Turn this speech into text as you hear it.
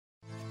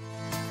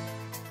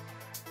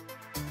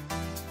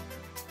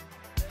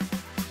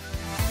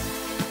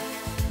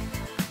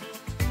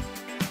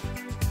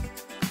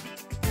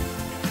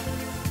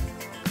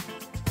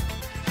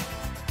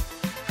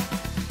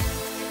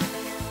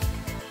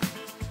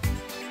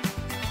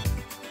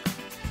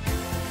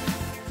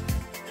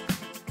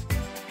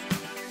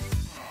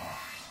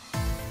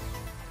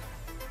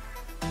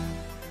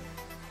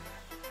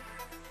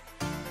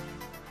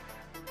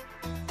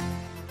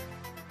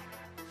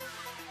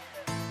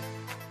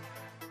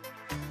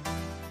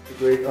It's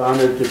a great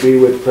honor to be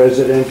with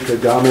President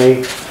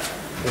Kagame.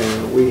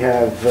 We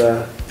have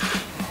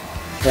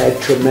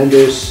had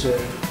tremendous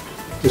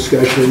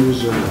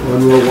discussions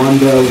on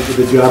Rwanda.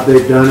 The job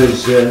they've done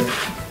is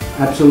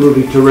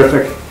absolutely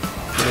terrific.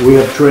 We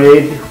have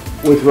trade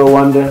with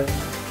Rwanda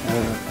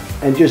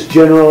and just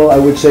general, I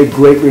would say,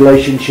 great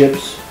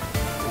relationships.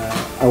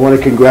 I want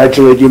to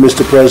congratulate you,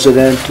 Mr.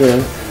 President,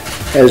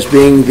 as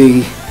being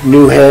the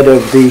new head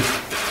of the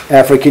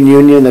African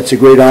Union. That's a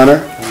great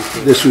honor.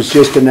 This was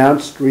just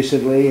announced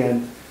recently,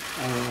 and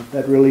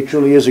that really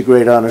truly is a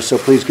great honor. So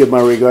please give my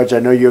regards. I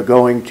know you're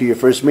going to your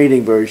first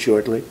meeting very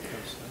shortly,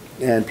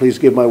 and please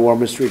give my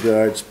warmest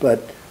regards.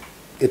 But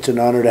it's an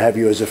honor to have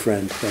you as a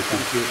friend. Thank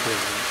you.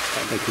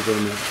 Thank you very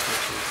much.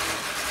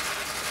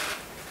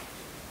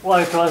 Well,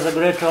 it was a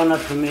great honor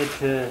to meet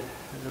the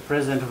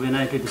President of the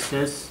United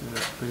States,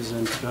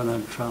 President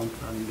Donald Trump,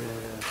 and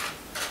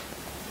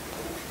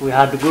we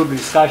had good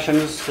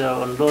discussions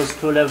on those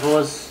two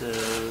levels.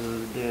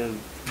 The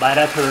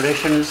bilateral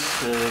relations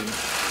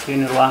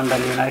between Rwanda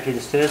and the United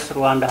States.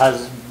 Rwanda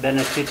has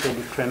benefited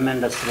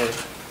tremendously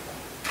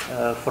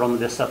from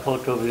the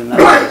support of the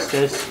United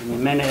States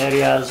in many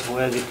areas,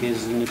 whether it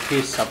is in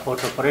peace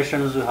support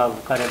operations we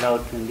have carried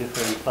out in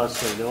different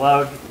parts of the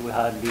world. We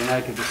had the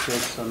United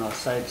States on our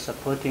side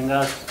supporting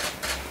us.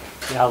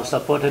 They have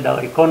supported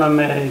our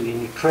economy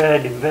in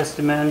trade,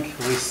 investment.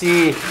 We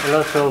see a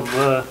lot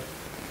of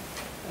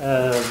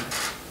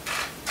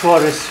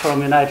tourists from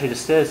the United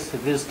States,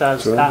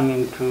 visitors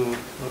coming to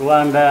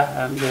Rwanda,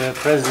 and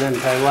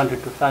President, I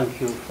wanted to thank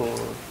you for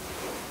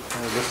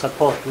the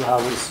support we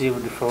have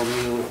received from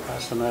you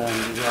personally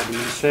and the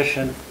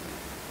administration.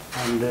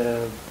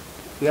 And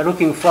we are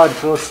looking forward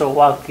to also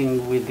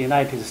working with the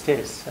United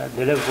States at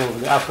the level of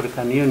the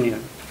African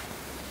Union,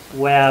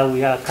 where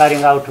we are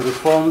carrying out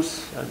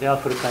reforms at the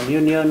African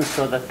Union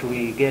so that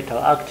we get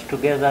our act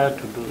together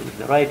to do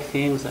the right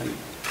things, and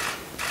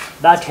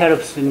that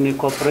helps in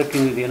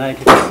cooperating with the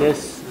United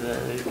States.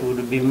 It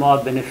would be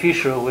more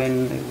beneficial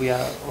when we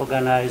are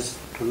organized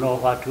to know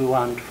what we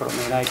want from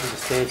the United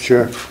States.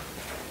 Sure.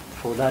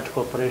 For that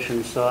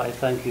cooperation, so I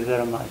thank you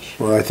very much.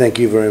 Well, I thank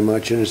you very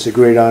much, and it's a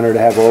great honor to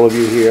have all of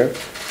you here.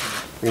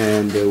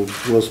 And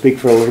we'll speak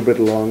for a little bit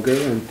longer,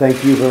 and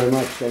thank you very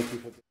much. Thank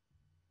you.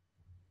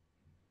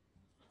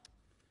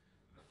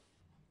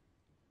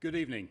 Good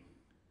evening,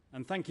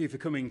 and thank you for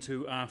coming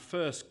to our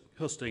first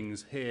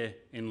hustings here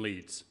in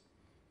Leeds.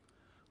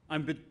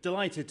 I'm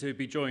delighted to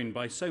be joined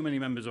by so many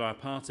members of our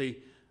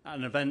party at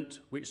an event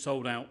which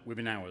sold out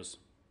within hours.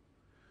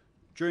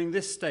 During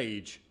this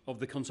stage of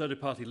the Conservative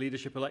Party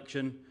leadership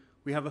election,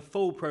 we have a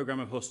full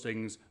programme of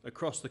hustings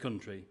across the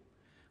country.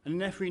 And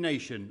in every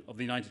nation of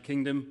the United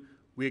Kingdom,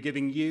 we are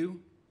giving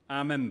you,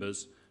 our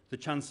members, the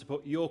chance to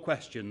put your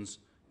questions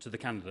to the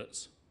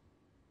candidates.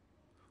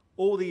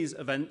 All these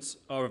events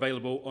are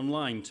available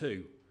online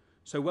too,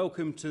 so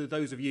welcome to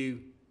those of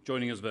you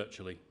joining us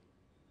virtually.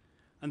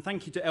 And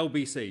thank you to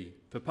LBC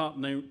for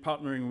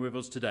partnering with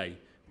us today,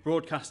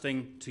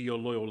 broadcasting to your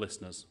loyal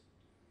listeners.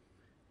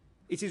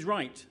 It is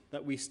right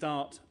that we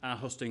start our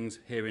hustings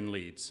here in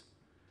Leeds,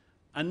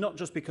 and not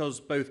just because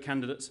both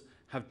candidates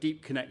have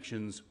deep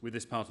connections with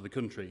this part of the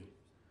country.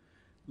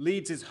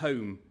 Leeds is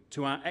home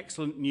to our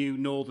excellent new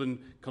Northern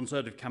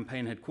Conservative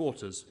campaign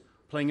headquarters,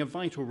 playing a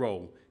vital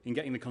role in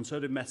getting the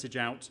Conservative message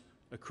out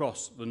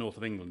across the north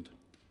of England.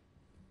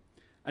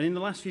 And in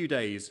the last few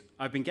days,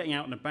 I've been getting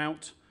out and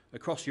about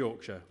across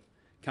Yorkshire,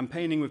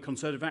 campaigning with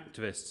Conservative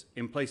activists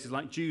in places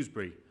like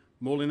Dewsbury,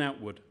 Morley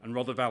Outwood and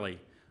Rother Valley,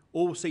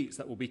 all seats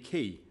that will be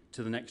key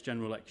to the next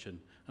general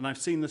election, and I've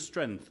seen the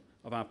strength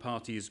of our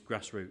party's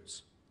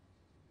grassroots.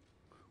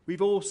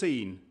 We've all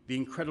seen the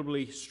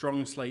incredibly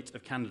strong slate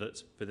of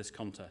candidates for this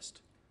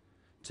contest.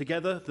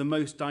 Together, the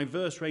most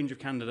diverse range of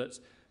candidates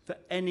for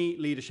any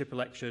leadership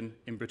election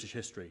in British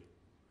history.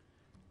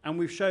 And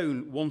we've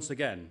shown once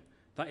again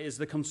that it is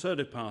the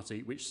Conservative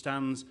Party which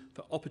stands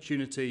for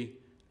opportunity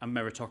and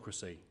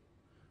meritocracy.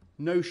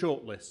 No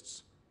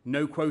shortlists,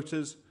 no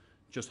quotas,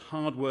 just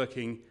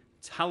hard-working,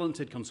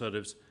 talented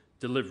Conservatives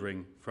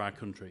delivering for our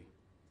country.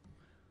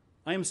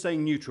 I am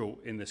staying neutral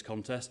in this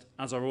contest,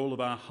 as are all of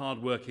our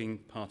hard-working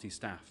party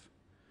staff.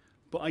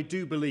 But I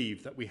do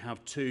believe that we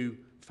have two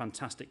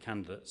fantastic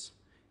candidates,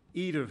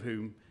 either of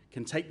whom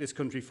can take this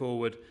country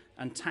forward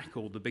and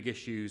tackle the big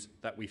issues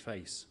that we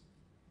face.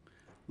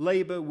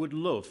 Labour would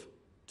love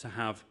to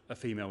have a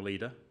female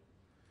leader,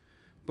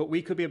 but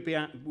we could be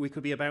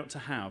about to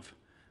have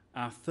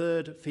our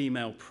third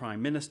female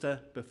Prime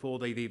Minister before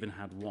they've even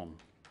had one.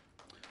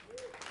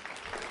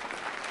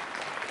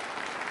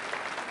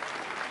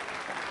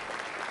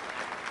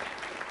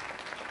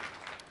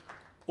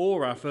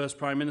 Or our first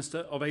Prime Minister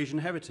of Asian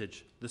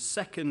heritage, the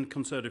second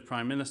Conservative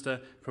Prime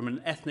Minister from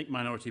an ethnic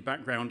minority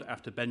background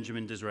after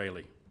Benjamin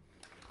Disraeli.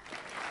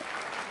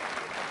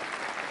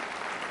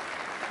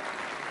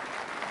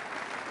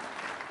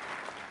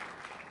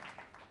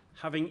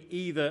 Having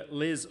either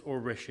Liz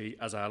or Rishi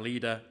as our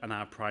leader and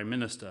our Prime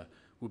Minister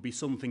would be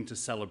something to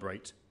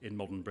celebrate in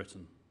modern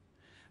Britain.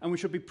 And we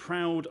should be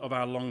proud of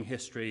our long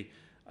history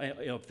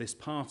of this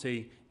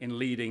party in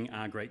leading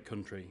our great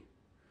country.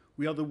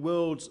 We are the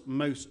world's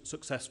most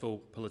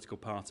successful political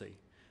party,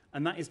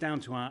 and that is down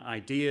to our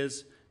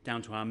ideas,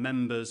 down to our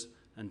members,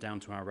 and down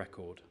to our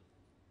record.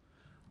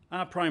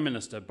 Our Prime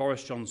Minister,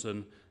 Boris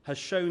Johnson, has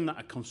shown that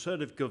a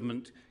Conservative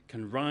government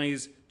can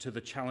rise to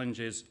the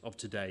challenges of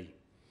today,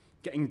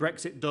 getting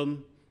Brexit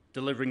done,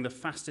 delivering the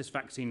fastest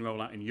vaccine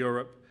rollout in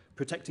Europe,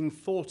 protecting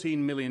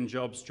 14 million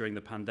jobs during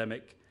the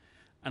pandemic,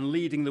 and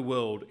leading the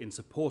world in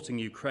supporting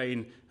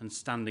Ukraine and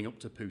standing up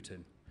to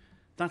Putin.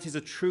 That is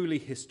a truly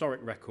historic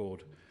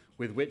record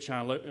with which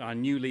our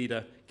new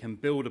leader can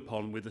build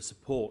upon with the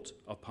support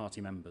of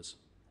party members.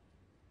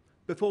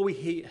 Before we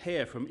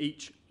hear from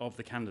each of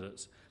the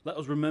candidates, let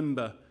us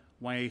remember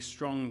why a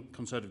strong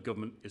Conservative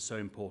government is so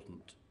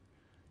important.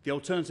 The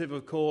alternative,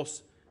 of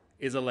course,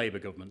 is a Labour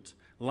government,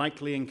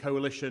 likely in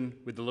coalition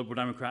with the Liberal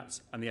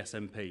Democrats and the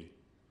SNP.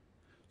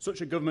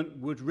 Such a government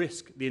would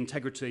risk the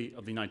integrity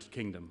of the United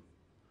Kingdom.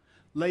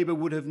 Labour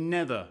would have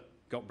never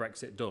got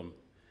Brexit done.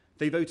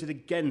 They voted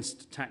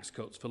against tax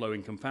cuts for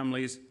low-income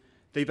families,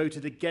 they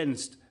voted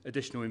against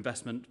additional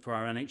investment for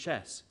our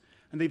NHS,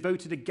 and they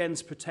voted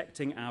against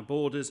protecting our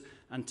borders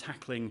and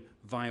tackling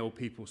vile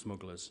people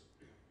smugglers.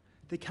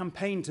 They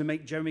campaigned to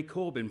make Jeremy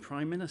Corbyn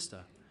Prime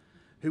Minister,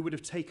 who would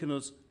have taken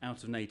us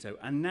out of NATO.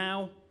 And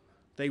now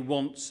they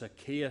want Sir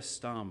Keir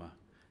Starmer,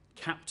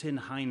 Captain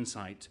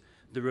Hindsight,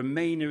 the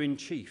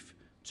Remainer-in-Chief,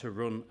 to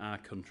run our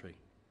country.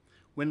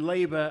 When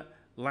Labour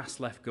last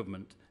left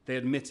government, they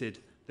admitted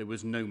there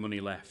was no money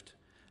left.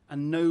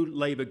 And no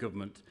Labour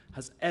government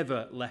has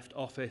ever left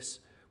office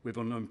with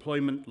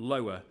unemployment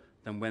lower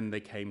than when they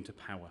came to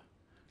power.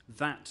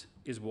 That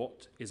is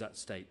what is at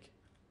stake.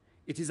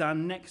 It is our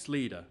next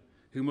leader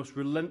who must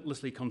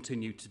relentlessly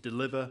continue to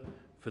deliver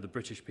for the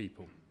British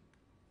people.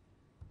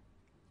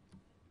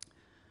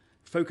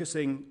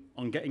 Focusing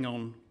on getting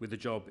on with the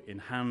job in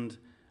hand,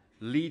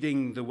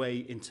 leading the way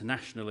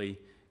internationally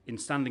in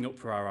standing up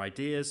for our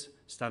ideas,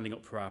 standing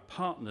up for our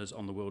partners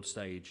on the world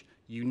stage,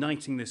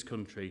 uniting this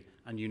country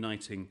and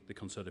uniting the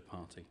Conservative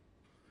Party.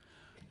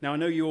 Now, I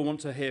know you all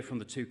want to hear from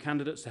the two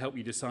candidates to help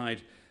you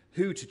decide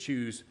who to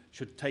choose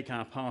should take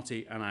our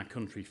party and our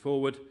country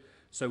forward.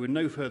 So with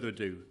no further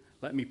ado,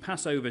 let me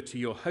pass over to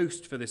your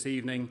host for this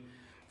evening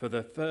for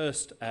the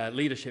first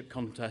leadership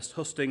contest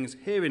hustings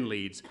here in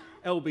Leeds,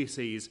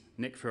 LBC's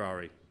Nick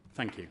Ferrari.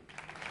 Thank you.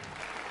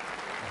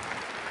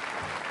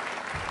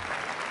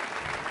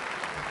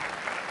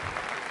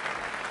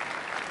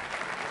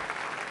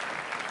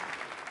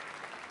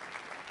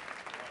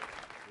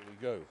 Here we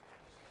go.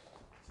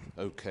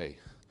 Okay.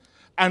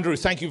 Andrew,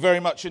 thank you very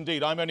much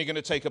indeed. I'm only going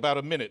to take about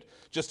a minute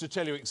just to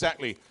tell you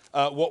exactly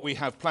what we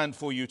have planned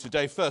for you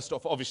today. First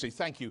off, obviously,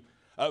 thank you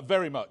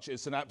very much.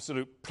 It's an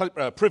absolute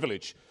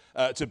privilege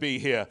to be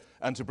here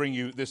and to bring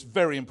you this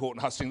very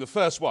important husting, the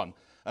first one.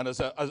 And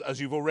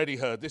as you've already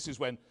heard, this is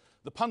when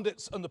the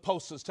pundits and the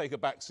pollsters take a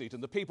backseat,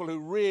 and the people who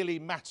really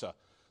matter,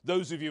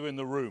 those of you in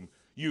the room,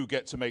 you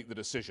get to make the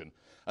decision.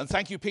 And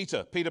thank you,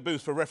 Peter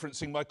Booth, for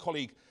referencing my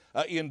colleague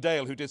Ian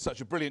Dale, who did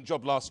such a brilliant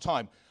job last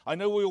time. I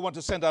know we all want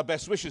to send our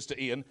best wishes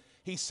to Ian.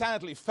 He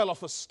sadly fell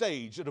off a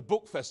stage at a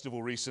book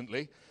festival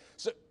recently.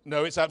 So,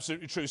 no, it's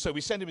absolutely true. So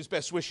we send him his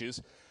best wishes.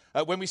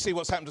 When we see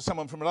what's happened to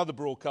someone from another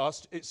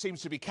broadcast, it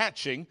seems to be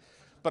catching.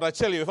 But I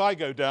tell you, if I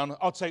go down,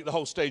 I'll take the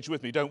whole stage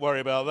with me. Don't worry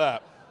about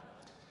that.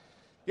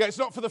 Yeah, it's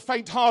not for the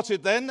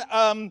faint-hearted then.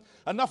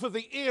 Enough of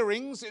the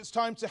earrings. It's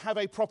time to have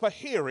a proper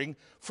hearing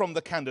from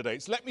the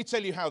candidates. Let me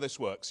tell you how this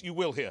works. You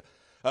will hear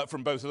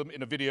from both of them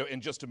in a video in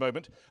just a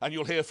moment, and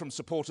you'll hear from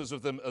supporters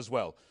of them as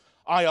well.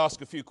 I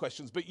ask a few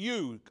questions, but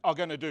you are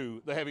going to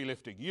do the heavy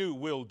lifting. You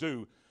will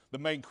do the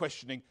main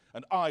questioning,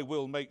 and I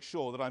will make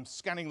sure that I'm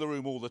scanning the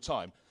room all the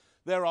time.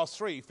 There are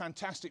three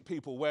fantastic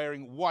people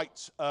wearing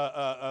white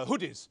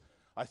hoodies,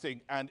 I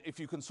think, and if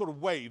you can sort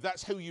of wave,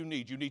 that's who you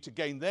need. You need to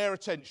gain their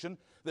attention.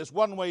 There's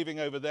one waving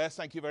over there.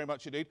 Thank you very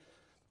much indeed.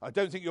 I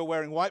don't think you're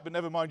wearing white, but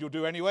never mind, you'll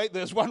do anyway.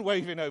 There's one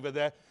waving over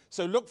there.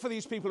 So look for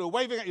these people who are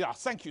waving at you. Ah,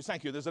 thank you,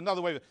 thank you. There's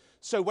another wave.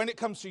 So when it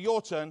comes to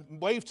your turn,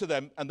 wave to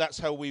them, and that's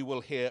how we will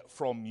hear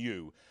from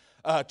you.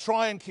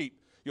 Try and keep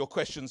your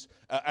questions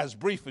as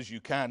brief as you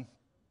can,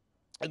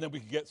 and then we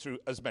can get through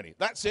as many.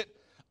 That's it.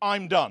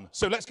 I'm done.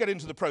 So let's get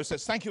into the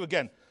process. Thank you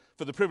again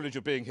for the privilege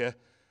of being here.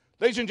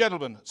 Ladies and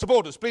gentlemen,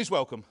 supporters, please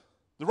welcome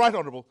the Right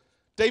Honourable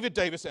David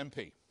Davis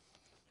MP.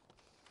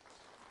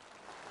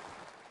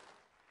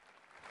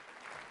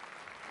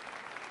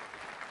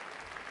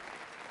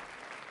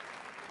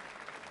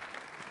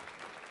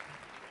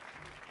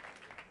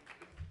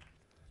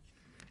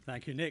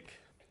 Thank you, Nick.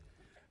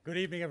 Good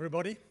evening,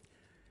 everybody.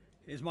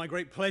 It is my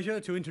great pleasure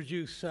to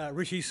introduce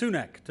Rishi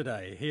Sunak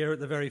today, here at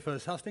the very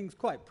first hustings,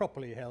 quite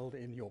properly held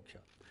in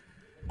Yorkshire.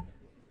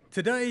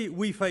 Today,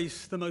 we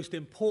face the most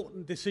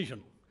important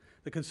decision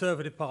the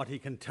Conservative Party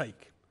can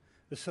take,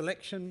 the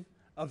selection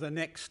of the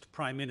next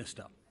Prime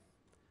Minister.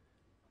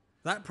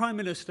 That Prime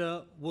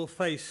Minister will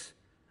face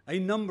a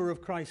number of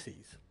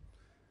crises,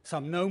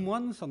 some known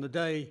ones on the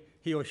day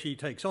he or she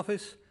takes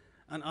office,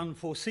 and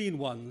unforeseen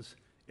ones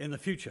in the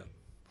future.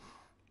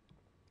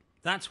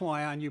 That's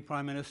why our new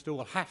Prime Minister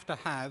will have to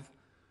have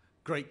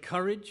great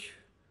courage,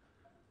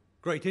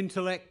 great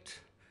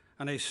intellect,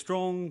 and a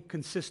strong,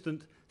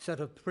 consistent set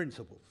of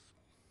principles.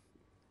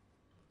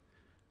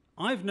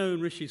 I've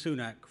known Rishi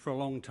Sunak for a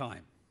long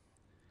time,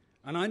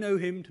 and I know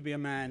him to be a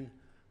man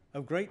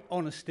of great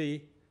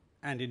honesty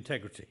and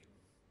integrity,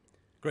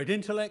 great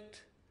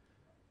intellect,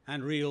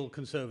 and real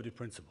conservative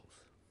principles.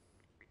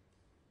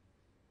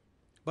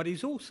 But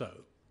he's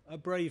also a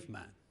brave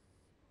man.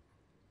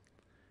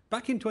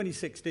 Back in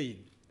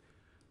 2016,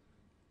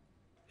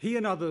 he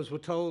and others were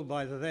told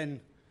by the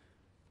then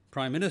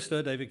Prime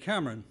Minister, David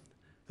Cameron,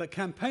 that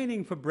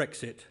campaigning for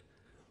Brexit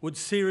would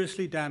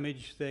seriously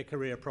damage their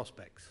career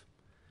prospects.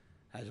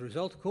 As a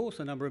result, of course,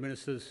 a number of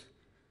ministers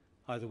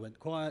either went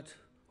quiet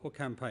or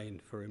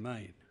campaigned for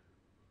Remain.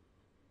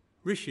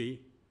 Rishi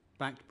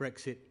backed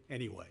Brexit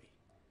anyway.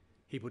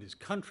 He put his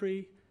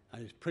country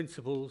and his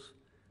principles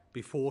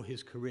before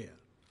his career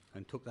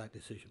and took that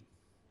decision.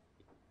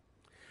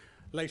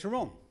 Later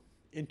on,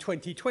 in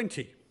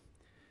 2020,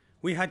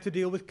 we had to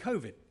deal with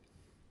COVID.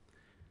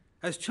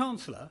 As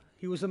Chancellor,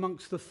 he was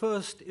amongst the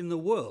first in the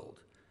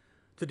world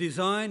to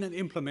design and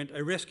implement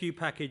a rescue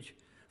package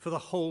for the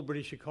whole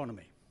British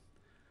economy.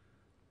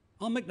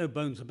 I'll make no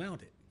bones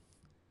about it.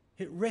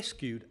 It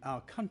rescued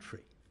our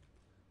country.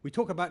 We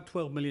talk about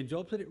 12 million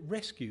jobs, but it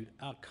rescued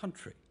our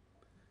country.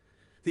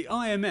 The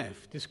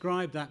IMF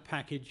described that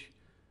package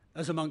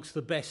as amongst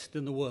the best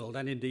in the world,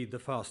 and indeed the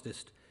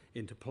fastest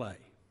into play.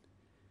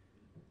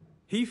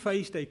 He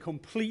faced a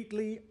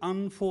completely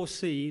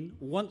unforeseen,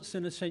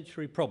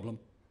 once-in-a-century problem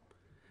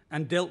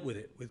and dealt with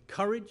it with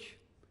courage,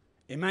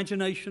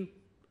 imagination,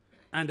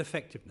 and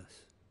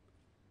effectiveness.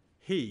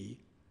 He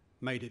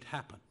made it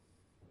happen.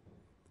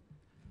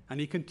 And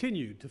he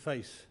continued to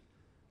face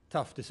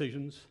tough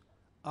decisions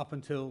up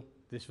until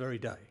this very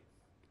day.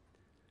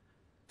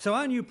 So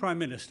our new Prime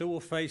Minister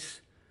will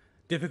face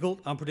difficult,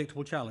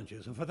 unpredictable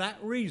challenges, and for that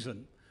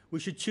reason, we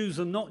should choose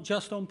them not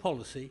just on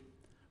policy,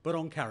 but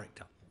on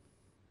character.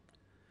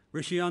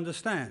 Rishi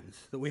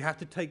understands that we have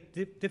to take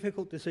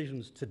difficult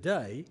decisions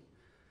today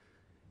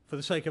for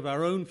the sake of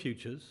our own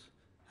futures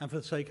and for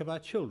the sake of our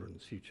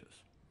children's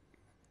futures.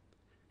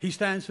 He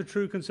stands for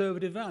true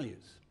conservative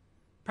values,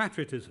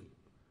 patriotism,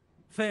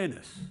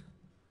 fairness,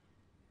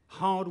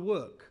 hard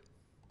work.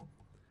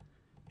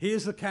 He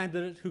is the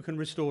candidate who can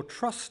restore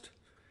trust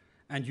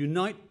and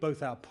unite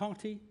both our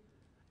party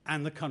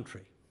and the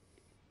country.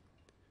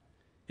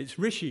 It's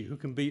Rishi who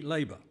can beat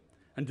Labour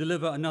and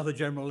deliver another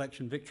general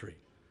election victory.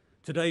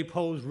 Today,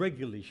 polls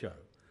regularly show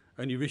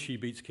only Rishi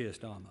beats Keir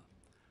Starmer.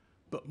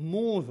 But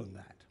more than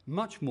that,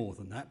 much more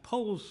than that,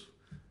 polls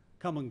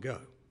come and go.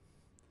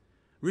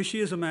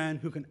 Rishi is a man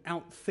who can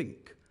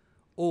outthink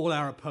all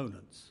our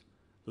opponents,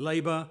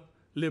 Labour,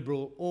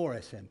 Liberal or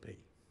SNP.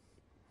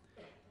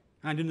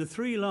 And in the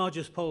three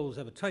largest polls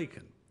ever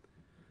taken,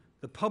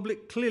 the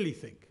public clearly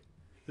think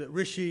that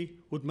Rishi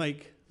would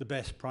make the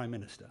best Prime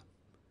Minister.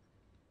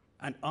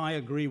 And I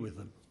agree with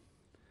them.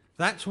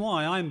 That's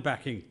why I'm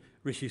backing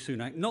Rishi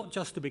Sunak, not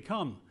just to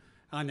become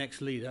our next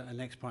leader and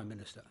next Prime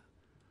Minister,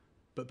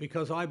 but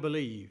because I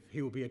believe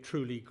he will be a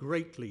truly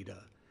great leader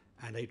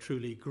and a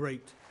truly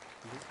great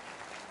leader.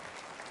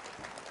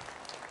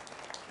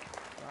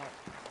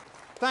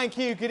 Thank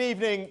you. Good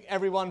evening,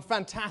 everyone.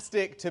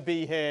 Fantastic to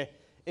be here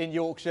in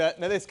Yorkshire.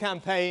 Now, this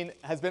campaign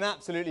has been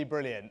absolutely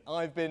brilliant.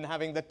 I've been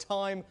having the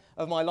time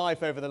of my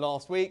life over the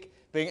last week,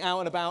 being out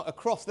and about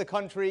across the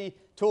country,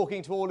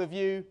 talking to all of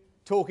you,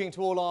 talking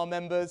to all our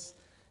members.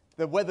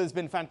 The weather's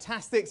been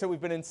fantastic, so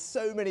we've been in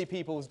so many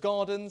people's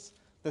gardens.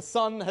 The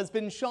sun has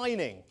been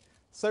shining,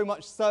 so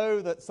much so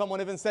that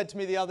someone even said to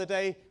me the other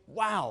day,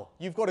 "Wow,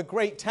 you've got a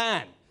great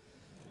tan."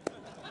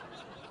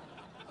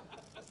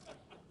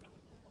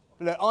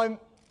 Look,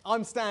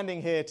 I'm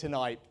standing here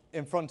tonight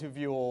in front of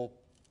you all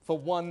for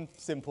one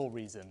simple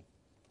reason,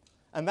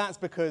 and that's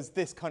because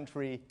this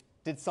country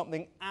did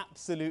something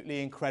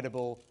absolutely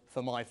incredible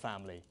for my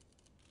family.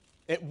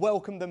 It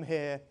welcomed them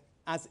here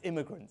as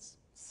immigrants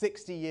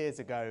 60 years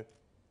ago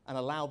and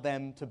allowed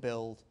them to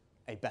build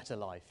a better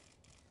life.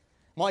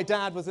 My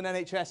dad was an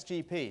NHS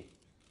GP.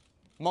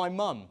 My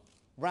mum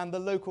ran the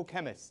local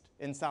chemist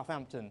in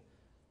Southampton,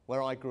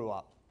 where I grew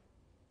up.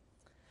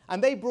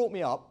 And they brought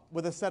me up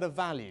with a set of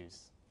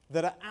values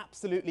that are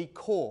absolutely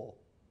core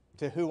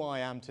to who I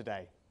am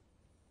today.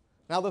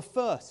 Now, the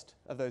first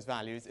of those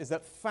values is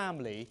that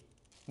family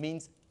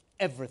means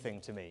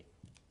everything to me.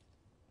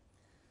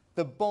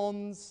 The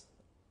bonds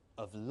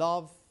of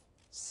love,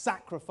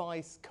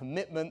 sacrifice,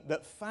 commitment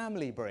that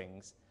family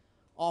brings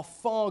are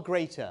far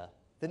greater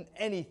than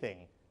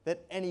anything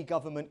that any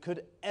government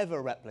could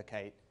ever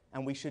replicate,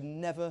 and we should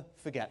never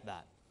forget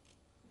that.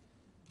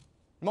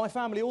 My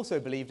family also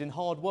believed in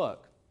hard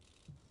work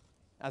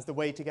as the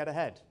way to get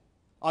ahead.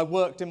 I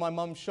worked in my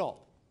mum's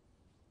shop.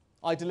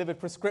 I delivered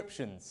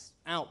prescriptions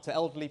out to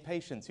elderly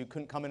patients who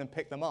couldn't come in and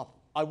pick them up.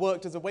 I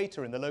worked as a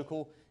waiter in the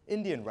local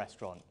Indian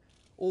restaurant,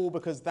 all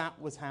because that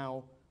was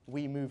how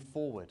we moved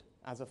forward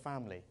as a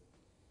family.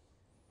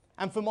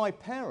 And for my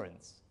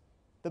parents,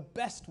 the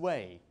best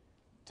way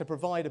to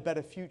provide a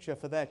better future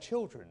for their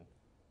children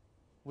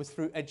was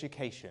through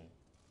education.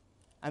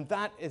 And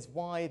that is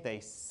why they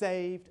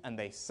saved and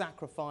they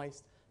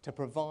sacrificed to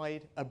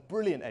provide a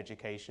brilliant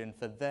education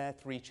for their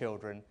 3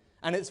 children.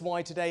 And it's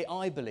why today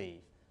I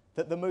believe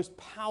that the most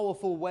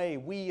powerful way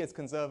we as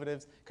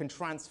Conservatives can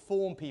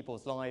transform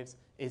people's lives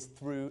is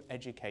through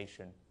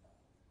education.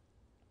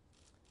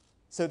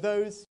 So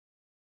those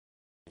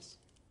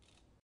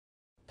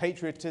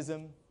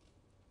patriotism,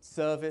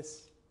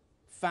 service,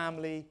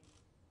 family,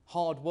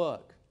 hard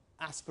work,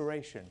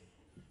 aspiration.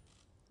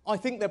 I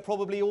think they're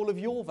probably all of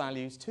your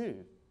values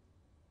too.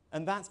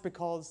 And that's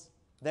because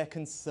they're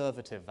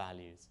Conservative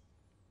values.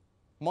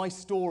 My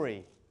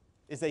story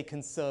is a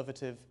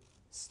Conservative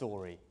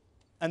story.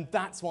 And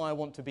that's why I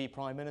want to be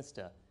Prime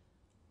Minister.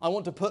 I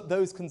want to put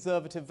those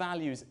Conservative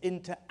values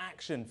into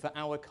action for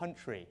our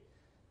country.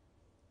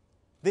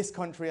 This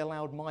country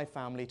allowed my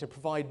family to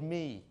provide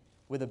me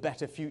with a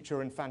better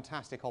future and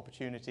fantastic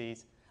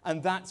opportunities.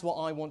 And that's what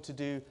I want to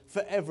do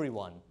for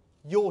everyone,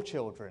 your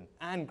children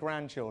and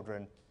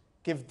grandchildren.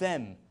 Give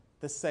them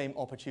the same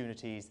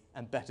opportunities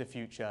and better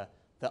future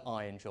that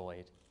I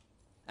enjoyed.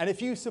 And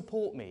if you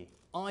support me,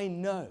 I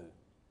know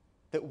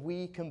that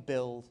we can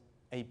build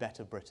a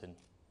better Britain.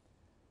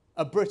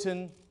 A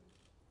Britain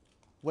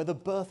where the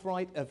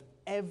birthright of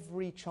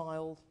every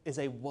child is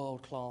a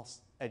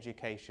world-class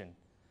education.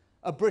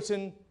 A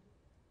Britain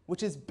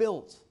which is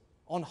built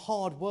on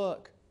hard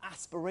work,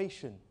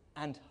 aspiration,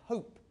 and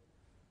hope.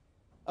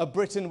 A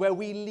Britain where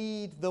we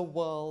lead the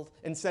world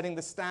in setting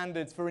the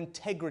standards for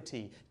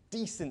integrity,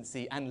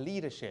 decency, and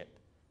leadership.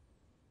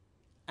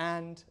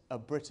 And a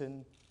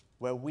Britain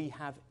where we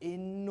have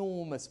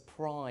enormous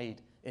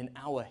pride in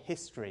our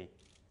history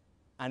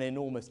and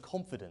enormous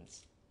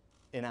confidence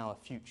in our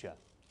future.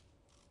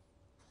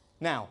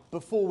 Now,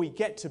 before we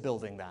get to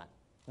building that,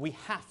 we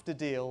have to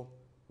deal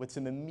with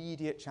some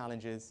immediate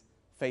challenges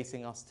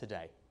facing us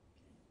today.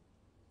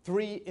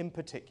 3 in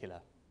particular.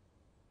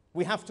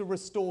 We have to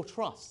restore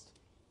trust.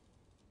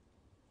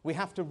 We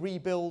have to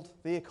rebuild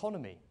the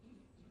economy.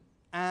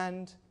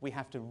 And we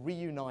have to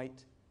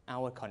reunite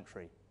our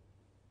country.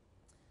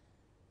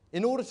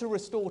 In order to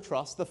restore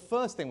trust, the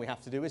first thing we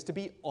have to do is to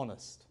be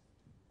honest,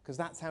 because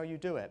that's how you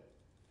do it.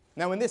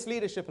 Now, in this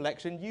leadership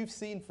election, you've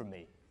seen from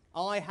me,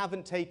 I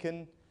haven't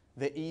taken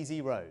the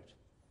easy road.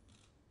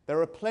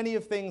 There are plenty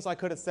of things I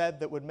could have said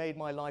that would have made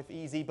my life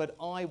easy, but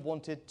I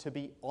wanted to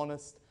be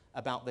honest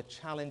about the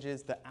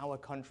challenges that our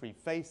country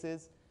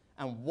faces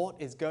and what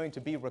is going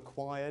to be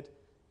required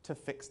to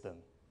fix them.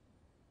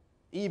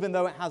 Even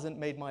though it hasn't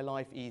made my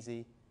life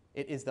easy,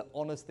 it is the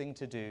honest thing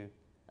to do,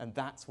 and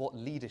that's what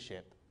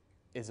leadership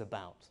is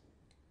about.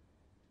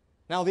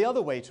 Now, the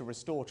other way to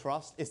restore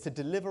trust is to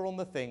deliver on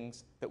the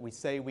things that we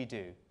say we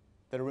do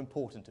that are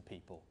important to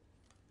people.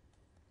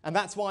 And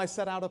that's why I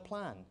set out a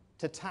plan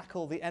to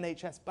tackle the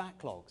NHS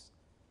backlogs,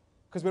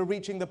 because we're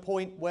reaching the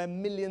point where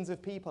millions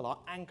of people are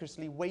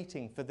anxiously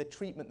waiting for the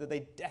treatment that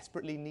they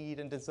desperately need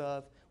and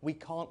deserve. We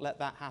can't let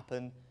that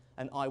happen,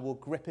 and I will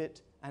grip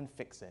it and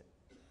fix it.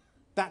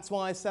 That's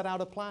why I set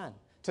out a plan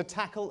to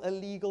tackle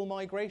illegal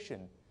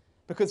migration,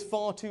 because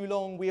far too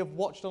long we have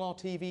watched on our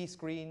TV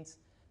screens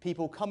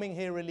people coming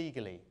here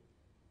illegally.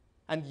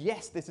 And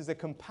yes, this is a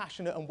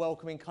compassionate and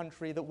welcoming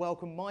country that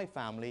welcomed my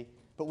family,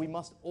 but we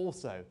must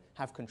also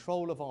have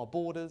control of our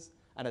borders,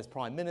 and as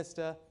Prime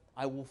Minister,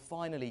 I will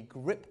finally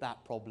grip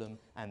that problem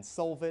and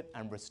solve it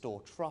and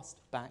restore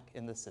trust back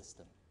in the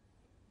system.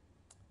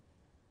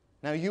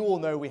 Now, you all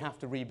know we have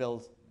to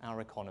rebuild our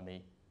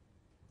economy,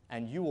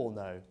 and you all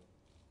know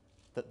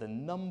that the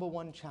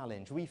 #1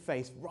 challenge we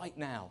face right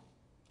now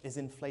is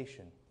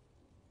inflation.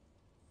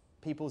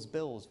 People's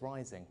bills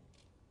rising.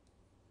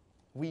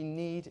 We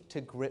need to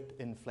grip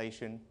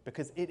inflation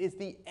because it is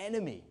the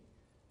enemy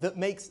that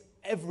makes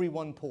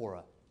everyone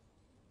poorer.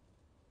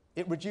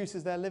 It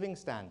reduces their living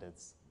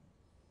standards.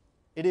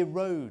 It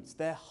erodes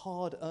their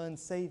hard-earned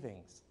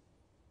savings.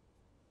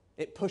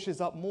 It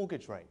pushes up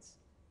mortgage rates.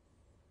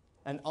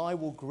 And I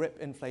will grip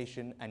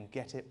inflation and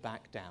get it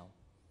back down.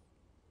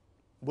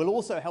 We'll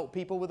also help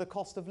people with the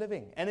cost of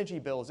living, energy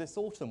bills this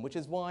autumn, which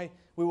is why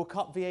we will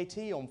cut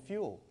VAT on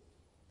fuel.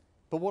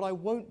 But what I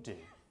won't do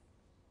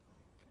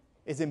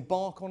is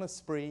embark on a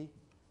spree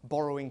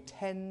borrowing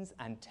tens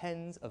and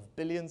tens of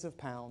billions of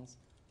pounds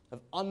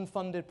of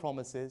unfunded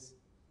promises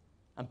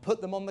and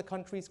put them on the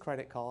country's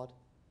credit card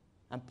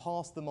and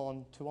pass them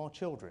on to our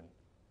children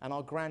and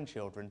our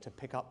grandchildren to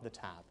pick up the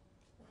tab.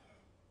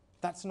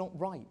 That's not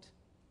right.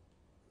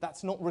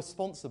 That's not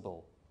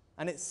responsible.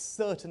 And it's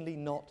certainly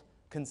not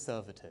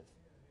Conservative.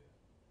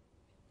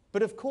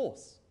 But of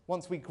course,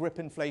 once we grip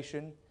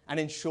inflation and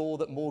ensure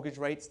that mortgage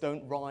rates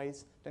don't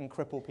rise and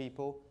cripple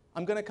people,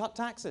 I'm going to cut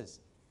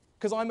taxes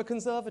because I'm a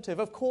Conservative.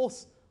 Of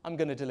course, I'm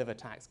going to deliver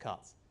tax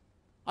cuts.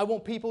 I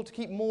want people to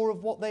keep more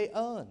of what they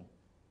earn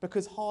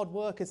because hard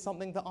work is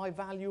something that I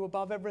value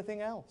above everything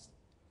else.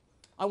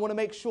 I want to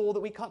make sure that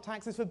we cut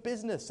taxes for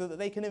business so that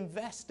they can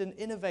invest and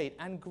innovate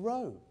and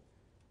grow.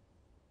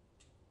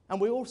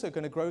 And we're also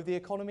going to grow the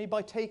economy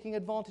by taking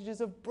advantages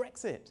of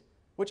Brexit,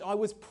 which I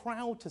was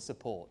proud to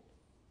support.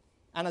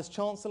 And as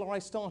Chancellor, I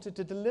started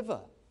to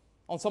deliver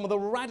on some of the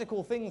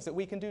radical things that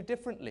we can do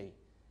differently.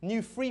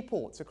 New free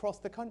ports across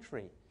the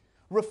country,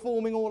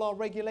 reforming all our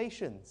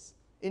regulations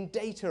in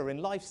data, in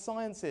life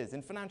sciences,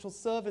 in financial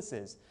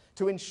services,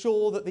 to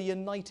ensure that the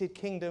United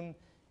Kingdom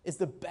is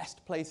the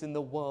best place in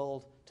the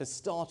world to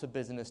start a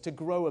business, to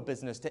grow a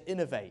business, to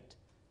innovate.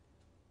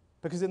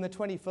 Because in the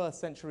 21st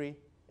century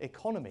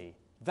economy,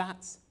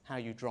 that's how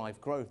you drive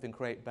growth and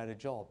create better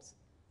jobs.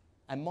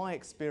 And my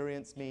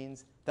experience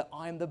means that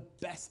I am the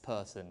best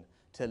person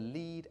to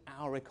lead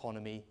our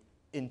economy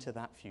into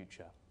that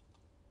future.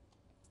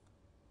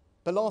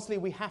 But lastly,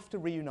 we have to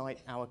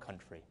reunite our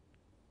country.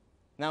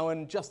 Now,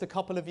 in just a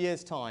couple of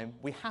years' time,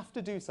 we have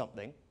to do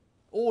something,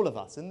 all of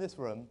us in this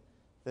room,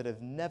 that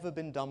have never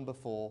been done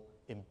before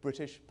in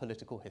British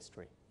political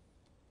history.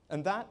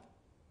 And that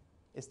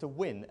is to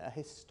win a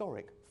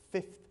historic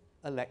 5th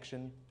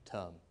election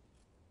term.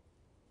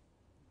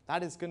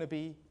 That is going to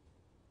be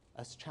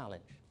a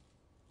challenge.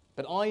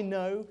 But I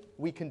know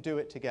we can do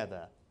it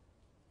together.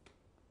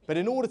 But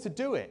in order to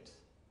do it,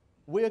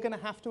 we're going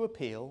to have to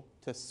appeal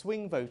to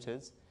swing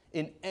voters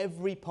in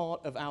every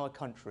part of our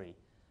country,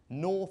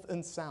 north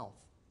and south,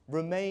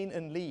 remain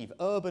and leave,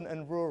 urban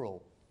and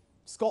rural,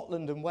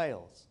 Scotland and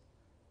Wales.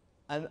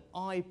 And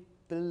I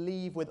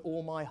believe with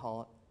all my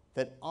heart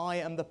that I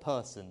am the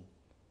person,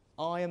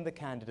 I am the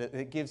candidate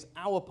that gives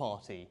our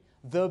party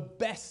the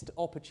best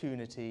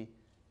opportunity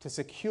to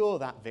secure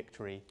that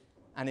victory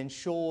and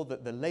ensure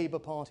that the Labour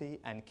Party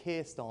and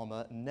Keir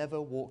Starmer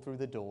never walk through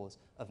the doors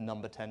of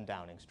number 10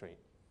 Downing Street.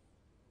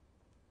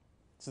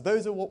 So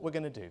those are what we're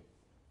going to do.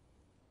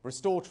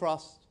 Restore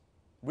trust,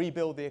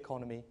 rebuild the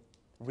economy,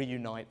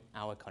 reunite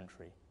our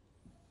country.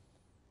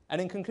 And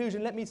in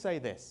conclusion, let me say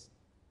this.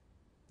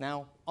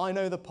 Now, I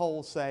know the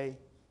polls say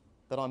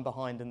that I'm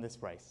behind in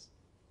this race.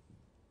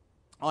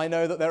 I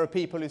know that there are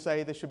people who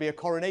say there should be a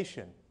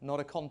coronation, not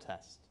a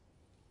contest.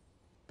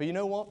 But you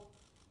know what?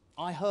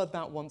 I heard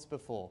that once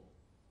before,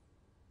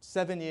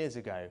 7 years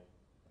ago,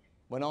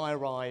 when I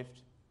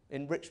arrived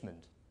in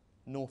Richmond,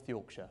 North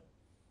Yorkshire.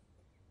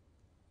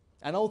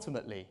 And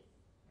ultimately,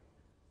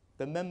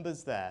 the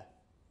members there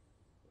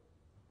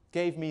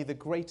gave me the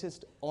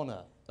greatest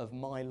honour of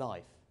my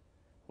life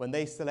when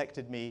they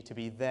selected me to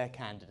be their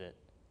candidate,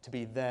 to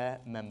be their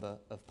Member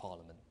of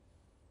Parliament.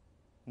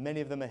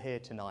 Many of them are here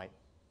tonight,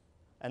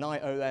 and I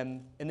owe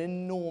them an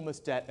enormous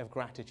debt of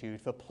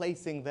gratitude for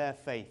placing their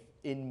faith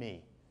in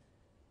me.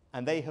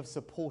 And they have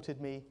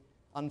supported me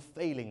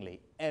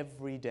unfailingly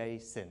every day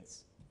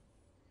since.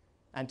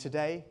 And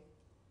today,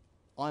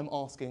 I'm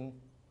asking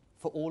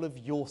for all of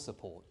your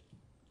support.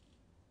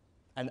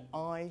 And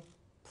I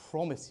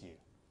promise you,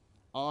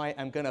 I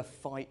am going to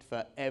fight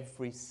for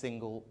every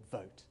single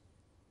vote.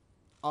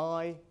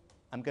 I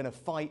am going to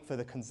fight for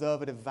the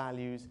conservative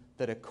values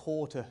that are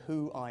core to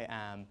who I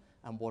am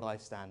and what I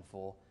stand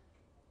for.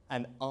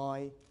 And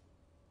I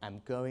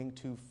am going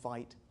to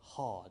fight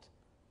hard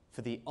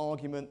for the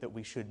argument that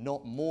we should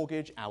not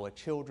mortgage our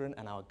children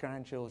and our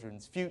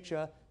grandchildren's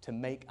future to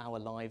make our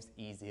lives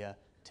easier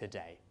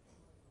today.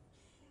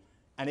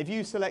 And if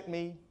you select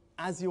me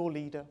as your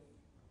leader,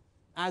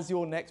 as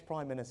your next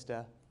Prime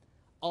Minister,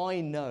 I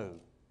know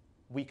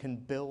we can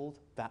build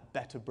that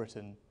better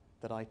Britain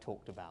that I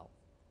talked about.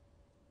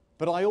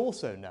 But I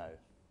also know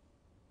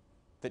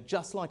that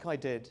just like I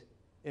did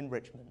in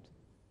Richmond,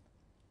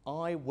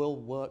 I will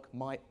work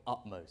my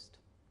utmost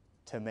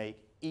to make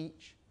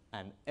each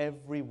and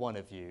every one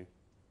of you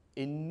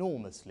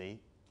enormously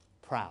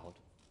proud.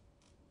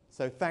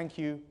 So thank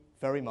you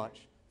very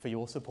much for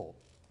your support.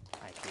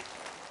 Thank you.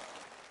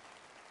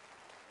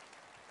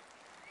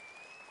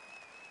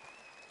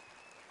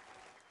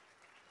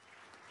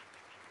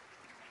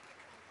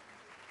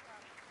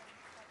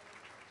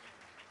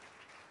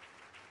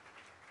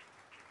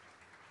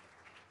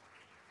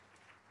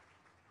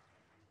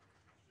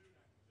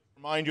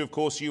 Remind you, of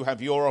course, you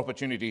have your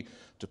opportunity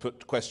to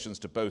put questions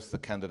to both the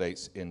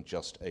candidates in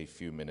just a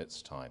few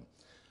minutes' time.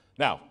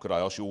 Now, could I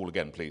ask you all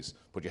again, please,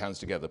 put your hands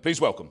together. Please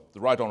welcome the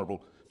Right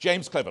Honourable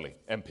James Cleverly,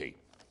 MP.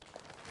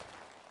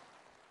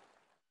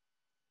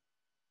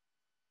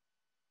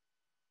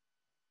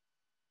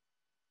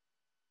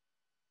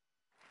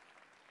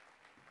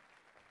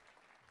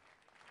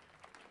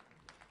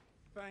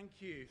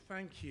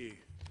 Thank you.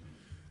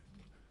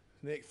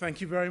 Nick,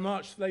 thank you very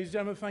much. Ladies and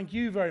gentlemen, thank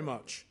you very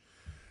much.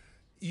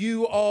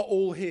 You are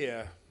all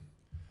here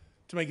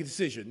to make a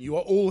decision. You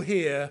are all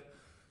here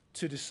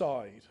to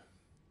decide.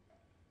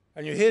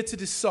 And you're here to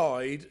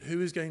decide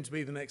who is going to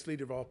be the next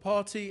leader of our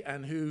party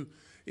and who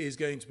is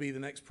going to be the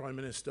next Prime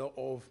Minister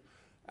of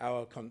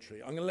our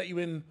country. I'm going to let you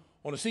in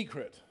on a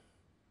secret.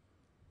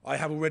 I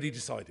have already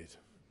decided.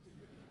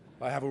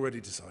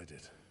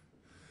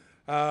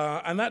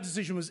 And that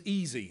decision was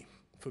easy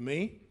for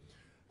me.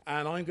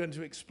 And I'm going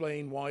to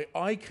explain why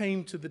I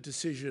came to the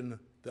decision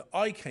that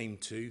I came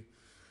to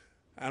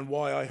and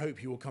why I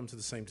hope you will come to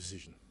the same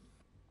decision.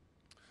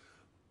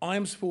 I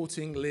am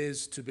supporting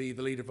Liz to be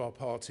the leader of our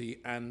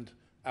party and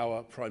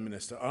our Prime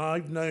Minister.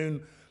 I've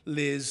known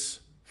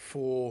Liz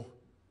for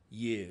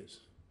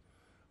years.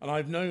 And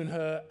I've known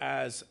her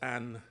as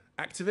an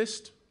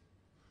activist.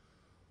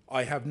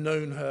 I have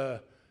known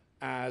her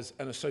as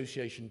an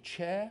association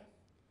chair.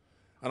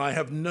 And I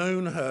have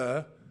known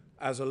her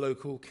as a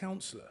local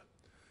councillor.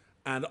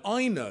 And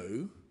I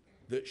know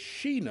that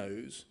she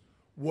knows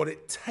what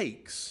it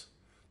takes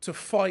to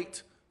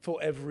fight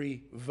for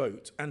every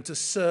vote and to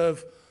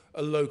serve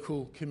a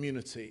local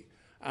community.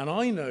 And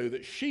I know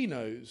that she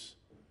knows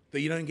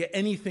that you don't get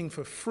anything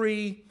for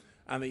free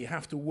and that you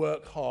have to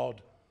work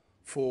hard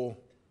for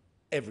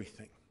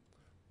everything.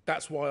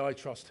 That's why I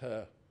trust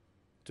her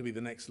to be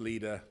the next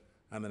leader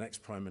and the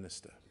next Prime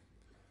Minister.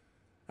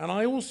 And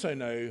I also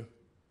know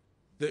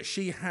that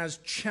she has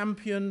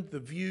championed the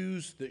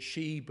views that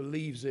she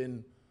believes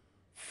in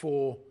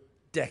for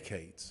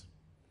decades.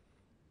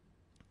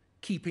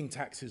 Keeping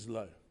taxes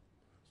low.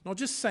 Not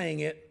just saying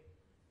it,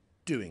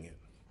 doing it.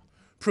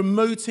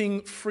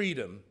 Promoting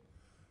freedom,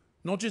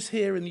 not just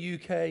here in the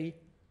UK,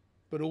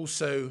 but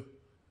also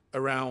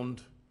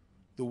around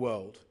the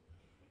world.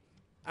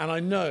 And I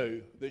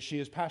know that she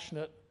is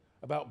passionate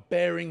about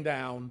bearing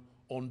down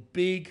on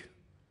big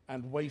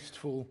and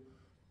wasteful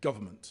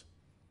government.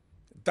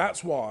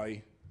 That's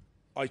why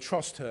I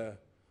trust her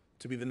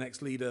to be the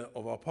next leader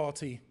of our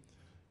party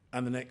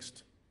and the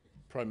next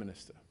Prime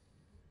Minister.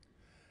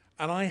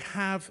 And I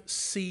have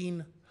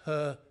seen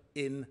her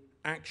in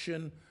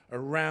action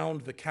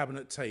around the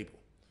cabinet table.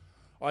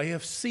 I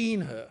have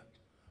seen her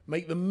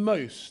make the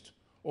most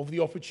of the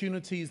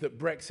opportunities that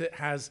Brexit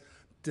has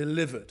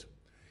delivered,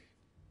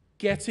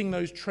 getting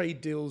those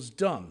trade deals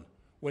done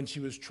when she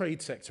was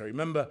Trade Secretary.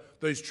 Remember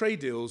those trade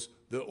deals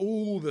that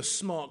all the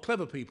smart,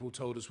 clever people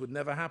told us would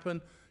never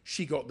happen?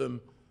 She got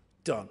them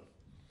done.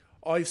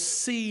 I've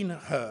seen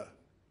her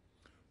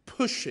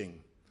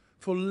pushing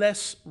for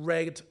less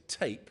red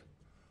tape,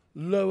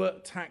 lower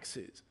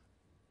taxes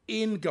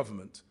in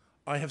government.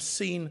 I have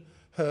seen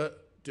her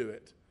do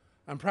it.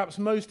 And perhaps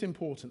most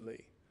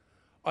importantly,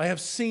 I have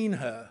seen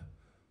her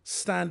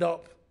stand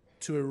up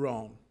to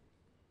Iran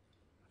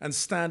and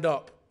stand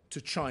up to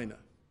China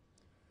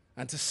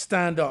and to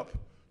stand up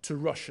to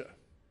Russia.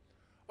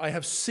 I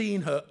have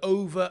seen her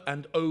over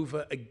and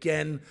over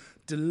again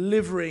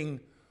delivering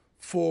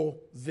for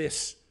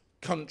this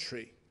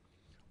country.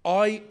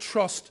 I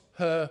trust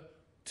her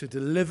to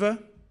deliver.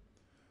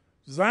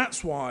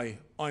 That's why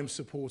I'm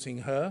supporting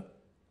her.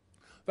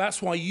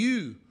 That's why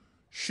you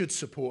should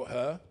support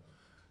her.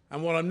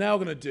 And what I'm now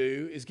going to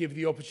do is give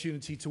you the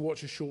opportunity to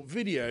watch a short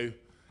video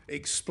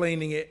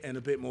explaining it in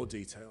a bit more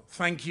detail.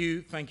 Thank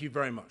you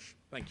very much.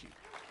 Thank you.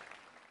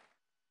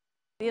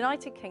 The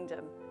United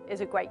Kingdom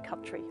is a great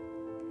country,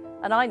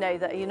 and I know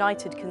that a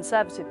united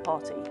Conservative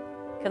Party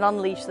can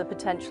unleash the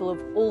potential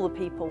of all the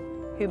people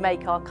who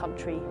make our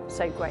country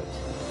so great.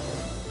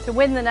 To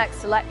win the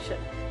next election,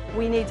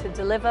 we need to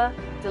deliver,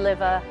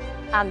 deliver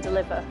and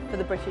deliver for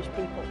the British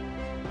people.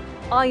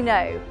 I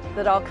know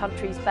that our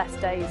country's best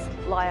days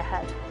lie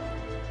ahead.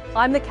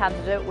 I'm the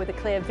candidate with a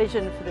clear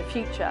vision for the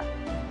future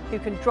who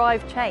can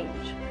drive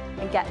change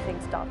and get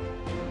things done.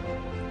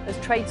 As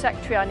Trade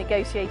Secretary, I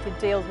negotiated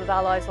deals with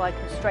allies like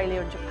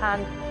Australia and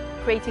Japan,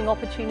 creating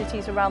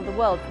opportunities around the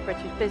world for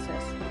British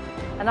business.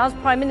 And as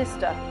Prime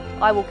Minister,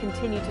 I will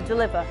continue to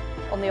deliver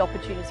on the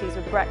opportunities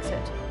of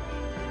Brexit.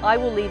 I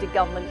will lead a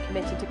government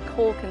committed to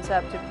core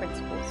Conservative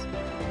principles: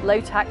 low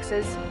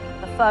taxes,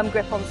 a firm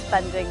grip on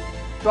spending,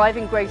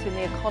 driving growth in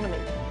the economy,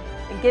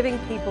 and giving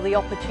people the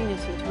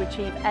opportunity to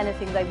achieve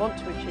anything they want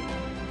to achieve,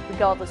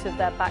 regardless of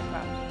their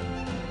background.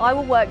 I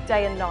will work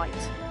day and night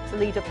to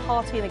lead a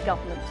party and a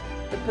government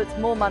that puts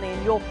more money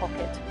in your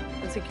pocket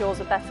and secures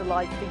a better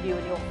life for you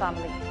and your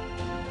family.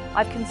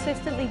 I've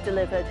consistently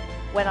delivered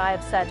when I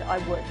have said I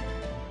would.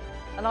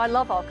 And I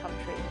love our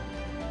country.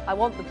 I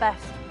want the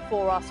best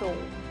for us all,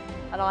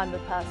 and I'm the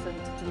person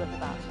to deliver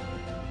that.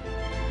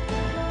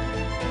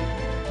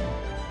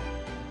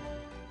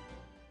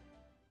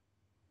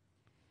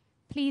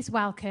 Please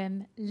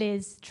welcome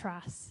Liz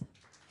Truss.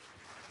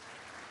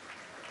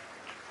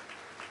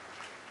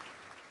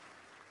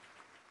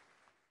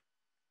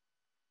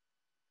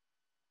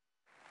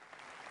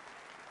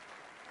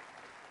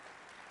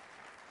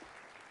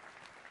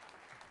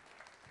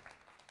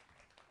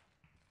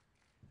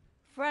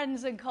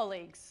 Friends and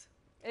colleagues,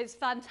 it's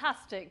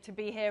fantastic to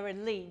be here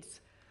in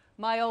Leeds,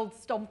 my old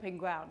stomping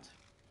ground.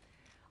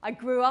 I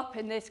grew up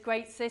in this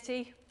great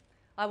city.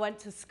 I went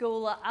to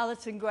school at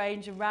Allerton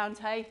Grange and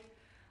Roundhay.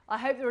 I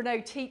hope there are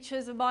no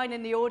teachers of mine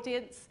in the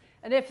audience,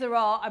 and if there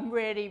are, I'm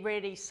really,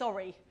 really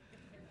sorry.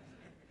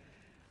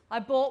 I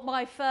bought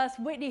my first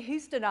Whitney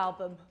Houston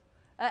album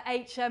at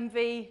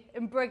HMV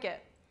in Briggate,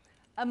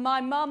 and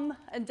my mum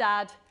and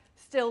dad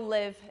still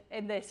live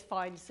in this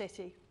fine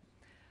city.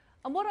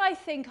 And what I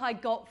think I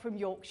got from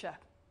Yorkshire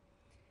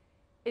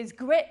is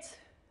grit,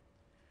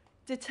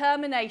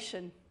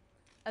 determination,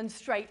 and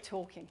straight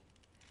talking.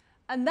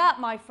 And that,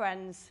 my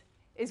friends,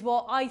 is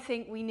what I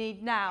think we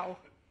need now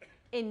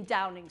in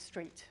Downing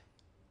Street.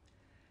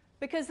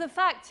 Because the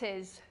fact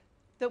is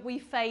that we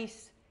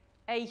face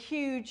a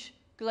huge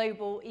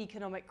global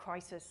economic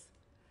crisis.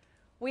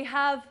 We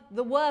have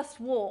the worst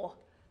war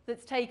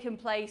that's taken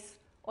place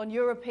on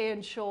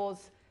European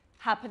shores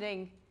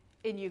happening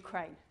in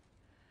Ukraine.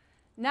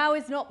 Now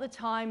is not the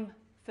time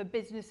for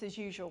business as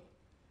usual.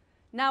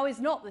 Now is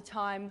not the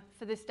time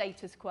for the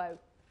status quo.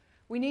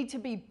 We need to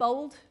be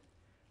bold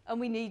and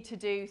we need to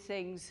do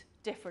things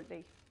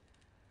differently.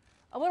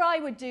 And what I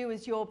would do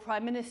as your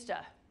Prime Minister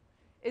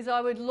is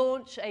I would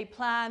launch a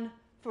plan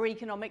for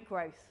economic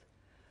growth.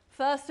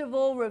 First of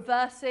all,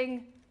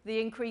 reversing the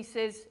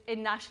increases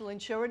in national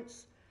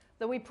insurance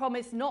that we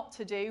promised not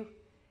to do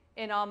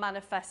in our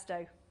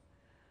manifesto.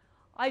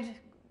 I'd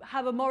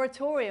have a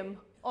moratorium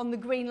on the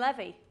green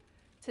levy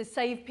to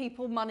save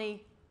people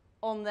money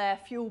on their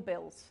fuel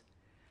bills.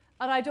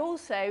 And I'd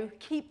also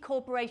keep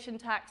corporation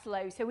tax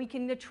low so we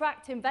can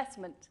attract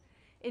investment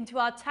into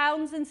our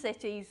towns and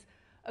cities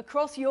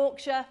across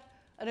Yorkshire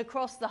and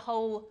across the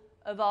whole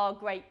of our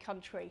great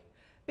country.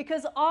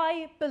 Because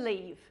I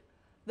believe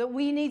that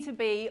we need to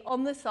be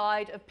on the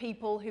side of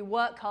people who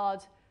work hard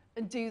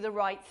and do the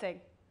right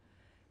thing.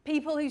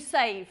 People who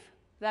save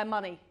their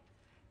money.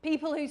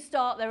 People who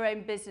start their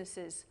own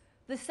businesses.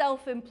 The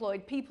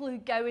self-employed. People who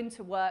go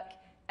into work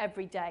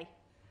every day.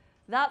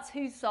 That's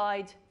whose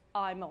side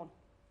I'm on.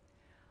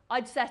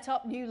 I'd set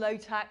up new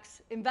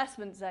low-tax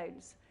investment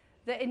zones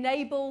that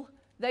enable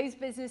those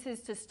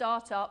businesses to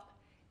start up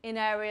in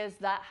areas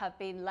that have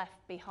been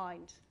left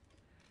behind.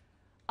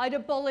 I'd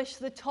abolish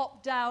the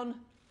top-down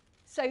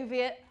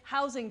Soviet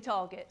housing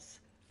targets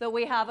that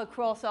we have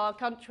across our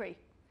country.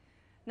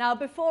 Now,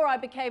 before I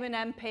became an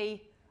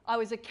MP, I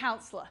was a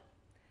councillor.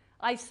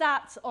 I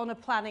sat on a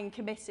planning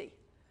committee.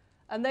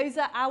 And those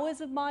are hours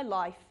of my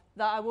life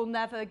that I will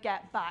never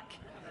get back.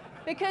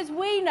 Because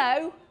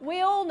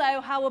we all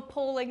know how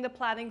appalling the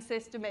planning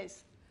system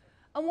is.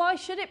 And why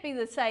should it be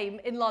the same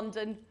in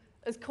London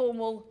as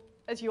Cornwall,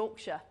 as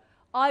Yorkshire?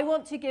 I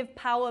want to give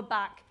power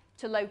back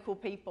to local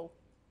people.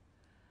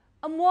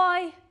 And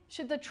why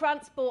should the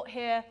transport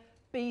here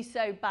be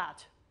so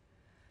bad?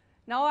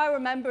 Now, I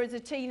remember as a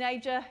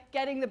teenager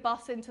getting the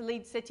bus into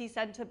Leeds city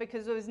centre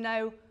because there was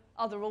no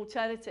other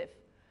alternative.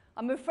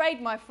 I'm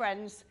afraid, my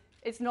friends,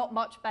 it's not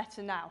much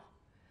better now.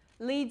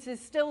 Leeds is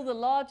still the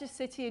largest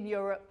city in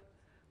Europe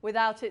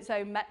without its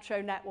own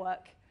metro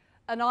network,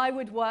 and I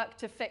would work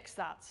to fix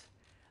that.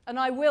 And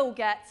I will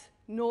get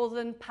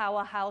Northern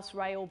Powerhouse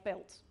Rail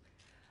built.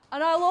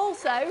 And I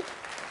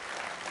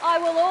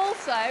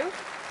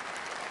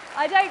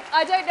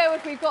don't know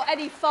if we've got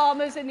any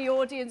farmers in the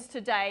audience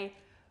today,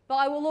 but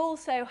I will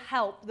also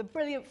help the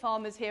brilliant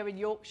farmers here in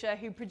Yorkshire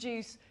who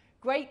produce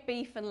great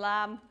beef and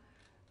lamb,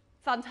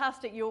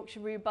 fantastic Yorkshire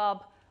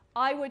rhubarb.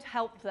 I would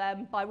help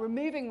them by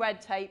removing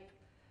red tape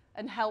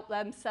and help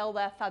them sell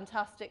their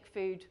fantastic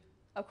food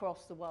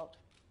across the world.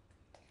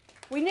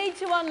 We need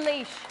to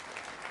unleash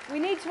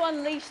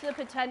the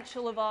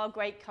potential of our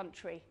great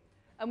country,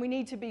 and we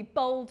need to be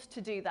bold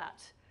to do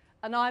that.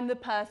 And I'm the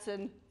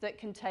person that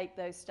can take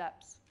those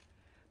steps.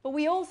 But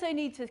we also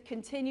need to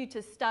continue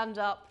to stand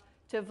up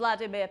to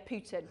Vladimir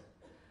Putin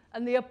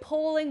and the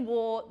appalling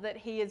war that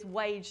he has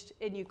waged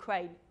in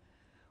Ukraine.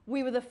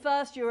 We were the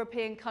first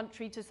European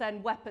country to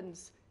send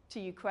weapons to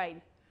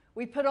Ukraine.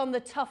 We put on the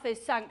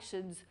toughest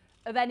sanctions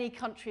of any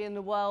country in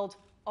the world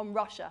on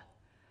Russia.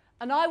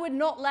 And I would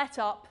not let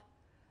up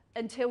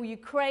until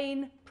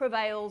Ukraine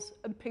prevails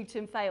and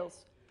Putin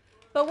fails.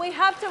 But we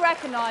have to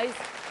recognize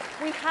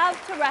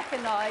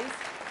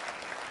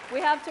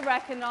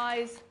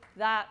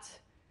that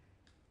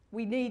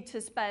we need to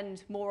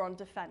spend more on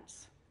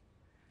defense.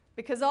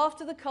 Because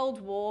after the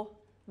Cold War,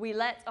 we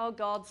let our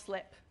guard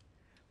slip.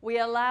 We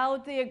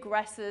allowed the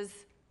aggressors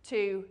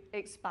to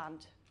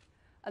expand.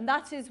 And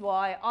that is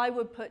why I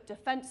would put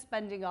defense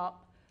spending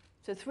up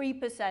to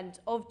 3%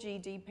 of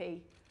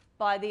GDP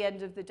by the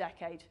end of the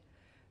decade.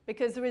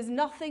 Because there is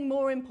nothing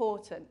more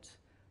important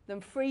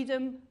than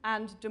freedom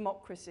and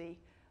democracy.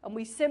 And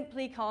we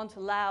simply can't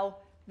allow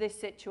this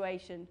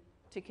situation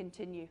to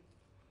continue.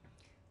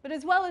 But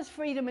as well as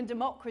freedom and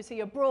democracy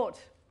abroad,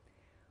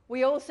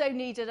 we also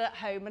need it at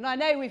home. And I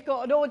know we've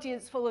got an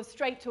audience full of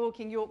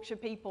straight-talking Yorkshire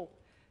people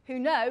who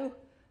know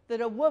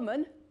that a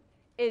woman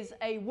is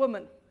a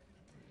woman.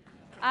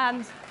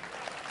 And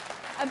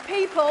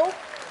people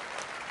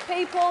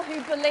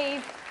who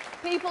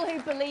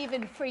believe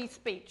in free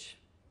speech.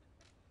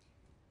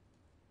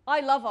 I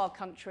love our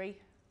country,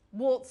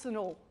 warts and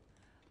all,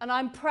 and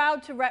I'm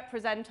proud to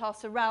represent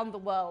us around the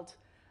world.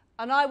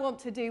 And I want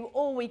to do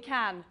all we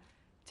can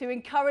to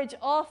encourage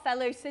our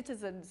fellow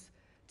citizens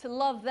to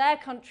love their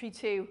country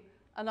too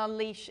and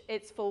unleash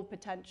its full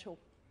potential.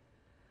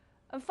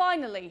 And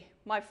finally,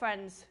 my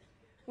friends,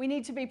 we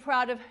need to be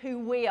proud of who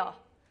we are.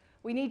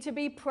 We need to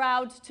be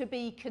proud to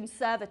be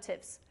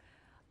conservatives.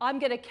 I'm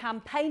going to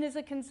campaign as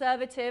a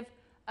conservative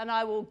and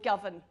I will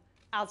govern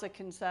as a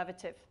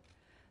conservative.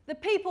 The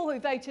people who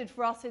voted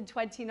for us in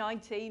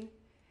 2019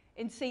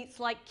 in seats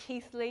like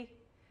Keighley,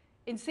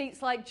 in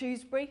seats like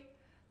Dewsbury,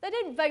 they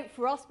didn't vote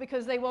for us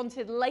because they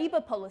wanted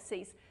Labour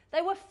policies.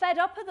 They were fed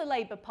up of the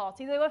Labour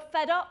Party. They were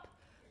fed up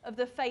of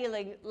the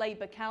failing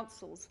Labour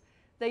councils.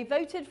 They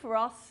voted for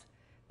us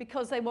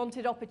because they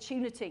wanted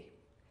opportunity,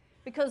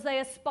 because they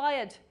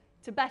aspired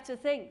to better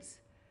things,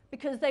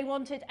 because they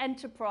wanted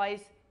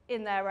enterprise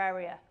in their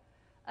area.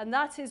 And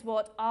that is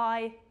what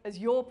I, as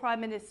your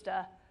Prime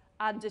Minister,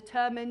 am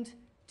determined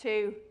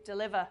to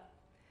deliver.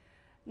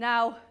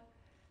 Now,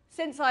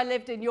 since I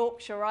lived in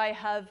Yorkshire, I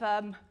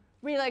have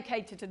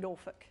relocated to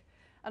Norfolk.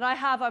 And I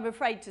have, I'm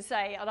afraid to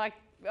say, and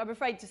I'm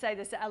afraid to say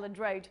this at Elland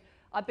Road,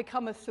 I've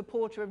become a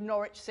supporter of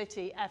Norwich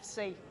City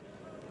FC.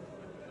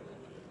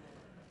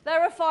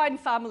 They're a fine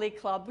family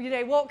club. You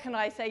know, what can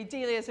I say?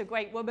 Delia's a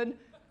great woman,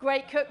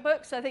 great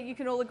cookbooks, I think you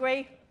can all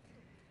agree.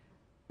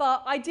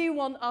 But I do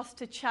want us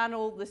to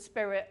channel the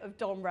spirit of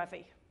Don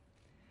Revie,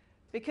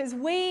 because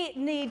we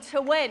need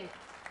to win.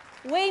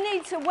 We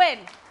need to win.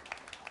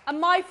 And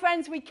my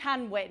friends, we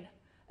can win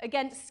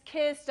against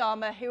Keir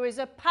Starmer, who is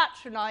a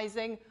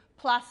patronising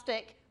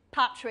plastic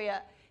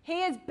patriot.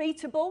 He is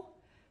beatable,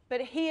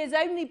 but he is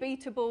only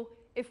beatable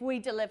if we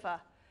deliver.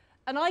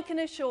 And I can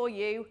assure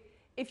you,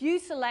 if you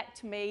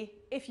select me,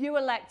 if you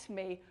elect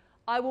me,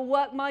 I will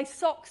work my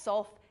socks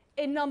off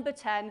in number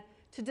 10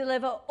 to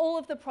deliver all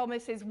of the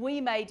promises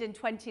we made in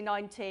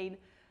 2019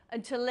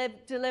 and to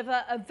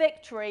deliver a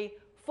victory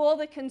for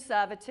the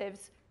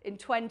Conservatives in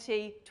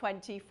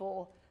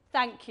 2024.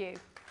 Thank you.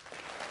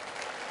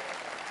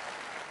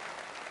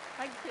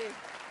 Thank you.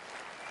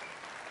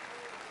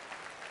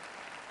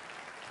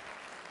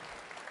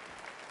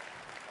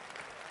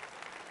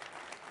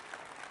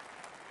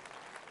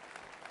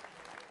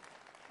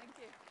 Thank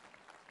you.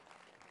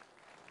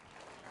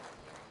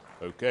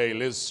 Okay,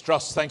 Liz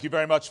Truss, thank you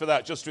very much for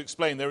that. Just to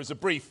explain, there is a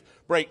brief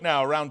break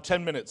now, around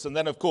 10 minutes, and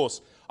then, of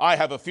course, I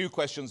have a few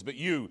questions, but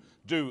you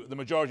do the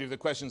majority of the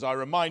questions. I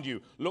remind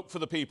you, look for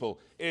the people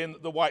in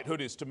the white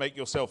hoodies to make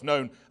yourself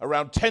known.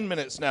 Around 10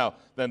 minutes now,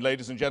 then,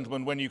 ladies and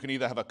gentlemen, when you can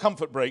either have a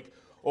comfort break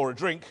or a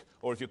drink,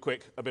 or if you're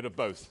quick, a bit of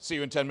both. See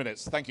you in 10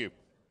 minutes. Thank you.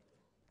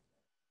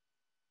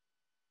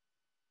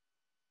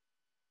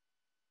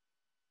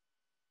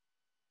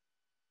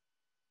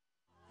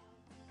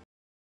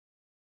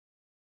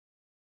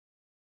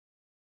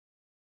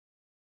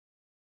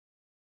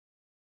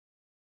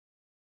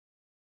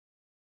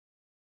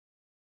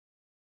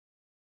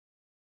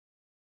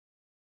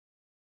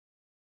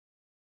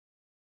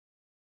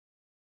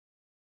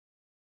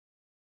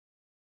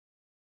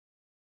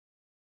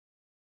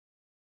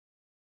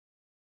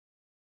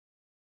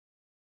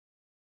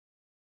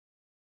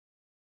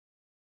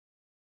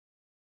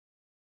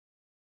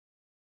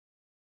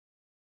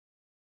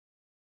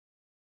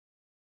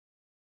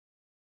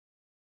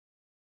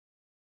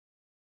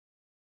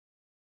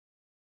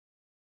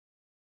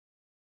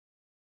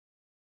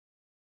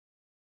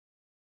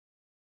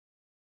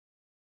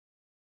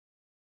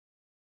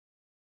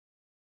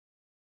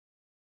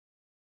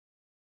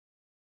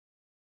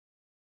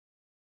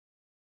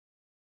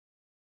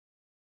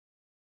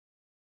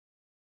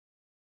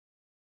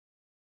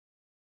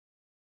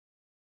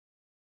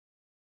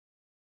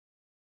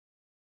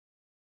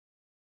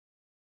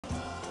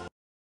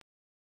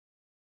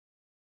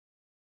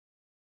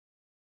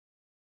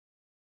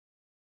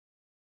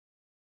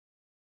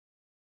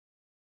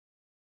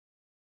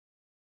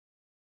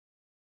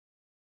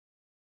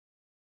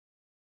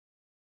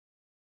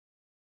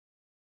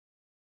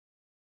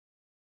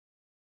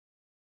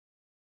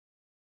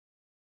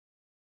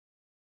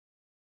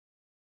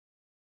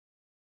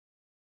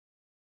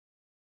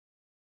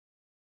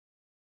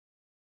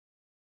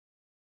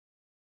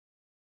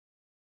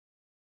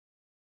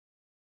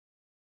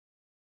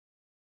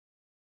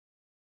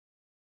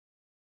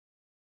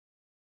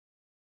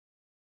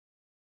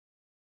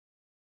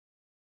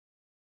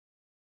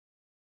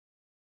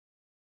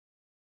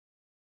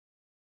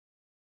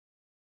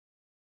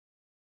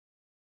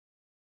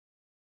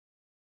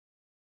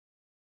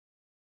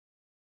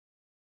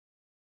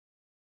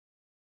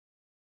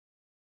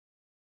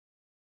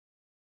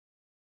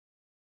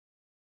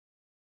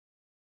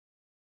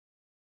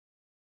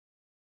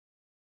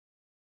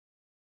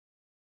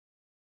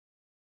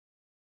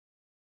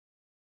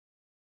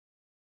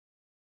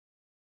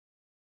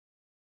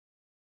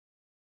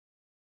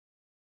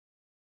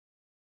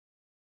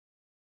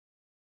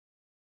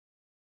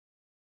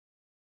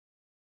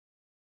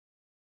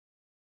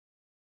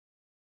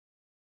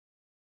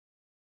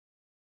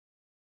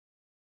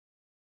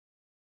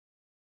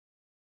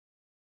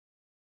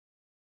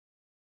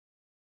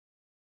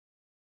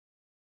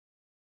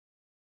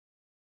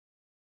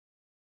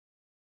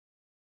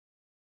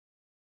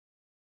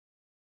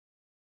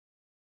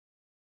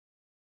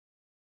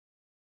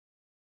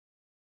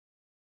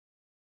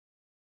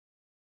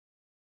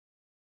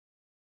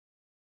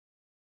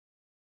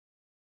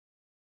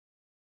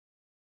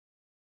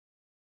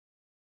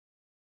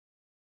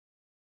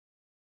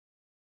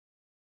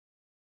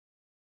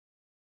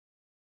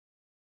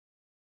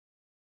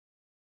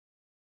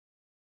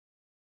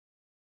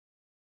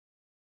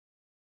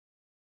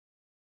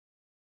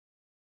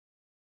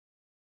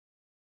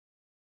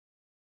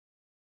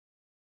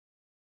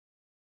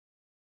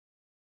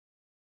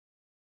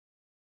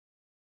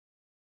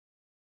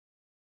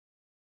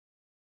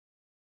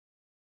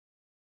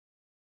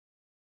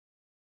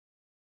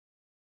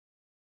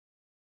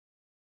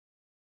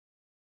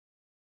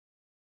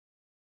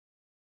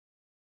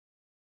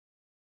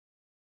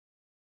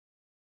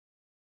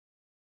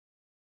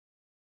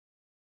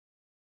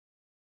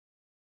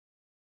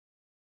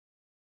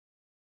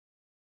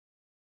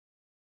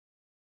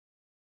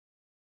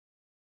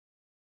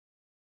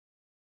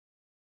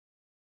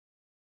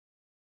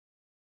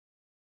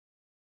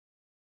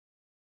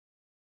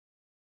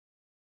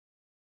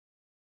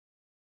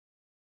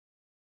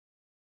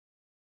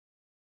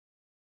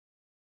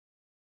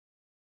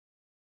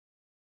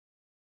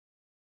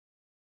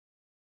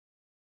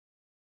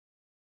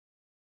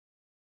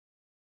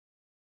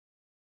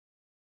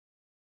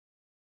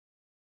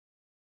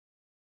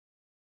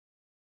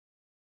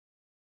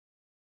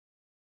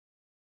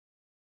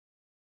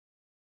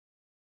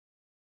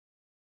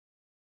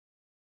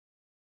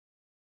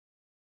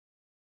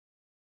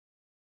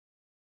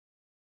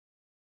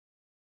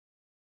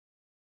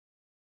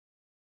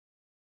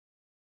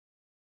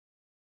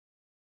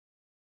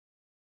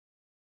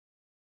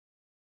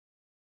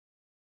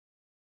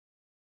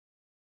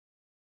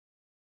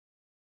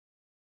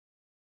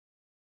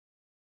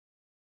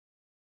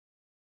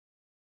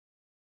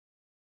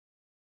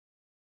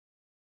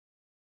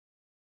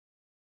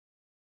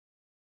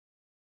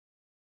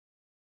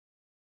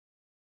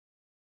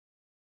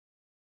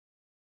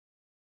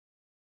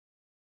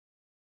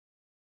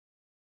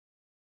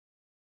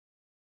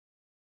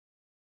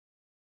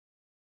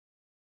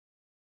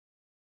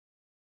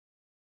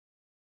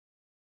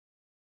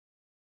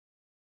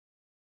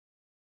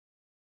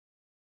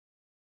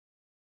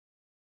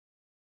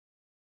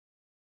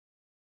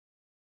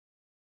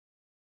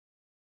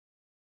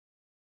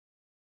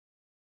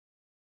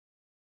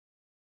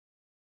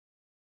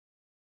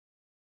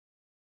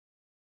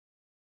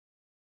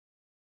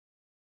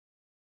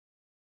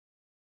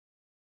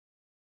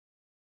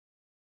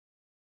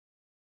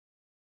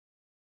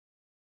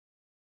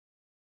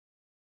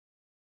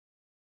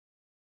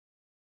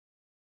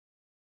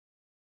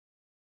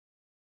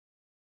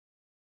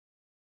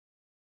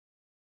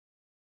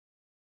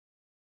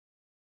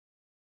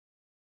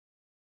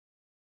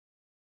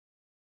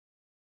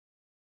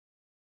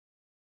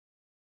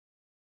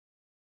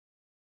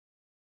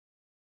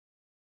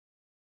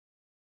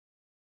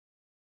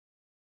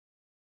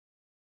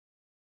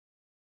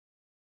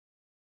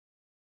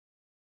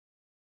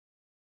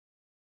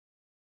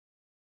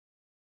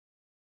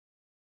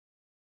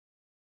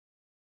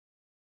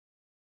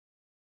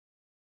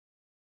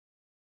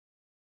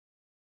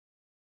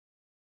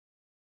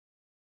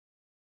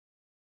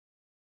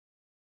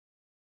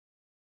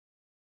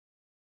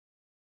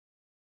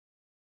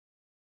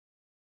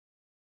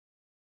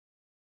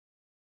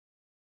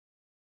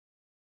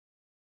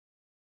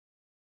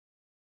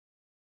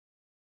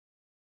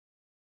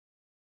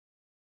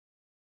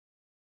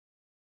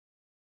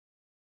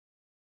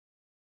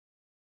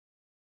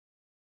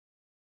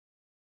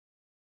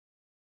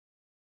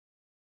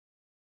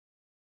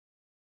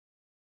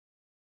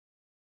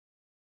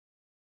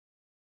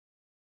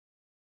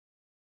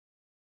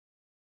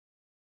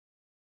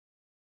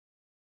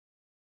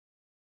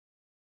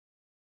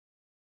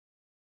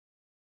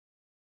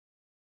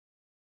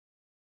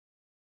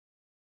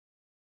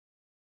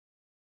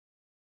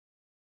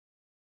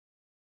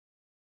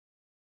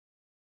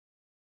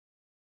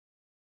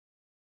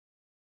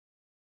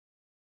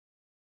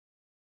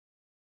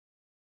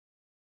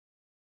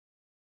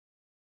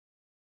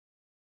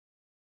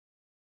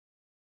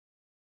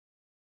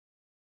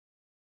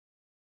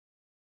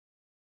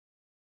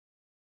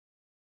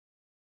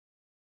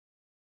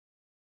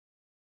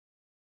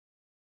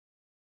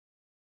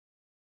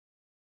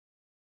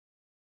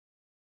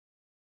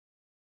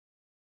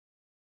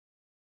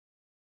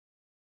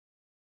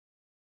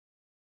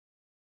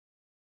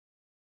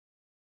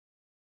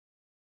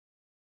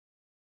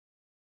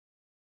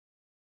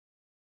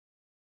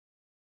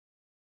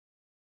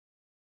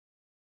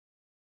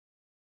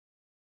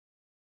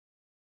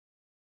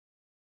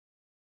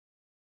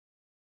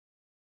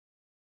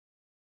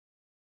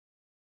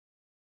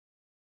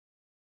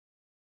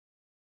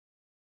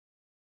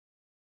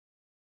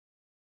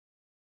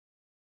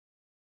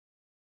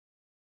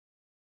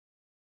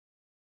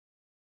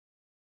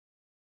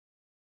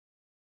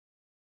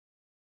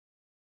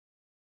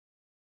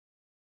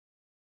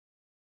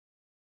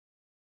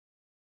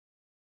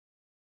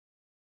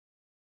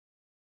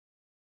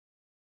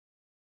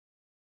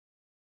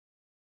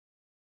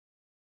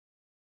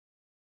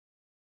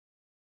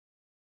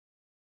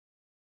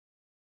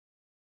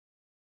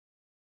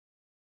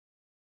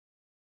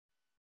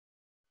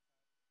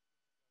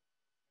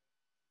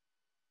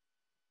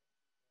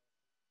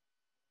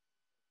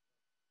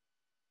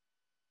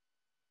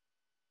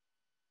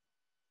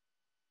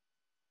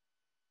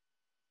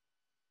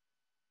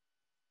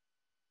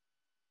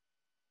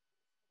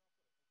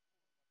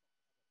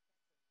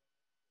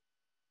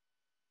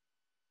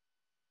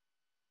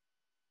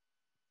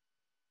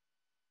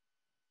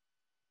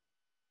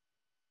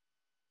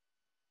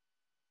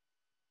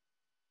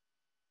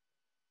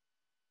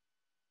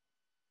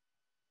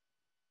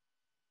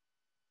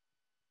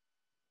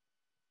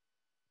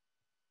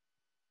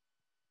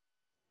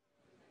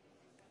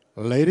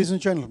 Ladies and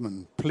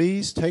gentlemen,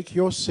 please take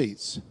your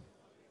seats.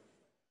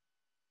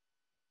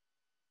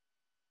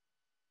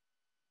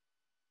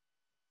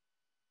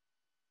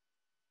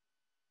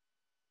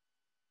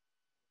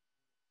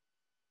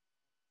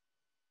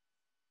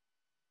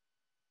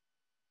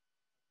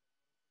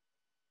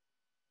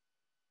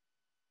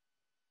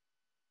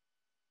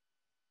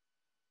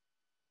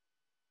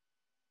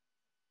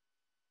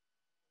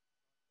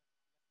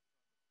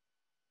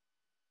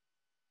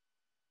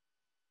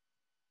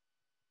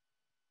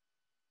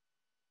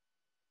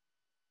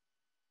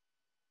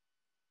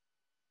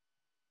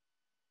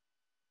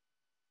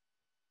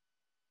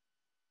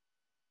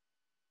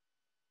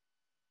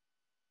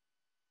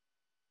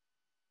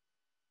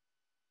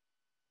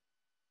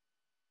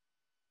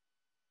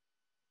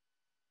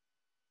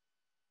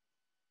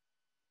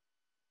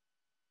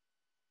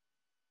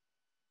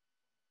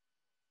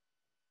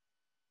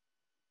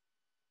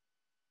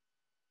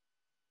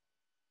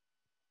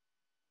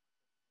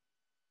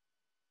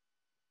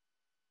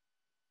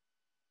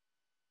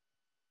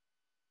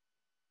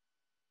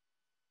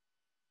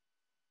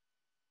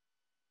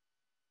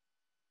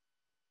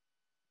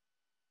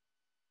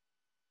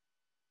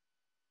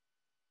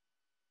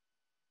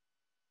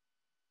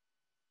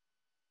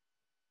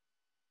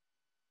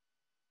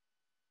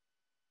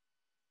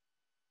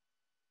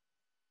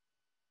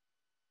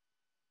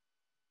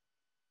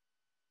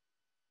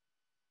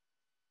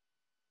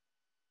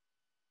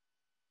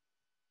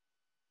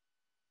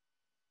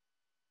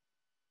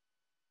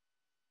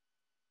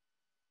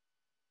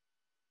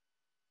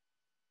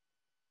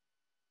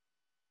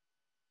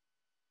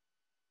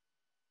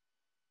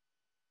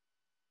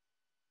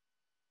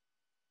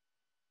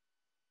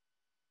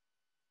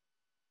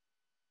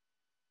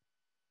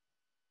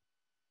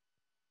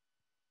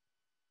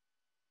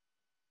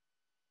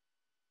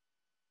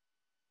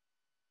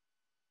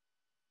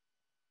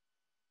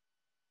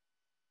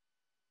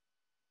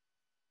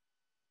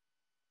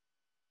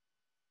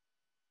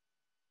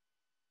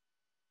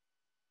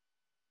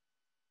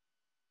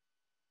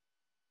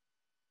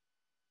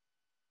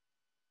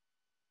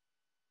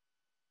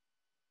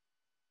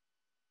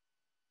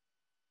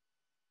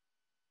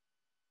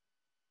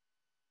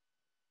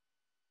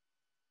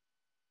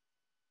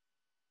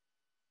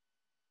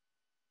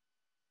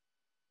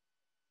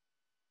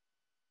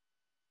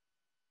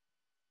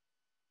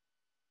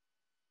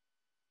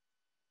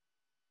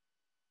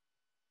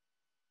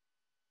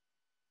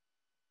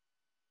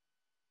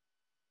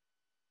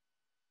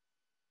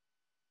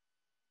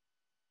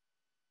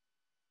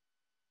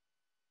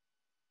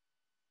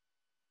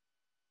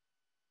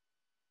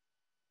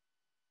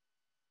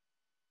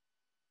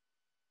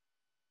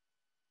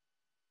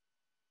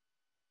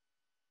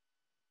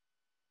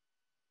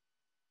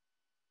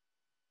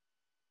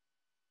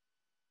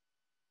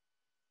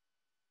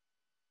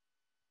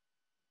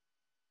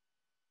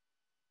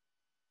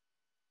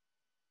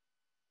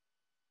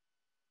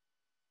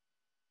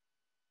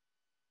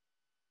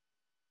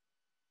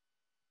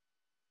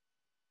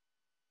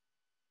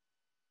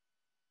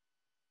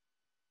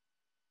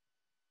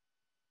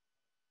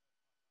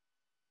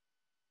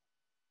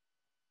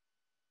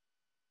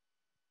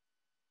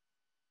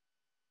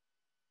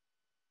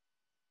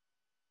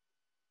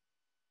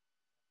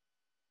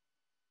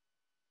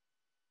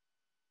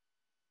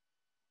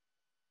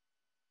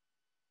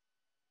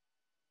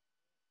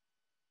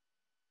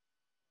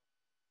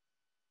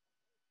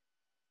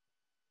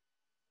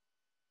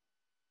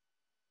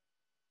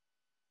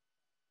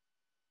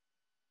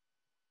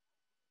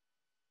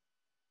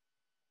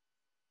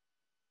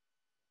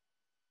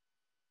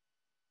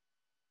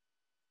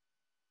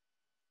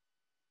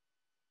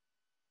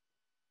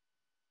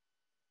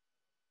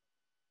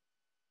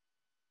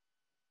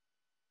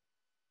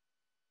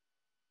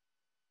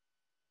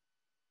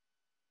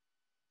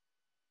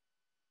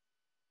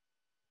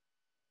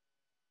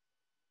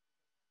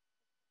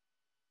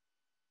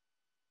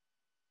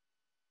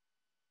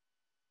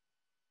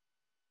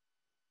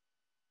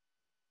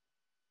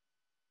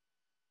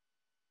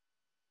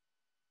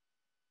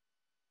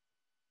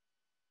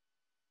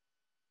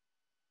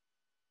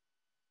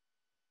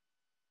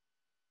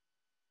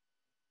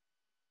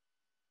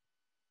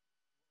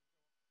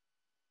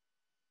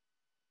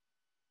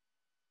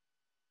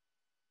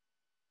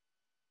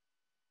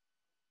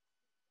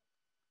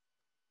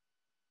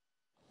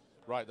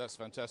 Right, that's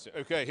fantastic.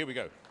 Okay, here we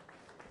go.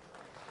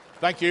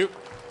 Thank you.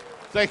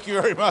 Thank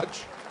you very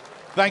much.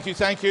 Thank you,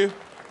 thank you.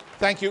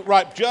 Thank you.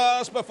 Right,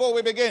 just before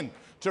we begin,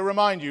 to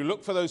remind you,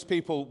 look for those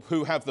people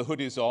who have the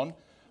hoodies on.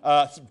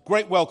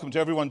 Great welcome to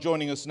everyone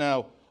joining us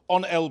now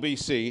on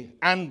LBC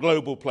and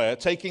Global Player,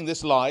 taking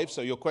this live,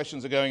 so your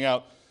questions are going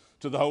out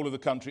to the whole of the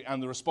country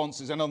and the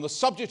responses. And on the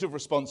subject of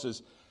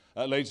responses,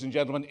 ladies and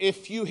gentlemen,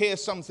 if you hear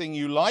something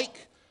you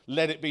like,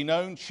 let it be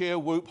known, cheer,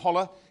 whoop,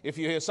 holler. If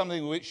you hear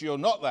something which you're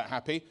not that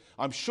happy,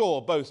 I'm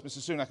sure both Mr.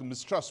 Sunak and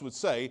Ms. Truss would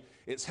say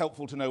it's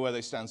helpful to know where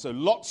they stand. So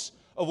lots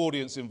of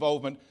audience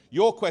involvement.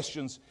 Your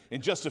questions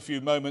in just a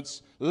few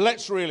moments.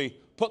 Let's really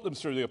put them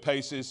through their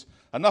paces.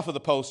 Enough of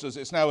the pollsters.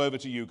 It's now over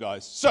to you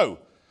guys. So,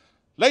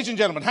 ladies and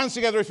gentlemen, hands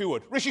together if you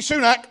would. Rishi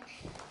Sunak.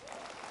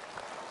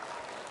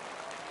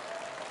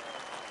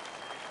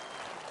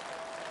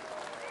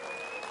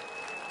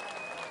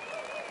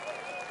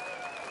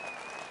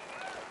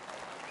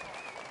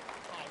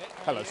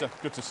 Hello, sir.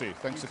 Good to see you.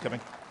 Thanks for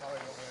coming.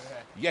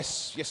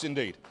 Yes, yes,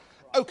 indeed.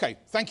 Okay,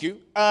 thank you.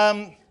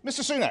 Mr.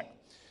 Sunak,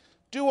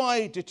 do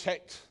I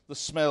detect the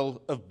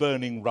smell of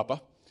burning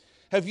rubber?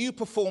 Have you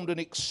performed an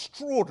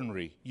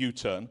extraordinary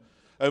U-turn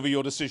over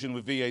your decision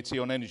with VAT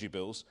on energy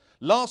bills?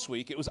 Last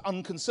week it was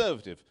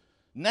unconservative.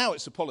 Now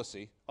it's a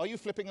policy. Are you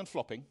flipping and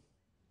flopping?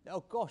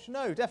 Oh gosh,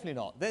 no, definitely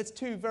not. There's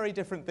two very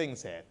different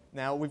things here.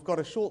 Now, we've got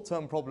a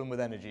short-term problem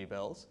with energy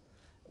bills,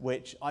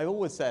 which I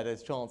always said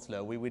as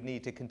Chancellor we would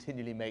need to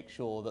continually make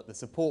sure that the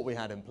support we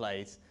had in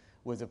place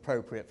was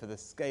appropriate for the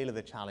scale of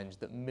the challenge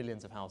that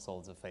millions of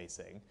households are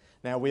facing.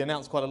 Now, we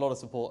announced quite a lot of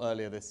support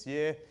earlier this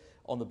year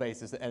on the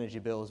basis that energy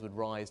bills would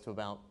rise to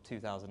about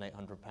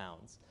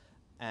 £2,800.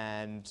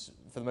 And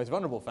for the most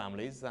vulnerable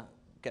families, that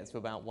gets to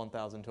about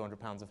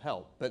 £1,200 of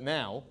help. But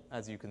now,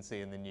 as you can see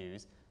in the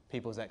news,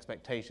 people's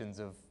expectations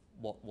of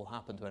what will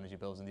happen to energy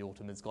bills in the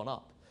autumn has gone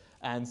up.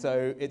 And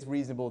so it's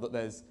reasonable that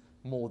there's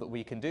more that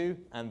we can do,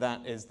 and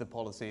that is the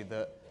policy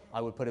that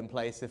I would put in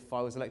place if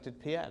I was elected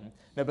PM.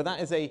 No, but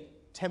that is a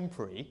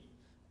temporary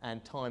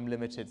and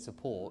time-limited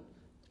support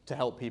to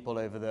help people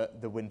over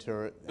the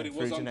winter but it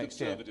through was to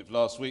next year. unconservative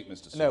last week,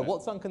 Mr. Sunak. No,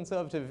 what's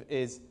unconservative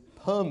is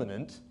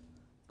permanent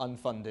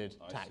unfunded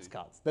tax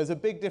cuts. There's a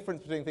big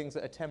difference between things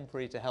that are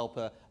temporary to help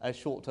a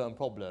short-term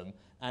problem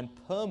and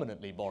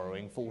permanently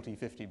borrowing 40,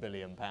 50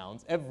 billion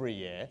pounds every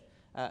year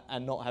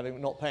and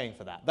not paying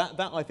for that.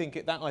 That I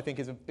think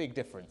is a big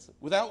difference.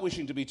 Without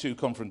wishing to be too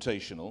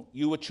confrontational,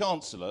 you were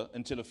Chancellor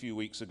until a few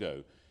weeks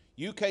ago.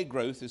 UK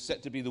growth is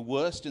set to be the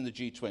worst in the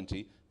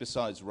G20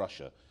 besides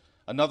Russia.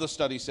 Another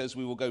study says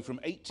we will go from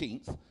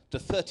 18th to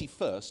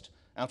 31st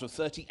out of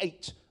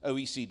 38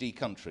 OECD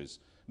countries.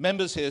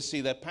 Members here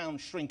see their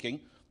pound shrinking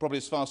probably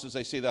as fast as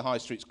they see their high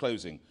streets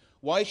closing.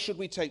 Why should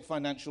we take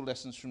financial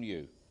lessons from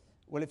you?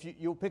 Well, if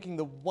you're picking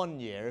the 1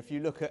 year, if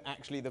you look at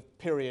actually the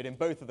period in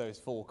both of those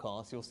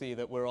forecasts, you'll see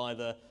that we're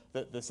either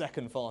the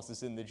second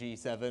fastest in the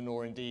G7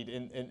 or indeed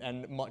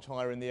and much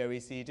higher in the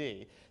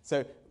OECD.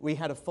 So we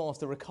had a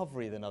faster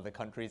recovery than other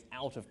countries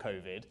out of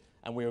COVID,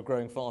 and we were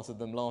growing faster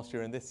than them last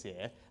year and this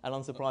year, and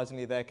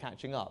unsurprisingly they're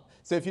catching up.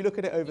 So if you look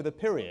at it over the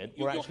period,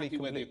 you're actually happy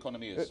where the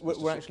economy is.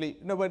 We're actually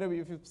no,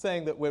 if you're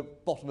saying that we're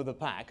bottom of the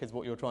pack is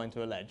what you're trying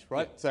to allege,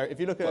 right? Yeah. So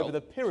if you look at over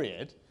the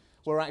period,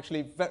 we're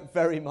actually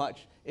very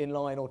much in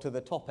line or to the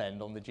top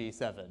end on the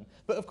G7.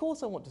 But of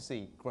course I want to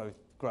see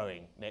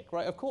growing, Nick,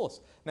 right? Of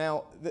course.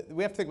 Now,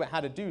 we have to think about how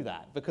to do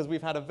that, because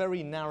we've had a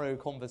very narrow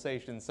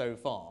conversation so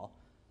far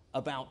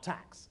about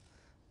tax.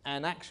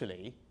 And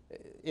actually,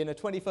 in a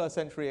 21st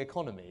century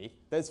economy,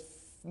 there's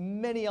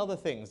many other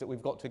things that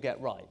we've got to get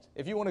right.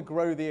 If you want to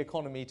grow the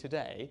economy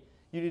today,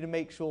 you need to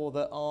make sure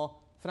that our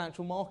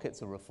financial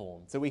markets are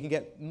reformed so we can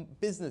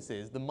get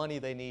businesses the money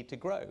they need to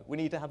grow. We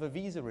need to have a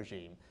visa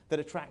regime that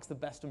attracts the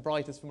best and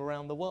brightest from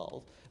around the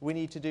world. We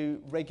need to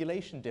do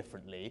regulation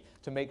differently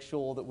to make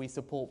sure that we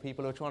support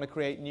people who are trying to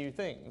create new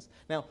things.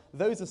 Now,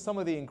 those are some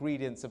of the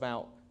ingredients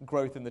about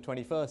growth in the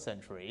 21st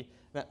century.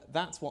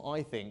 That's what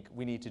I think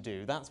we need to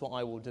do. That's what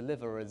I will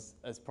deliver as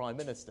Prime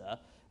Minister.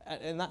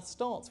 And that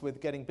starts with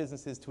getting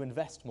businesses to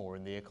invest more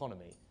in the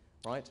economy.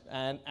 Right?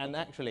 And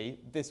actually,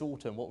 this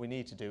autumn, what we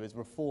need to do is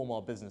reform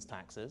our business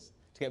taxes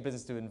to get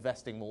business to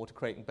investing more, to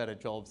creating better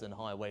jobs and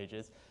higher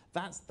wages.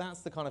 That's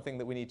the kind of thing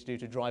that we need to do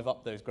to drive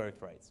up those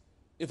growth rates.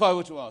 If I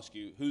were to ask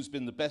you who's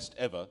been the best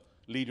ever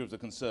leader of the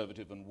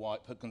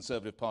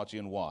Conservative Party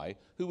and why,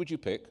 who would you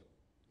pick?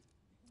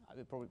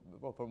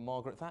 Probably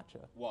Margaret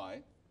Thatcher. Why?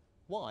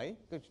 Why?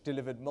 Because she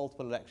delivered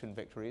multiple election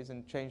victories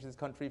and changed this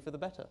country for the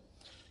better.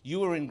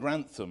 You were in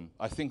Grantham,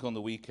 I think, on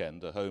the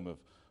weekend, the home of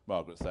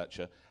Margaret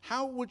Thatcher.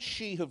 How would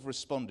she have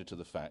responded to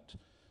the fact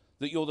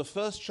that you're the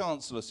first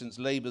Chancellor since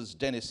Labour's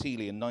Dennis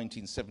Healey in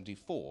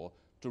 1974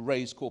 to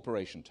raise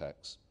corporation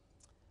tax?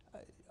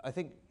 I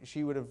think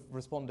she would have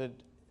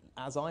responded,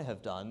 as I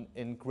have done,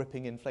 in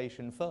gripping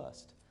inflation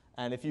first.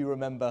 And if you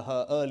remember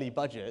her early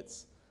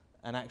budgets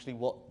and actually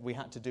what we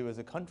had to do as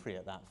a country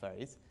at that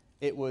phase,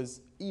 it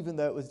was, even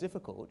though it was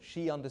difficult,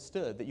 she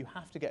understood that you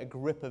have to get a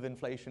grip of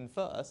inflation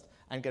first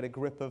and get a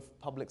grip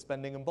of public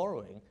spending and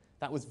borrowing.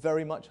 That was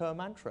very much her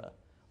mantra,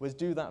 was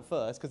do that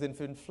first, because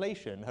if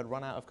inflation had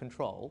run out of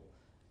control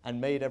and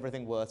made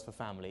everything worse for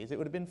families, it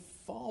would have been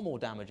far more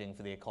damaging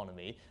for the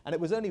economy. And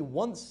it was only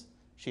once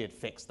she had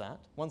fixed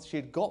that, once she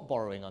had got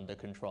borrowing under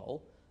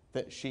control,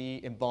 that she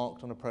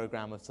embarked on a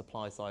programme of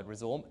supply-side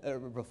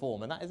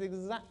reform. And that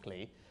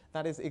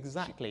is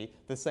exactly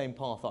the same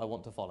path that I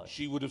want to follow.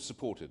 She would have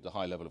supported the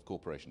high level of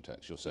corporation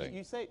tax, you're saying?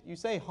 You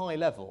say high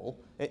level.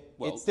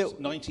 It's still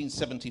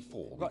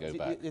 1974. Right, we go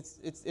back.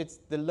 It's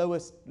the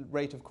lowest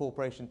rate of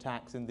corporation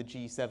tax in the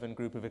G7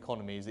 group of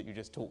economies that you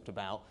just talked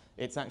about.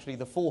 It's actually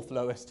the fourth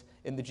lowest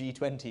in the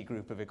G20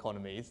 group of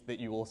economies that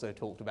you also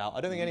talked about.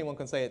 I don't think anyone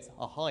can say it's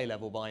a high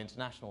level by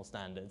international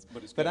standards.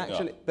 But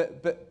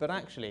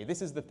actually,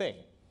 this is the thing.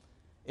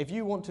 If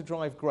you want to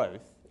drive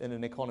growth in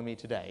an economy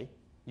today,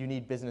 you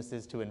need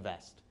businesses to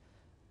invest.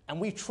 And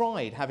we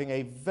tried having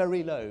a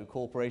very low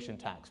corporation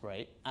tax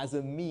rate as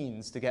a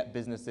means to get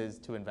businesses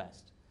to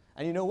invest.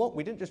 And you know what?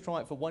 We didn't just try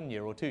it for 1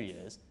 year or 2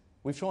 years.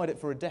 We've tried it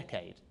for a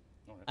decade,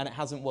 and it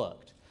hasn't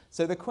worked.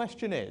 So the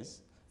question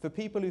is, for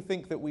people who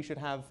think that we should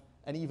have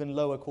an even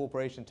lower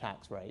corporation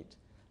tax rate,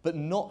 but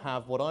not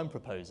have what I'm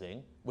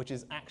proposing, which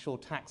is actual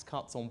tax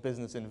cuts on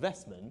business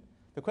investment,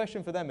 the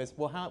question for them is,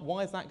 well,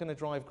 why is that going to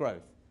drive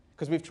growth?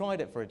 Because we've tried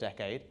it for a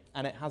decade,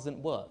 and it hasn't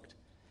worked.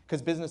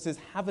 Because businesses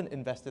haven't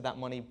invested that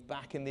money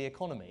back in the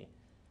economy.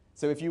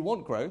 So if you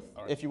want growth,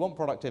 if you want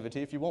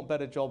productivity, if you want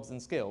better jobs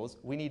and skills,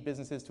 we need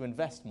businesses to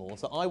invest more.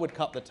 So I would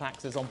cut the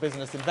taxes on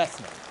business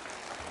investment.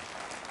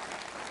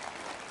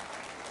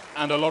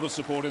 And a lot of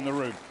support in the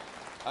room.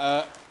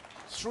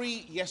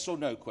 3 yes or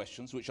no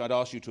questions, which I'd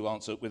ask you to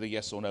answer with a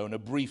yes or no, and a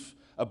brief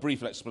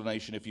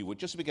explanation, if you would,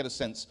 just so we get a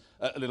sense,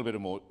 a little bit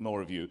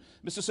more of you.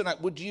 Mr.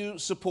 Sunak, would you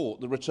support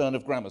the return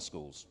of grammar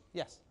schools?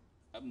 Yes.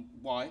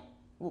 Why?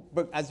 Well,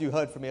 but as you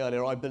heard from me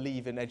earlier, I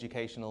believe in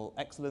educational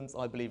excellence.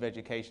 I believe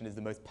education is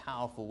the most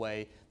powerful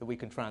way that we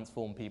can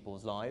transform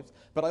people's lives.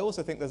 But I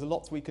also think there's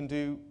lots we can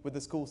do with the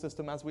school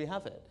system as we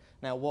have it.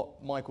 Now,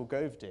 what Michael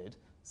Gove did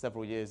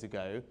several years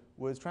ago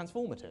was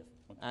transformative.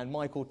 And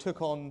Michael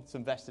took on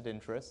some vested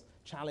interests,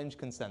 challenged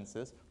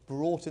consensus,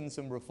 brought in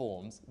some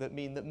reforms that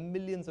mean that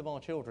millions of our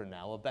children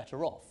now are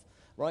better off.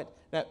 Right?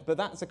 Now, but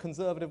that's a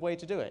conservative way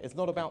to do it. It's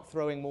not about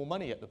throwing more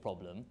money at the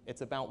problem.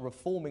 It's about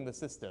reforming the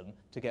system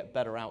to get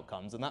better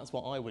outcomes, and that's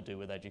what I would do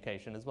with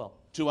education as well.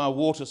 To our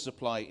water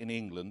supply in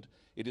England,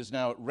 it is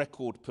now at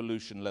record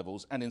pollution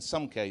levels and in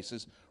some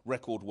cases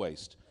record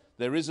waste.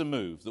 There is a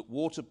move that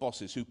water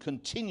bosses who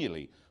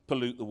continually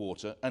pollute the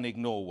water and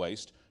ignore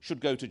waste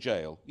should go to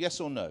jail. Yes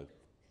or no?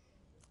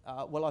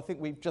 Well, I think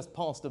we've just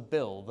passed a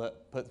bill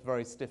that puts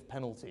very stiff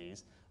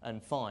penalties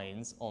and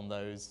fines on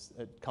those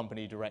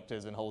company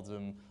directors and holds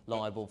them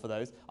liable for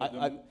those.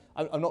 I'm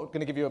not going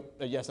to give you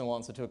a yes no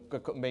answer to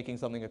making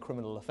something a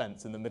criminal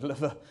offence in the middle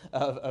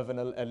of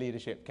a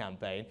leadership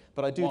campaign,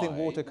 but I do think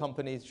water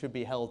companies should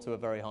be held to a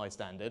very high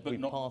standard.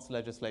 We've passed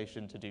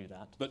legislation to do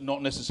that. But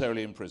not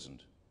necessarily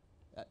imprisoned?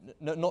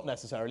 Not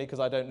necessarily, because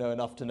I don't know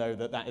enough to know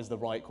that that is the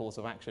right course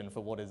of action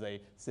for what is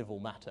a civil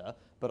matter,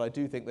 but I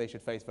do think they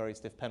should face very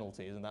stiff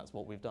penalties, and that's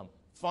what we've done.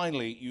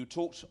 Finally, you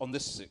talked on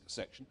this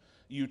section,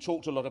 you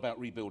talked a lot about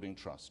rebuilding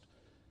trust.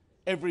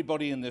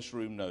 Everybody in this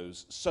room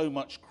knows so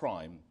much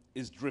crime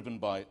is driven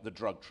by the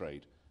drug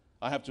trade.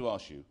 I have to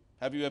ask you,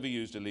 have you ever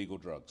used illegal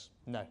drugs?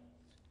 No.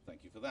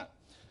 Thank you for that.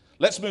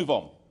 Let's move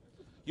on.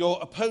 Your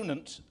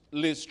opponent,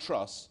 Liz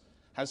Truss,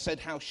 has said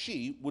how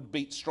she would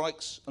beat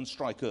strikes and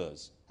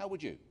strikers. How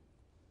would you?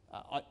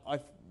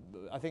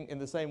 I think in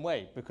the same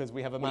way, because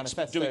we have a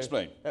manifesto. Do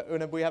explain.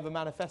 We have a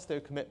manifesto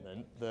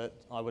commitment that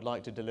I would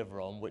like to deliver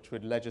on, which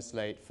would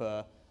legislate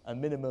for a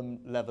minimum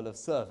level of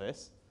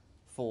service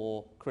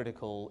for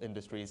critical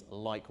industries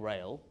like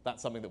rail.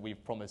 That's something that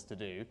we've promised to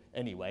do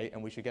anyway,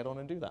 and we should get on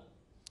and do that.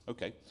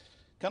 Okay.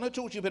 Can I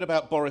talk to you a bit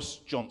about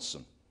Boris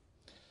Johnson?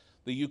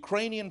 The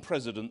Ukrainian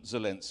President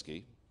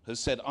Zelensky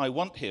has said, I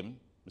want him,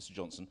 Mr.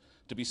 Johnson,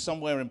 to be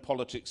somewhere in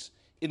politics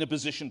in a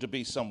position to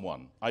be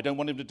someone. I don't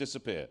want him to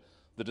disappear.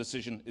 The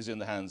decision is in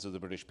the hands of the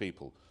British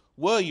people.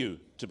 Were you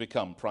to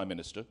become Prime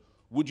Minister,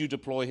 would you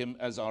deploy him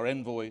as our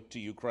envoy to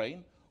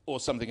Ukraine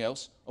or something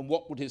else? And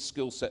what would his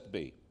skill set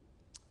be?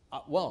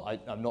 Well,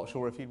 I'm not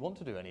sure if he'd want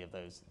to do any of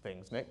those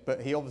things, Nick,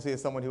 but he obviously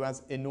is someone who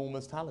has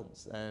enormous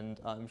talents and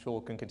I'm sure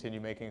can continue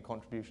making a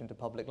contribution to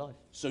public life.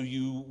 So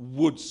you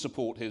would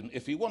support him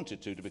if he wanted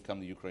to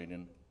become the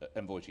Ukrainian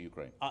envoy to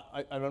Ukraine?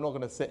 I'm not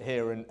going to sit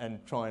here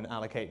and try and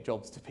allocate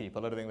jobs to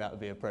people. I don't think that would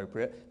be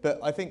appropriate. But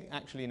I think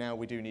actually now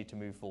we do need to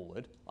move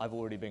forward. I've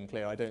already been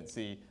clear. I don't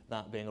see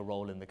that being a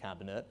role in the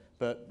cabinet.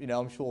 But you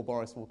know, I'm sure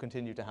Boris will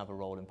continue to have a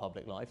role in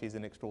public life. He's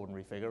an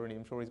extraordinary figure and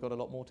I'm sure he's got a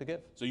lot more to give.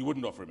 So you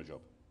wouldn't offer him a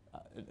job?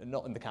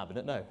 Not in the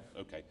cabinet, no.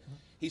 Okay.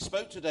 He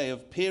spoke today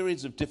of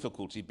periods of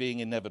difficulty being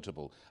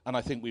inevitable, and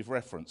I think we've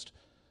referenced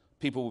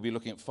people will be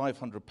looking at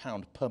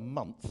 £500 per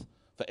month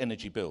for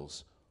energy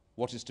bills.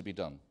 What is to be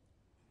done?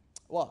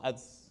 Well,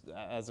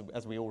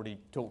 as we already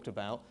talked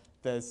about,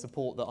 there's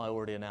support that I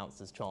already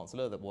announced as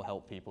Chancellor that will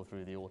help people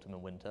through the autumn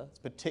and winter. It's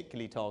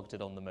particularly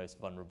targeted on the most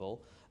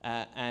vulnerable,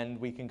 and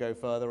we can go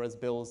further as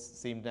bills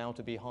seem now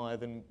to be higher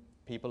than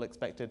people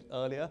expected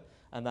earlier,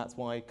 and that's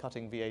why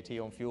cutting VAT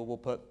on fuel will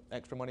put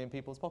extra money in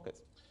people's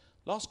pockets.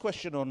 Last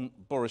question on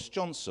Boris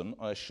Johnson,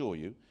 I assure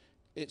you.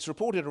 It's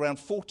reported around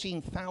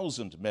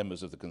 14,000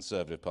 members of the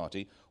Conservative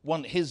Party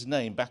want his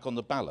name back on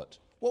the ballot.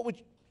 What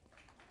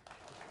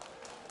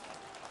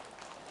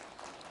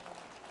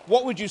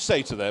would you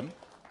say to them?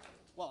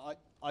 Well,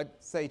 I'd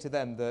say to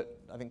them that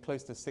I think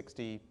close to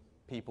 60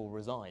 people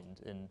resigned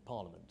in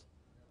Parliament,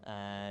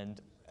 and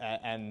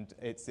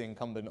it's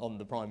incumbent on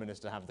the Prime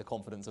Minister to have the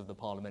confidence of the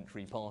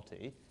parliamentary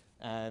party,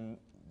 and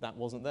that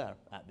wasn't there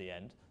at the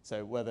end.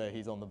 So whether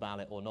he's on the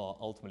ballot or not,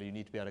 ultimately you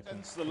need to be able to...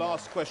 That's the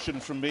last question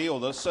from me,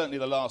 or certainly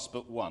the last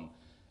but one.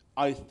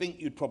 I think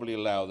you'd probably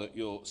allow that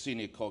your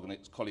senior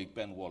colleague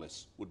Ben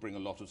Wallace would bring a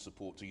lot of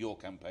support to your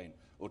campaign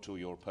or to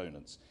your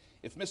opponents.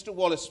 If Mr.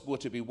 Wallace were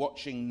to be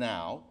watching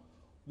now,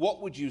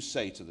 what would you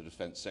say to the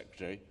Defence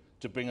Secretary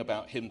to bring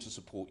about him to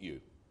support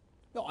you?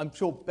 No, I'm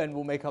sure Ben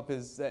will make up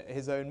his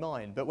own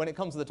mind. But when it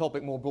comes to the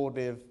topic more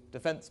broadly of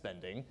defence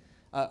spending,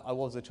 I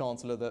was a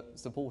Chancellor that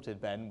supported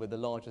Ben with the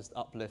largest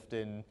uplift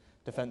in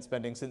defence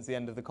spending since the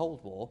end of the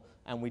Cold War.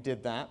 And we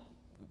did that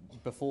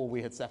before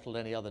we had settled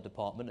any other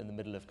department in the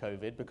middle of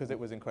COVID because it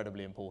was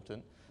incredibly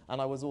important.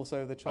 And I was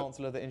also the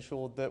Chancellor that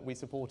ensured that we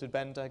supported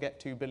Ben to get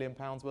 £2 billion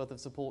worth of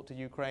support to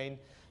Ukraine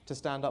to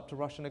stand up to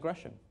Russian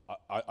aggression.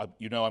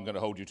 You know I'm going to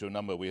hold you to a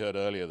number. We heard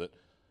earlier that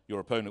your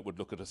opponent would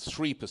look at a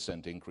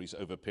 3% increase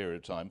over a period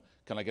of time.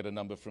 Can I get a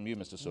number from you,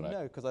 Mr. Sunak?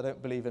 No, because I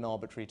don't believe in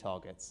arbitrary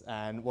targets.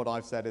 And what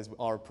I've said is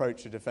our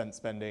approach to defence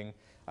spending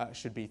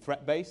should be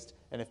threat-based.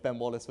 And if Ben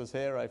Wallace was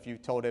here, if you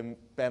told him,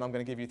 Ben, I'm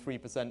going to give you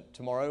 3%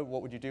 tomorrow,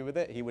 what would you do with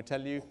it? He would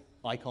tell you,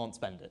 I can't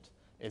spend it,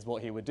 is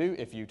what he would do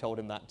if you told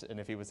him that and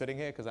if he was sitting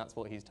here, because that's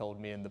what he's told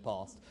me in the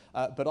past.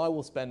 But I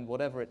will spend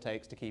whatever it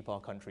takes to keep our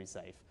country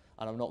safe.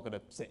 And I'm not going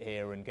to sit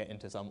here and get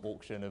into some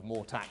auction of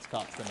more tax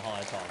cuts than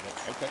higher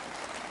targets. Okay.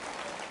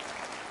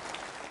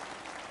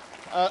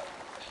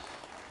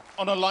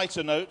 On a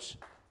lighter note,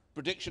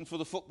 prediction for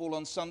the football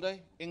on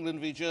Sunday, England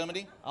v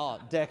Germany?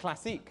 Der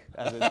Classique,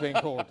 as it's been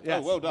called.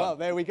 Yes. Oh, well done. Well,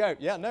 there we go.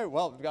 Yeah, no,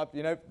 well,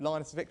 you know,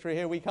 Lions victory,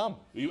 here we come.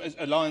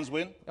 A Lions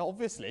win?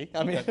 Obviously.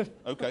 I mean...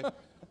 Okay.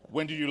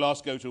 When did you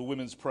last go to a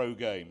women's pro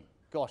game?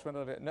 Gosh, when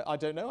I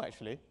don't know,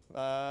 actually.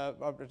 I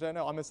don't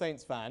know. I'm a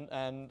Saints fan,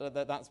 and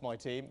that's my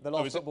team. The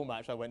last football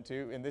match I went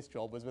to in this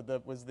job was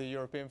the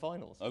European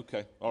finals.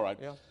 Okay, all right.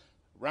 Yeah.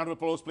 Round of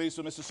applause, please,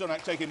 for Mr.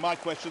 Sunak taking my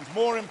questions.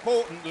 More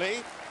importantly...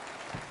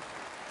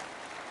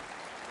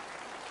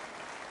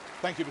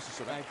 Thank you,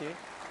 Mr. Sunak. Thank you.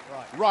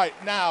 Right. Right,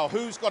 now,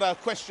 who's got a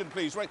question,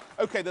 please? Right.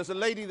 Okay, there's a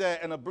lady there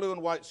in a blue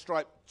and white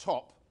striped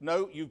top.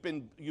 No, you've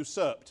been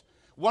usurped.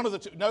 One of the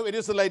two. No, it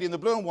is the lady in the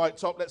blue and white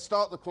top. Let's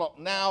start the clock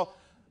now.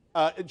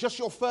 Just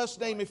your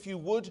first name, if you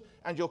would,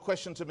 and your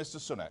question to Mr.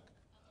 Sunak.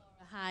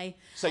 Hi.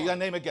 Say your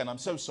name again. I'm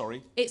so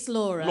sorry. It's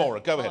Laura.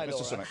 Laura, go ahead, Hi,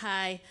 Mr. Laura.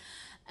 Sunak.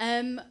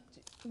 Hi.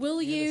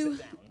 Will you...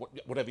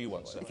 Whatever you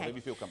want, sir. Okay. Whatever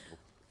you feel comfortable.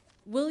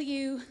 Will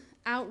you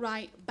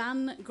outright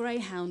ban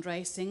greyhound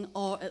racing,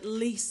 or at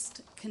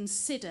least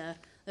consider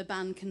the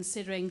ban,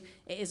 considering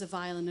it is a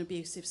vile and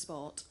abusive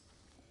sport?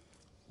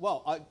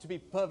 Well, to be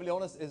perfectly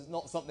honest, it's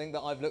not something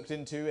that I've looked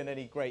into in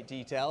any great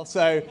detail.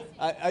 So,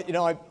 you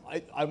know,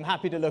 I'm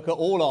happy to look at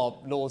all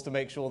our laws to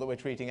make sure that we're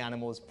treating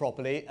animals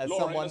properly. As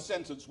Laura, in a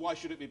sentence, why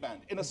should it be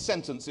banned? In a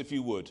sentence, if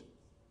you would.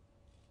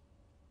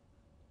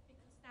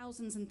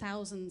 Thousands and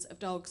thousands of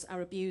dogs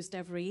are abused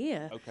every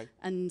year,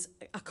 and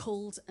are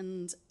culled,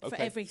 and for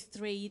every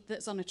three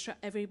that's on a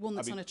every one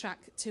that's on a track,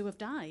 2 have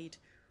died.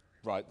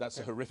 Right, that's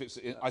a horrific...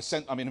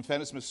 I mean, in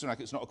fairness, Mr. Sunak,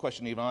 it's not a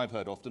question even I've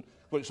heard often,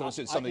 but it's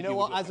something you know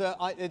what, as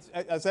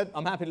I said,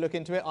 I'm happy to look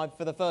into it.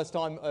 For the first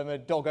time, I'm a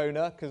dog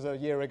owner, because a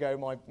year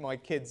ago, my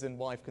kids and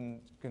wife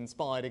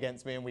conspired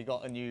against me, and we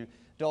got a new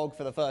dog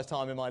for the first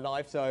time in my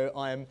life, so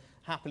I am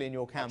happily in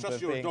your camp. I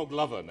trust you're a dog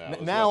lover now.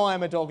 Now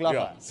I'm a dog lover.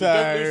 Yeah. So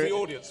don't lose the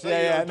audience.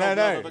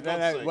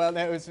 No. Well,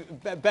 it was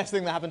the best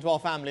thing that happened to our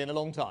family in a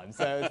long time,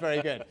 so it's very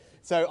good.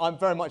 So I'm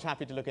very much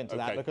happy to look into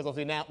that, because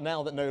obviously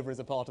now that Nova is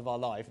a part of our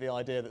life, the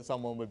idea that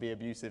someone would be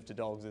abusive to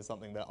dogs is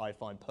something that I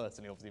find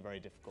personally obviously very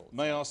difficult.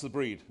 May I ask the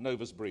breed,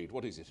 Nova's breed?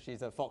 What is it?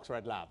 She's a Fox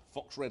Red Lab.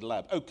 Fox Red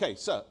Lab. Okay,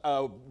 sir.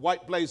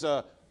 White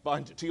blazer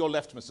to your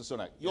left, Mr.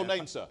 Sunak. Your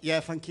name, sir? Yeah,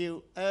 thank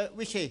you.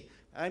 Rishi,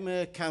 I'm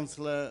a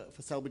councillor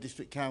for Selby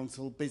District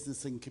Council,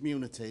 Business and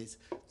Communities,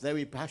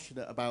 very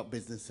passionate about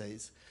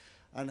businesses.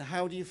 And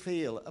how do you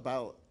feel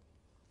about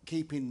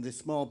keeping the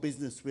small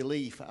business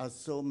relief, as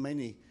so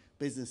many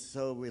businesses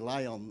so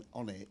rely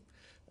on it?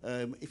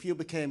 If you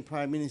became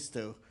Prime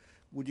Minister,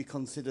 would you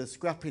consider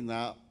scrapping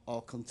that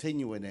or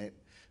continuing it?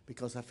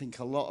 Because I think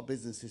a lot of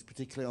businesses,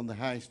 particularly on the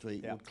high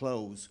street, would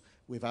close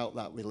without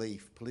that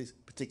relief,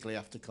 particularly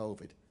after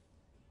COVID.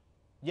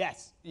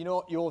 Yes, you know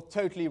what, you're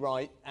totally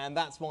right, and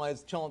that's why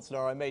as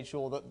Chancellor I made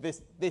sure that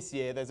this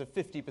year there's a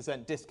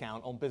 50%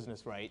 discount on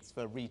business rates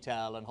for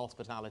retail and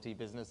hospitality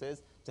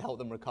businesses to help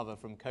them recover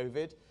from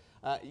COVID,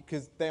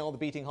 because they are the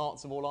beating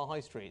hearts of all our high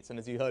streets. And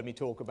as you heard me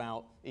talk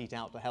about Eat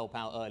Out to Help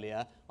Out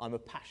earlier, I'm a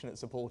passionate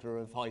supporter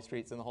of high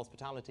streets and the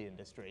hospitality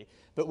industry.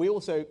 But we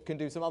also can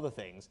do some other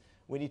things.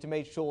 We need to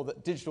make sure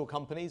that digital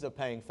companies are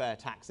paying fair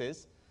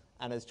taxes,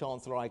 and as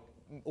Chancellor I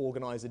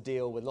organise a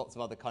deal with lots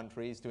of other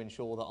countries to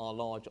ensure that our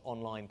large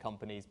online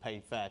companies pay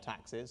fair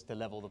taxes to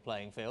level the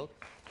playing field.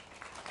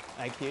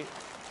 Thank you.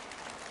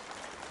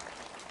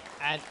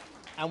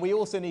 And we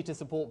also need to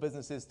support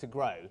businesses to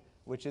grow,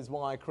 which is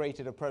why I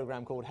created a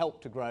programme called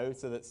Help to Grow,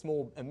 so that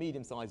small and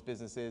medium-sized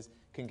businesses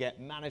can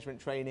get management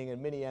training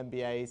and mini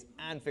MBAs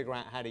and figure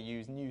out how to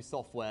use new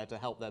software to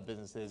help their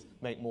businesses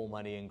make more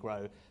money and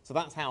grow. So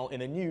that's how,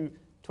 in a new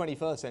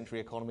 21st century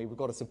economy, we've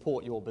got to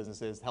support your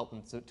businesses, help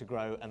them to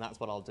grow, and that's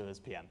what I'll do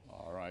as PM.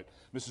 All right.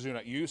 Mr.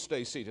 Sunak, you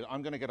stay seated.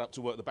 I'm going to get up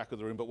to work at the back of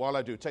the room, but while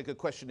I do, take a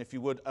question, if you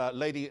would.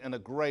 Lady in a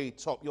grey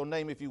top. Your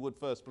name, if you would,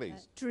 first,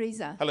 please.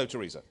 Teresa. Hello,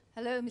 Teresa.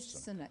 Hello, Mr.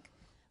 Sunak.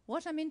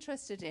 What I'm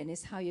interested in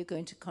is how you're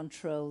going to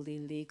control the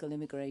illegal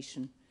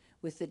immigration.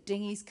 with the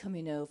dinghies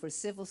coming over, a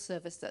civil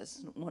service that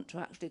doesn't want to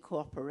actually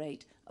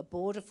cooperate, a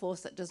border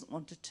force that doesn't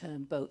want to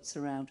turn boats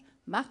around,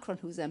 Macron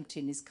who's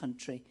emptying his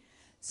country.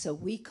 So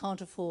we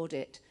can't afford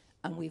it,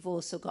 and we've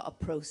also got a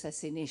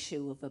processing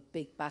issue of a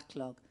big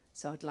backlog.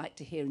 So I'd like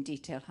to hear in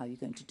detail how you're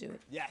going to do it.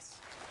 Yes.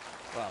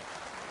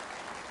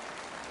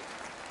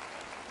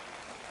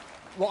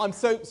 Well, I'm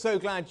so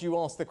glad you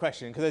asked the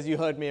question, because as you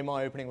heard me in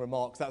my opening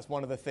remarks, that's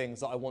one of the things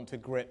that I want to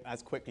grip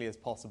as quickly as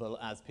possible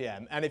as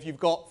PM. And if you've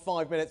got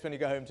 5 minutes when you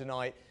go home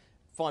tonight,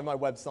 find my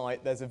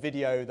website. There's a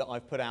video that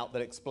I've put out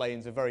that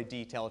explains a very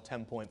detailed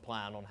 10-point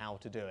plan on how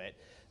to do it.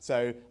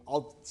 So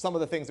some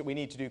of the things that we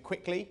need to do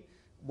quickly,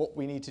 what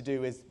we need to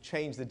do is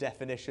change the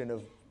definition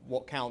of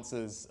what counts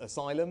as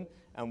asylum,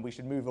 and we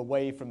should move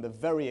away from the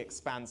very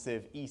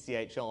expansive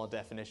ECHR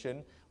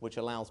definition, which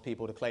allows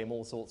people to claim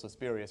all sorts of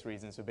spurious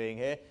reasons for being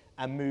here,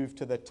 and move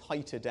to the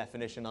tighter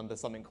definition under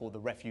something called the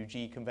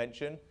Refugee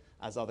Convention,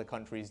 as other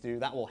countries do.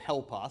 That will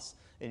help us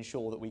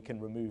ensure that we can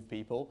remove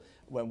people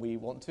when we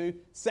want to.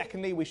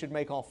 Secondly, we should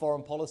make our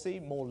foreign policy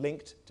more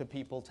linked to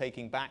people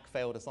taking back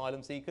failed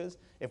asylum seekers.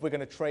 If we're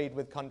going to trade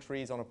with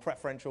countries on a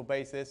preferential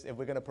basis, if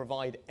we're going to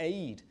provide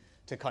aid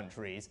to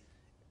countries,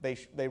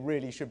 they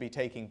really should be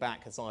taking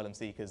back asylum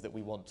seekers that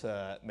we want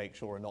to make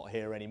sure are not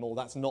here anymore.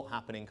 That's not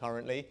happening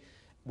currently.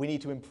 We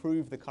need to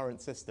improve the current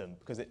system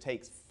because it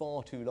takes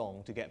far too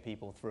long to get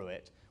people through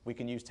it. We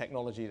can use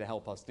technology to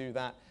help us do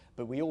that,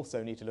 but we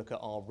also need to look at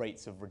our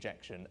rates of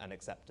rejection and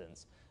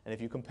acceptance. And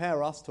if you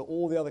compare us to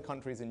all the other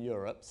countries in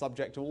Europe,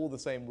 subject to all the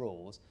same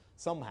rules,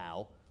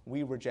 somehow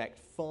we reject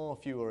far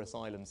fewer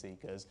asylum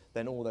seekers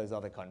than all those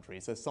other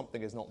countries. So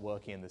something is not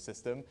working in the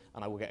system,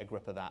 and I will get a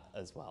grip of that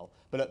as well.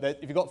 But look,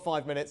 if you've got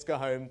 5 minutes, go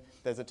home.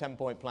 There's a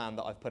 10-point plan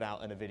that I've put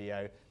out in a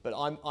video. But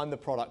I'm the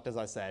product, as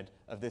I said,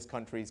 of this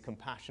country's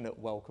compassionate,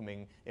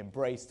 welcoming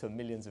embrace to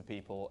millions of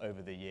people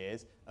over the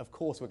years. Of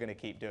course, we're going to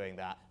keep doing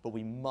that, but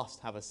we must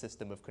have a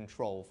system of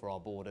control for our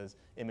borders.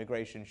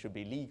 Immigration should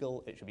be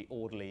legal, it should be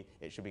orderly,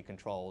 it should be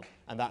controlled,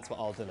 and that's what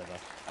I'll deliver.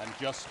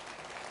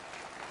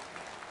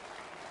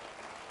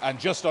 And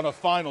just on a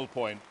final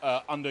point,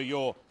 under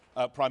your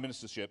Prime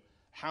Ministership,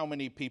 how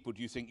many people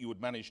do you think you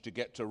would manage to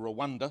get to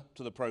Rwanda,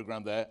 to the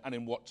programme there, and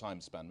in what time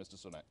span, Mr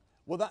Sunak?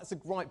 Well, that's a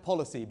right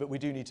policy, but we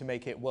do need to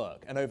make it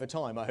work. And over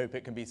time, I hope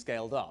it can be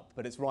scaled up.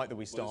 But it's right that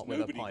we start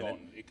with a pilot.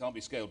 Gone. It can't be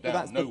scaled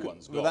down. No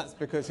one's gone. Well, that's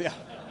because, yeah.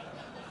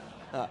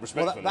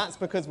 That's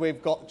because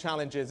we've got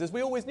challenges, as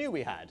we always knew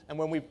we had. And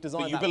when we've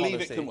designed that policy... But you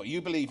believe it can work?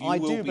 You believe you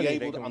will be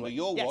able to, under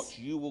your watch,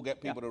 you will get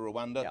people to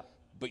Rwanda,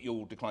 but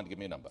you'll decline to give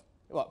me a number?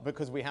 Well,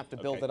 because we have to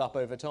build it up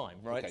over time,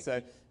 right?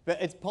 So,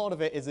 but it's part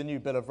of it is a new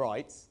Bill of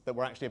Rights that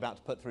we're actually about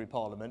to put through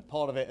Parliament.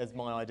 Part of it is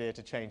my idea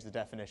to change the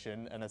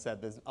definition, and I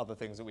said there's other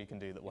things that we can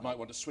do that will. Might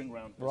want to swing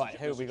round. Right,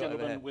 who have we got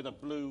over here? With a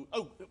blue.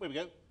 Oh, there we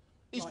go.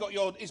 He's got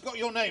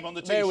your name on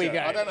the T-shirt. There we go.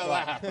 I don't know how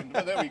that happened,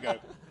 but there we go.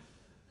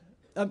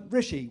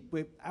 Rishi,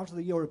 we're out of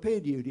the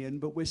European Union,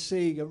 but we're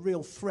seeing a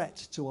real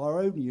threat to our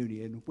own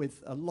union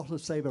with a lot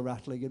of sabre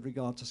rattling in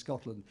regard to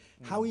Scotland.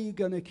 How are you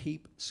going to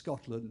keep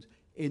Scotland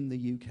in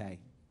the UK?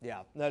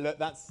 Yeah, no, look,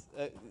 that's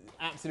an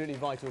absolutely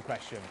vital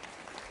question.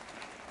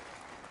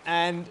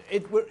 And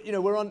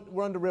we're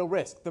under real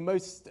risk. The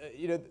most,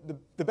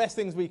 the best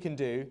things we can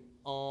do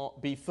are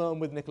be firm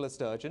with Nicola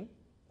Sturgeon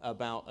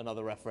about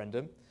another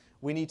referendum.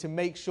 We need to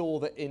make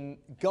sure that in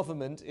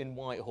government in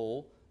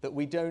Whitehall that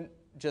we don't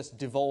just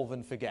devolve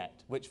and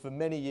forget, which for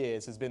many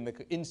years has been the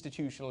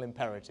institutional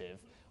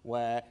imperative,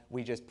 where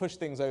we just push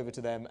things over to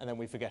them and then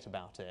we forget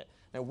about it.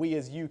 Now, we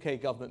as UK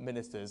government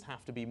ministers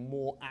have to be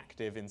more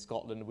active in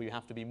Scotland. We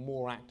have to be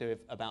more active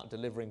about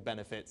delivering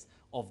benefits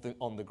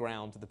on the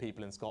ground to the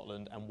people in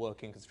Scotland and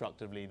working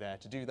constructively there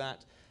to do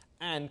that.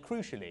 And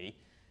crucially,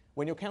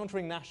 when you're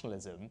countering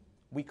nationalism,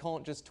 we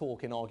can't just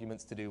talk in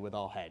arguments to do with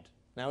our head.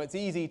 Now, it's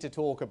easy to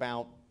talk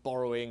about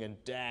borrowing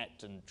and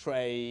debt and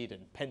trade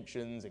and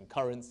pensions and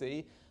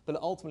currency, but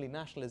ultimately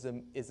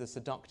nationalism is a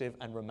seductive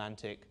and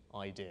romantic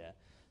idea.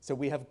 So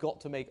we have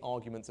got to make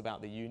arguments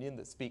about the union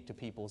that speak to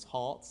people's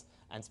hearts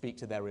and speak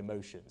to their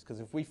emotions, because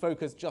if we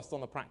focus just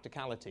on the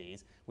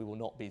practicalities, we will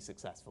not be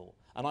successful.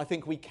 And I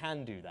think we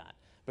can do that,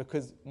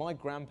 because my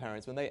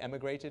grandparents, when they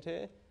emigrated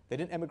here, they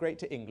didn't emigrate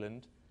to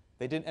England.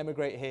 They didn't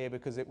emigrate here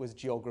because it was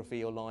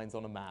geography or lines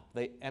on a map.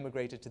 They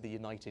emigrated to the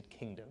United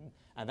Kingdom,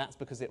 and that's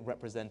because it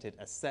represented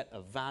a set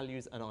of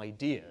values and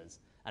ideas,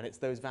 and it's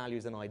those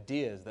values and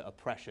ideas that are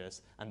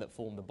precious and that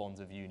form the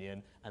bonds of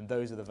union, and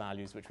those are the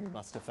values which we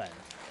must defend.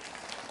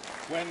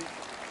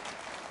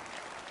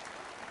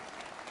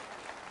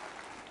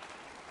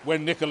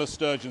 When Nicola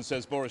Sturgeon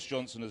says Boris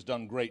Johnson has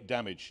done great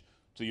damage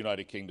to the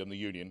United Kingdom, the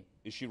union,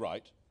 is she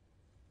right?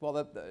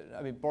 Well,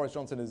 I mean, Boris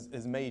Johnson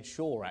has made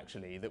sure,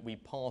 actually, that we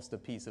passed a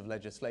piece of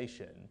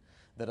legislation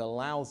that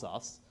allows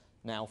us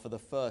now, for the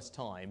first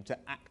time, to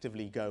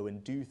actively go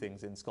and do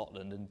things in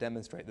Scotland and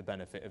demonstrate the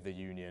benefit of the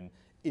union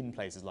in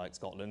places like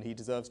Scotland. He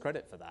deserves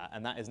credit for that,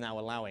 and that is now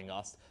allowing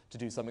us to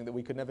do something that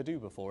we could never do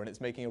before, and it's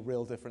making a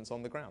real difference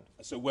on the ground.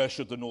 So where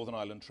should the Northern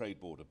Ireland Trade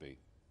Border be?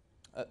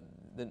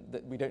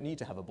 that we don't need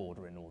to have a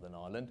border in Northern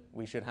Ireland.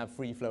 We should have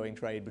free-flowing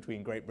trade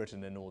between Great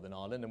Britain and Northern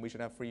Ireland, and we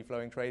should have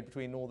free-flowing trade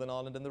between Northern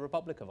Ireland and the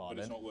Republic of Ireland.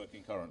 But it's not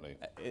working currently.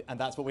 And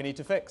that's what we need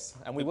to fix,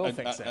 and we will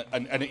fix it.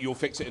 And you'll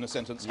fix it in a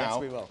sentence. Yes, how?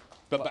 we will.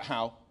 But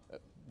how?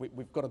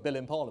 We've got a bill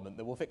in Parliament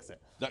that will fix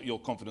it. That you're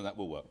confident that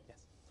will work?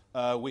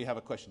 Yes. We have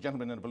a question.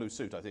 Gentleman in a blue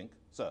suit, I think.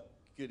 Sir.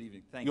 Good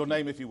evening. Thank Your you.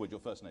 name, if you would, your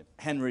first name.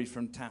 Henry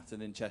from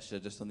Tatton in Cheshire,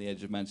 just on the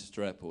edge of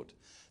Manchester Airport.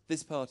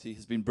 This party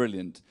has been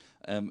brilliant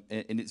in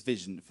its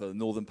vision for the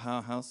Northern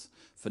Powerhouse,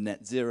 for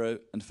net zero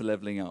and for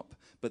levelling up.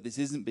 But this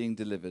isn't being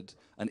delivered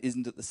and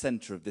isn't at the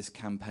centre of this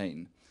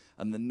campaign.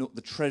 And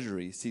the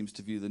Treasury seems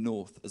to view the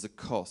North as a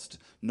cost,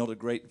 not a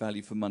great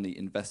value for money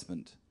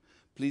investment.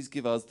 Please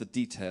give us the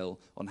detail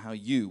on how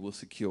you will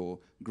secure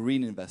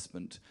green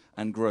investment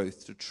and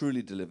growth to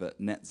truly deliver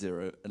net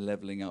zero and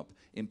levelling up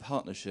in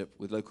partnership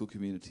with local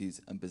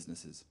communities and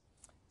businesses.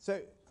 So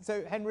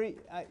Henry,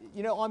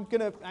 you know, I'm going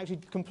to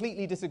actually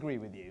completely disagree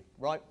with you,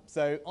 right?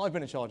 So I've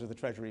been in charge of the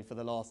Treasury for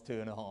the last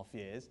 2.5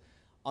 years.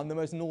 I'm the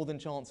most northern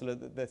Chancellor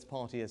that this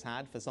party has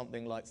had for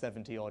something like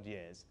 70 odd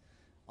years.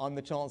 I'm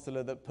the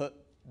Chancellor that put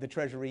the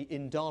Treasury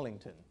in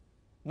Darlington,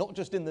 not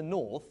just in the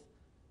north,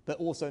 but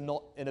also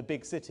not in a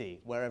big city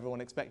where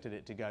everyone expected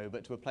it to go,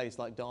 but to a place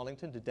like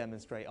Darlington to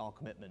demonstrate our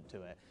commitment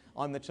to it.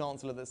 I'm the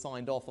Chancellor that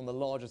signed off on the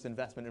largest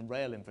investment in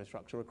rail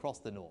infrastructure across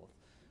the north.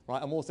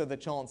 Right? I'm also the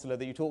Chancellor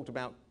that you talked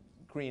about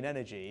green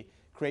energy,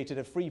 created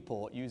a free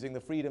port using the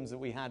freedoms that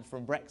we had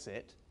from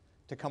Brexit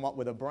to come up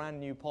with a brand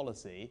new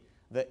policy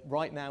that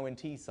right now in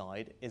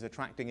Teesside is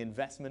attracting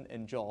investment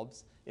and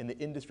jobs in the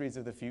industries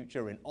of the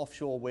future, in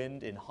offshore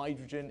wind, in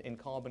hydrogen, in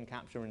carbon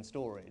capture and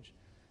storage.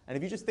 And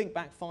if you just think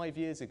back 5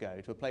 years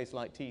ago to a place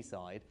like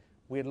Teesside,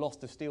 we had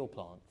lost a steel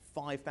plant.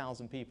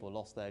 5,000 people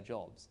lost their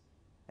jobs.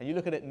 And you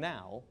look at it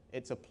now,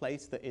 it's a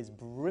place that is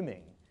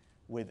brimming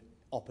with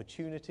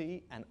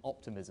opportunity and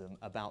optimism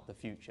about the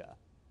future.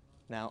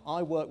 Now,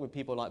 I work with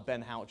people like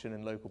Ben Houchin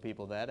and local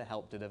people there to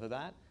help deliver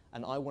that,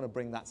 and I want to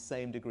bring that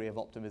same degree of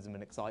optimism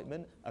and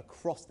excitement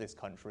across this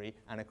country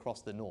and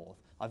across the north.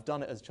 I've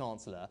done it as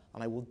Chancellor,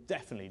 and I will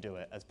definitely do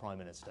it as Prime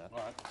Minister. All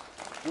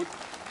right.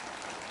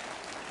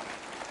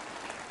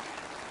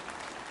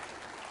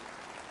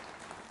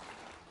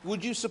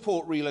 Would you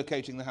support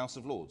relocating the House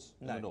of Lords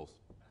in the north?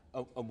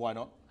 Oh, and why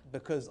not?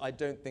 Because I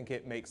don't think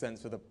it makes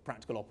sense for the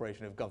practical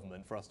operation of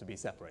government for us to be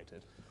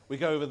separated. We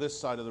go over this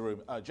side of the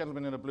room.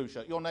 Gentleman in a blue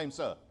shirt. Your name,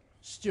 sir?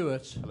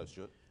 Stuart. Hello,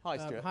 Stuart. Hi,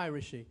 Stuart. Hi,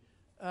 Rishi.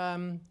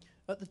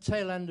 At the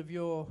tail end of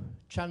your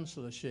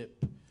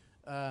chancellorship,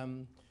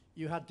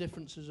 you had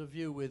differences of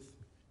view with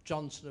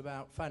Johnson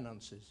about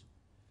finances.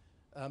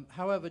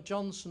 However,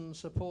 Johnson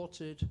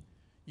supported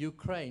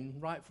Ukraine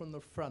right from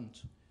the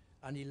front,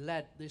 and he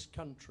led this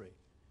country.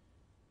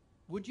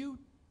 Would you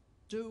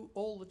do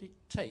all that it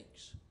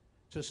takes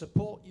to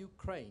support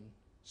Ukraine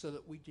so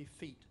that we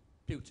defeat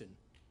Putin?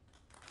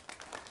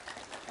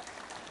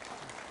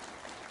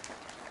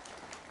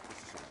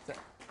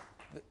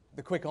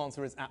 The quick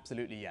answer is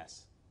absolutely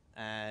yes.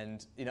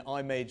 And you know,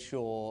 I made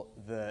sure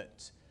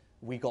that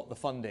we got the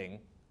funding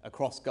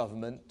across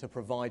government to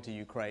provide to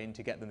Ukraine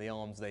to get them the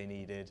arms they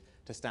needed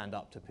to stand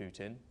up to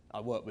Putin.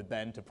 I worked with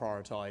Ben to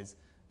prioritise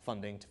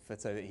funding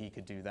so that he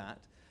could do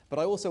that. But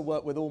I also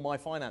worked with all my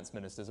finance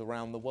ministers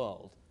around the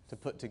world to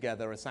put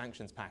together a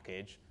sanctions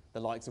package,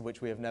 the likes of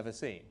which we have never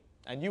seen.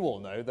 And you all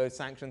know those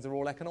sanctions are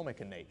all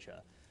economic in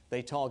nature.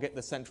 They target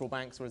the central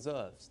bank's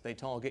reserves. They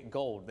target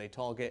gold. They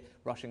target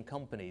Russian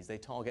companies. They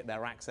target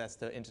their access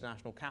to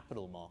international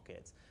capital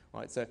markets.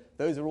 Right? So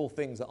those are all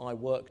things that I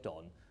worked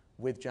on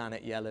with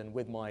Janet Yellen,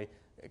 with my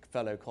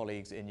fellow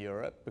colleagues in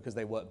Europe, because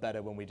they work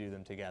better when we do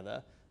them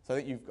together. So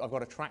I think I've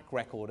got a track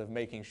record of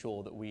making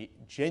sure that we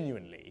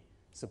genuinely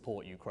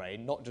support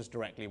Ukraine, not just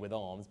directly with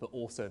arms, but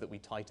also that we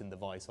tighten the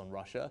vice on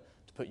Russia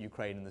to put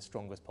Ukraine in the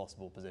strongest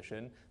possible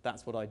position.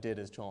 That's what I did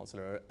as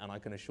Chancellor, and I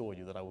can assure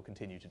you that I will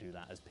continue to do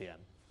that as PM.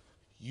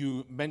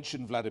 You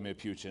mentioned Vladimir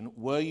Putin.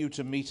 Were you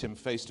to meet him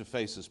face to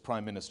face as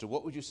Prime Minister,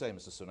 what would you say,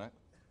 Mr. Sunak?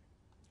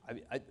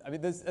 I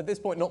mean, there's at this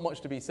point not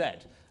much to be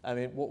said. I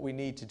mean, what we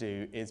need to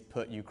do is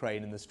put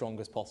Ukraine in the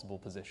strongest possible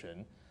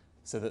position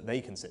so that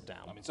they can sit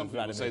down. I mean, some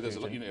people would say there's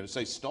a lot, you know,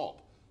 say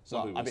stop. Some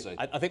well, people would say.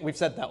 I think we've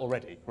said that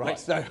already, right?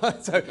 So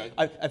Okay.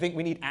 I think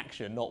we need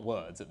action, not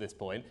words at this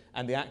point.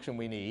 And the action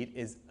we need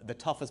is the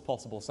toughest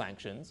possible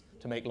sanctions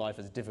to make life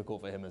as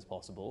difficult for him as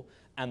possible,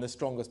 and the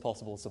strongest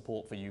possible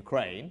support for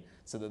Ukraine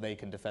so that they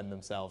can defend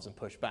themselves and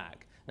push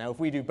back. Now, if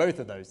we do both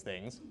of those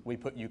things, we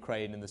put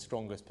Ukraine in the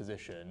strongest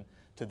position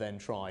to then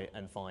try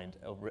and find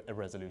a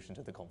resolution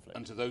to the conflict.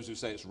 And to those who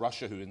say it's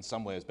Russia who in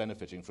some way is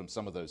benefiting from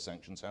some of those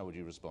sanctions, how would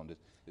you respond?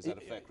 Is that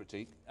a fair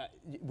critique?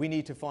 We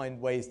need to find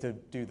ways to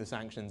do the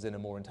sanctions in a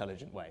more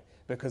intelligent way,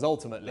 because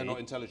ultimately... They're not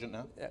intelligent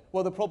now?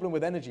 Well, the problem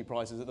with energy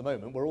prices at the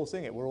moment, we're all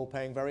seeing it, we're all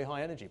paying very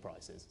high energy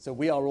prices. So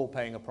we are all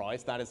paying a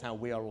price, that is how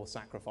we are all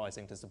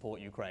sacrificing to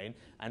support Ukraine,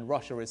 and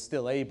Russia is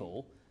still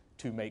able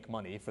to make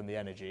money from the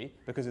energy,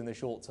 because in the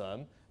short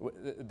term,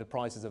 the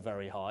prices are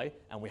very high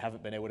and we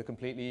haven't been able to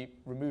completely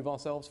remove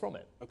ourselves from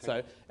it. Okay.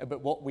 So,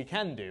 but what we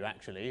can do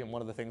actually, and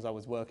one of the things I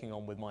was working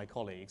on with my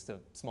colleagues to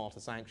smarter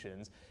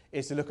sanctions,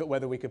 is to look at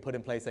whether we could put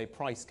in place a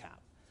price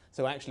cap.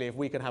 So actually, if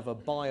we could have a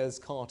buyer's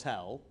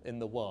cartel in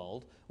the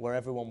world where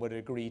everyone would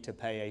agree to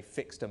pay a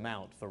fixed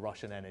amount for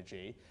Russian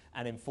energy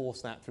and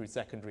enforce that through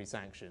secondary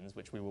sanctions,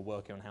 which we were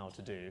working on how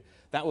to do,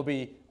 that would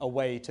be a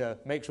way to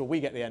make sure we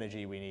get the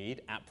energy we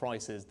need at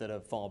prices that are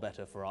far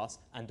better for us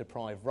and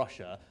deprive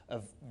Russia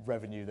of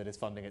revenue that is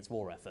funding its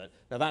war effort.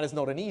 Now, that is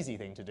not an easy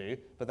thing to do,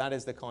 but that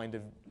is the kind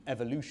of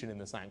evolution in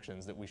the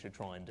sanctions that we should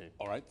try and do.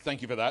 All right,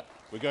 thank you for that.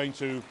 We're going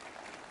to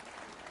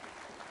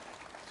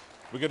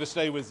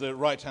stay with the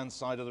right-hand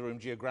side of the room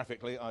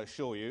geographically, I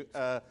assure you.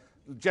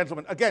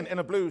 Gentleman, again, in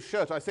a blue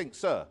shirt, I think,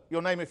 sir.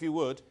 Your name, if you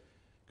would.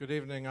 Good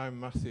evening, I'm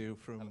Matthew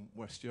from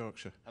West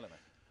Yorkshire. Hello,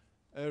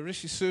 mate.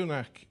 Rishi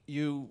Sunak,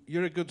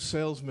 you're a good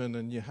salesman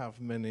and you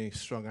have many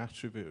strong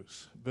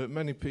attributes, but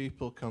many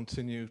people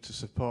continue to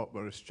support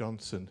Boris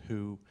Johnson,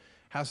 who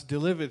has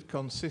delivered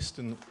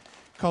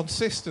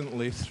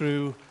consistently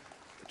through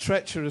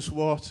treacherous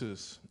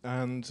waters,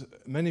 and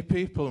many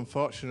people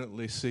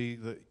unfortunately see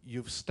that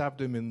you've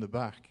stabbed him in the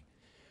back.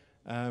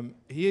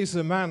 He is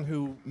a man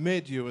who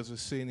made you as a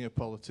senior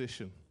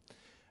politician,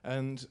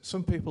 and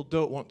some people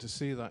don't want to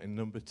see that in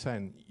number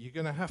 10. You're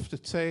going to have to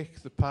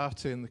take the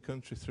party and the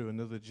country through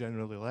another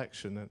general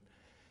election, and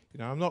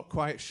I'm not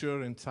quite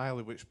sure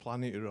entirely which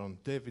planet you're on.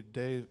 David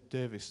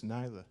Davis,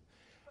 neither.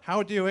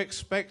 How do you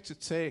expect to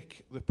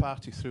take the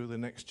party through the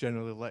next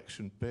general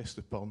election based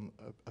upon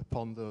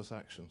those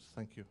actions?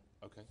 Thank you.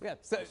 Okay. Yeah.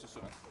 So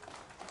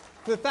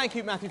thank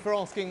you, Matthew, for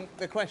asking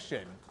the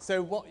question.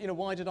 So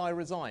why did I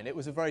resign? It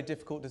was a very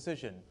difficult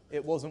decision.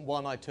 It wasn't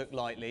one I took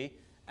lightly.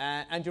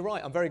 And you're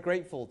right, I'm very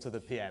grateful to the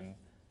PM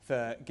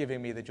for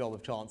giving me the job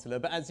of Chancellor.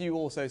 But as you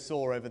also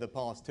saw over the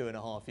past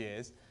 2.5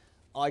 years,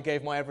 I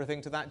gave my everything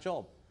to that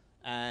job.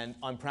 And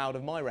I'm proud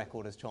of my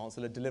record as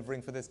Chancellor,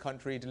 delivering for this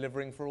country,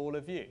 delivering for all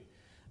of you,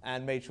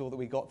 and made sure that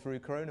we got through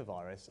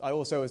coronavirus. I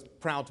also was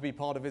proud to be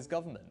part of his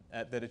government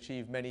that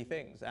achieved many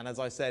things. And as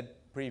I said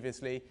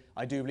previously,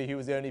 I do believe he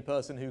was the only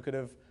person who could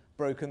have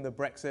broken the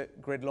Brexit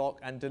gridlock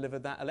and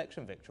delivered that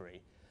election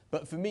victory.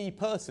 But for me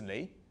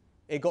personally,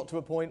 it got to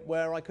a point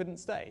where I couldn't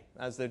stay.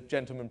 As the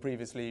gentleman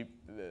previously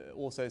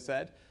also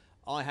said,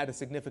 I had a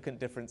significant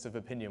difference of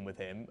opinion with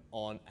him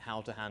on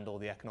how to handle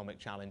the economic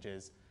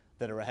challenges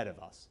that are ahead of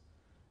us.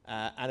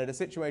 And at a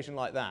situation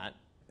like that,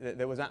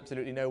 there was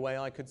absolutely no way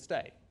I could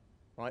stay.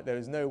 Right? There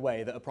is no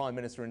way that a Prime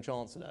Minister and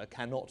Chancellor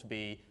cannot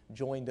be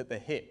joined at the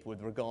hip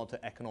with regard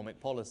to economic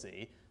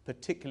policy,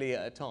 particularly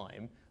at a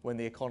time when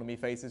the economy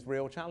faces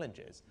real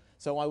challenges.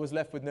 So I was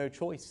left with no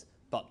choice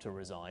but to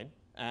resign,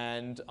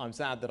 and I'm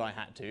sad that I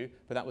had to,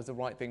 but that was the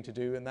right thing to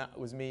do, and that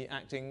was me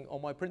acting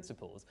on my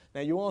principles.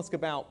 Now, you ask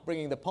about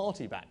bringing the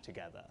party back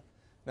together.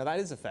 Now, that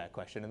is a fair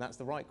question, and that's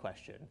the right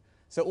question.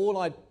 So all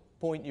I'd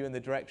point you in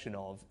the direction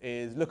of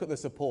is look at the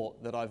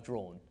support that I've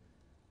drawn.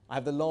 I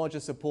have the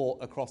largest support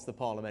across the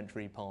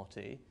parliamentary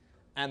party,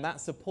 and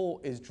that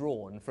support is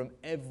drawn from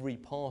every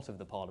part of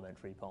the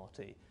parliamentary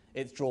party.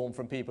 It's drawn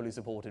from people who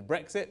supported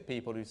Brexit,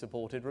 people who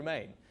supported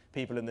Remain,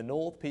 people in the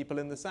north, people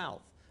in the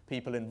south,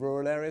 people in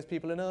rural areas,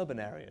 people in urban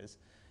areas,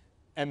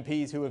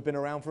 MPs who have been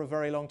around for a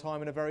very long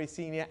time and are very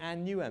senior,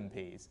 and new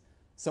MPs.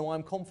 So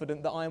I'm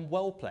confident that I am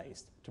well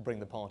placed to bring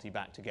the party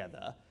back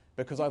together,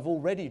 because I've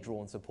already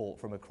drawn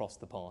support from across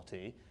the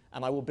party,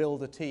 and I will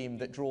build a team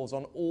that draws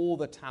on all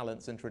the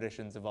talents and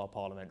traditions of our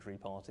parliamentary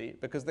party,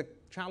 because the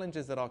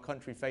challenges that our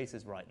country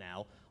faces right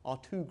now are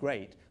too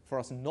great for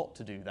us not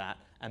to do that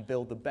and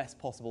build the best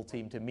possible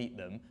team to meet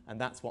them, and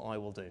that's what I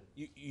will do.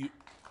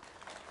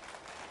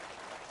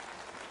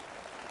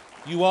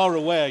 You are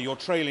aware you're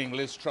trailing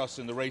Liz Truss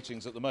in the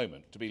ratings at the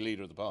moment to be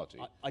leader of the party.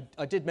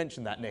 I did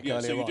mention that, Nick,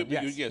 earlier on.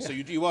 Yes. So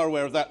you are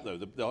aware of that, though,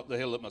 the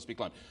hill that must be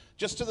climbed.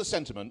 Just to the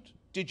sentiment,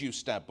 did you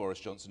stab Boris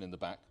Johnson in the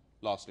back,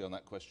 lastly, on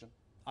that question?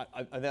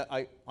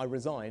 I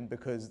resigned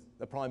because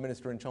the Prime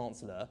Minister and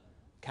Chancellor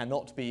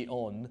cannot be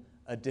on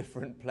a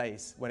different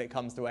place when it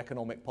comes to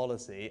economic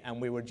policy, and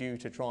we were due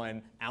to try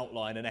and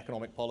outline an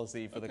economic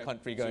policy for the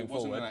country going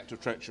forward. So it wasn't an act of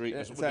treachery?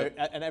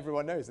 And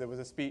everyone knows there was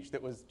a speech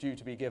that was due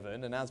to be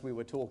given, and as we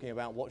were talking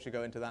about what should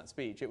go into that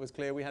speech, it was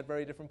clear we had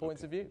very different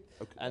points of view.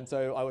 And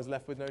so I was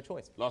left with no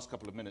choice. Last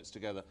couple of minutes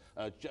together.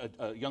 A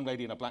young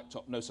lady in a black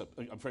top. No, sir.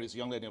 I'm afraid it's a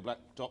young lady in a black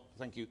top.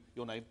 Thank you.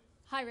 Your name?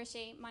 Hi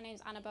Rishi, my name's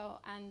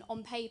Annabelle, and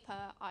on paper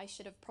I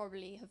should have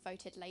probably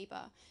voted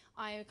Labour.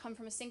 I come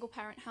from a single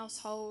parent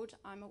household,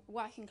 I'm a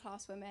working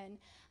class woman,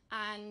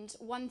 and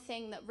one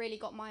thing that really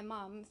got my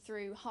mum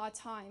through hard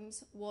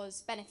times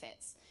was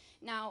benefits.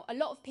 Now, a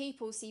lot of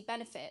people see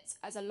benefits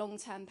as a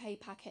long-term pay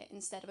packet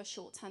instead of a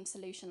short-term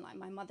solution like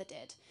my mother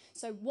did.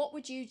 So what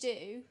would you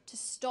do to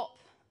stop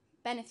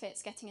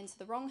benefits getting into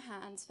the wrong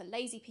hands for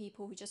lazy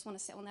people who just want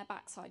to sit on their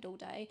backside all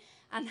day?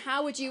 And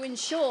how would you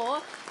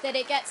ensure that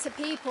it gets to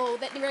people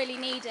that really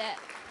need it?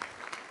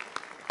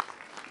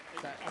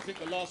 I think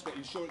the last bit,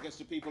 ensure it gets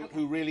to people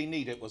who really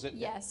need it, was it?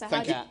 Yes. So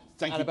thank you.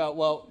 Thank you. Annabelle,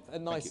 well,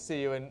 nice to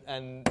see you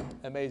and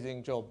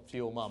amazing job to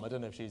your mum. I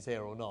don't know if she's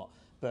here or not,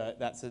 but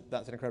that's an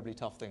incredibly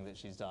tough thing that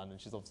she's done, and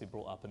she's obviously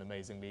brought up an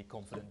amazingly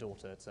confident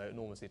daughter, so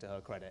enormously to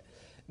her credit.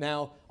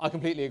 Now, I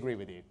completely agree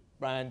with you.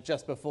 And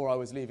just before I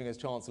was leaving as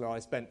Chancellor, I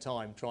spent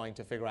time trying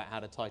to figure out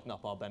how to tighten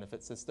up our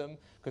benefit system,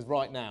 because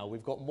right now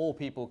we've got more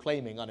people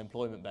claiming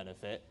unemployment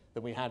benefit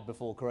than we had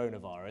before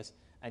coronavirus,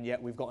 and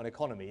yet we've got an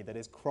economy that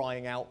is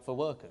crying out for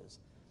workers.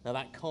 Now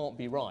that can't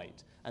be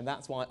right, and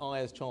that's why I,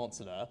 as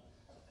Chancellor,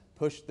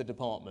 pushed the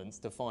departments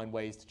to find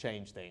ways to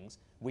change things.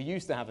 We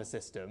used to have a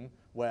system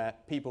where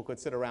people could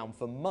sit around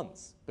for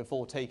months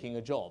before taking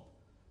a job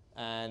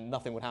and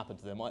nothing would happen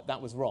to them.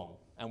 That was wrong,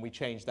 and we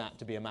changed that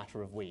to be a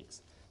matter of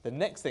weeks. The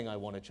next thing I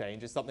want to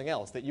change is something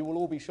else that you will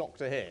all be shocked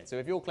to hear. So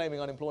if you're claiming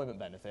unemployment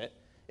benefit,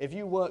 if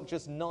you work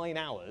just 9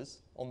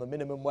 hours on the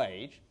minimum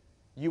wage,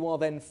 you are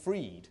then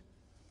freed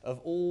of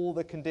all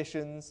the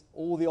conditions,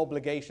 all the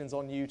obligations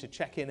on you to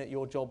check in at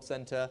your job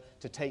centre,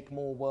 to take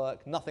more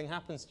work. Nothing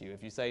happens to you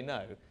if you say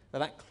no. Now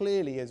that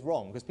clearly is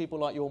wrong, because people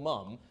like your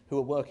mum, who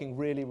are working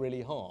really,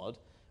 really hard,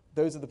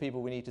 those are the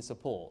people we need to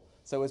support.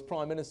 So as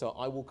Prime Minister,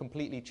 I will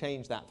completely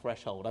change that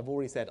threshold. I've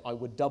already said I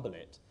would double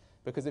it.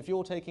 Because if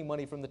you're taking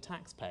money from the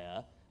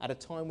taxpayer at a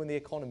time when the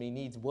economy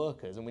needs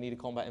workers and we need to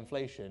combat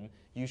inflation,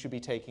 you should be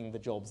taking the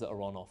jobs that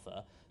are on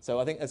offer. So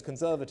I think as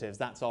Conservatives,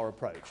 that's our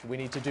approach. We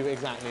need to do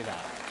exactly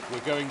that.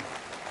 We're going...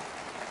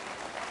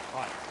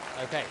 Right,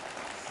 okay.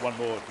 One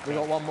more. We've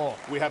got one more.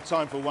 We have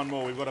time for one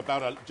more. We've got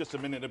about just a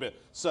minute and a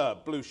bit. Sir,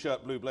 blue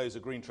shirt, blue blazer,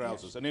 green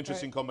trousers. Yes. An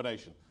interesting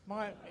combination.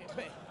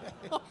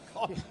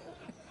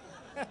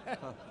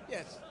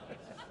 Yes.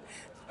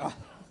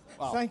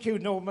 Thank you,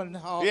 Norman.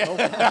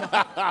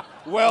 Yeah.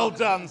 Well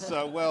done,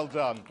 sir. Well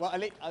done.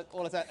 Well,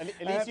 all I said,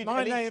 at least you...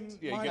 My name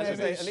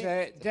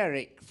is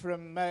Derek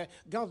from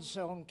God's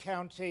Own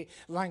County,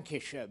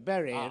 Lancashire,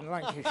 Bury in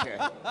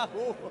Lancashire.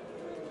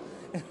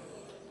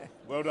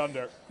 Well done,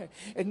 Derek.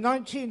 In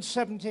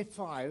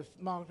 1975,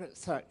 Margaret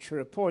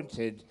Thatcher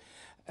appointed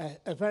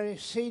a very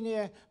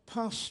senior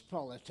past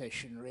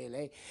politician,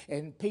 really,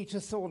 in Peter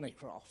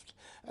Thornycroft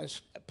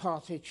as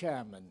party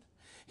chairman.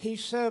 He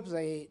served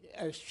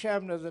as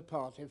chairman of the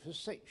party for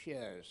 6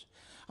 years.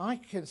 I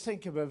can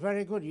think of a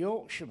very good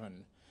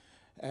Yorkshireman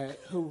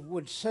who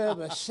would serve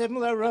a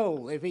similar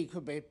role if he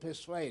could be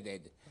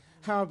persuaded.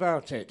 How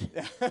about it?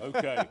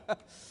 OK.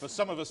 For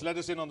some of us, let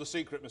us in on the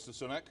secret, Mr.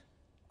 Sunak.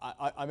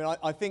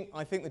 I think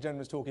the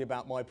gentleman's talking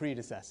about my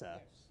predecessor,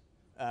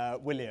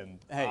 William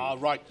Hague. Ah,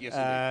 right,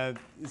 yes,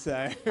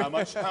 so how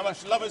much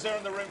love is there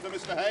in the room for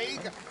Mr.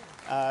 Hague?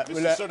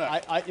 Mr.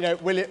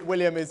 Sunak.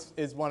 William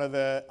is one of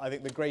the, I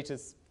think, the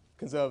greatest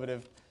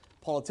Conservative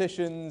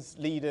politicians,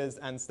 leaders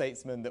and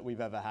statesmen that we've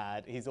ever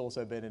had. He's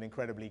also been an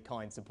incredibly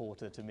kind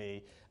supporter to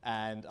me,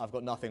 and I've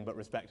got nothing but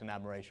respect and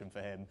admiration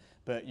for him.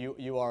 But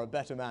you are a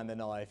better man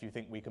than I if you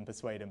think we can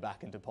persuade him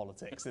back into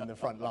politics in the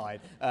front line.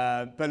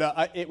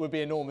 But it would be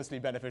enormously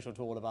beneficial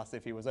to all of us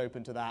if he was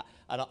open to that,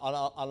 and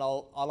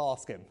I'll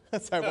ask him.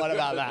 So what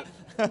about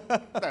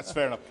that? That's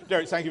fair enough.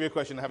 Derek, thank you for your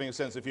question and having a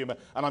sense of humour.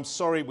 And I'm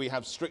sorry we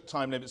have strict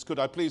time limits. Could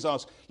I please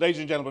ask, ladies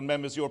and gentlemen,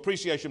 members, your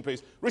appreciation,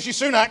 please. Rishi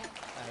Sunak.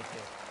 Thank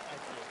you.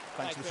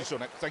 Thanks, Mr.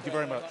 Sunak. Thank you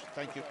very much.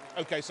 Thank you.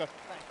 OK, sir.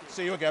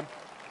 See you again.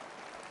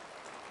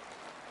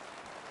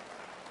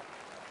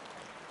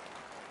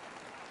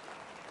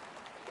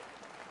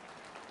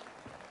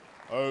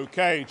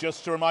 OK,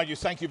 just to remind you,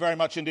 thank you very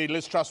much indeed.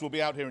 Liz Truss will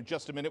be out here in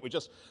just a minute. We're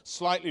just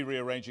slightly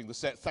rearranging the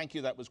set. Thank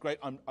you. That was great.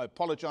 I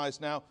apologise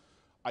now.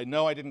 I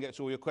know I didn't get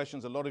to all your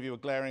questions. A lot of you are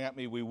glaring at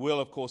me. We will,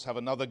 of course, have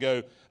another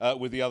go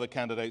with the other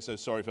candidates, so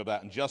sorry for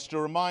that. And just to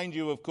remind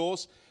you, of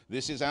course,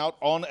 this is out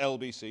on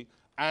LBC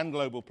and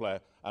Global Player,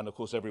 and of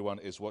course everyone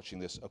is watching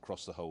this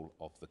across the whole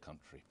of the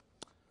country.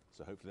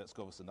 So hopefully that's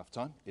got us enough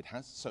time. It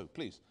has. So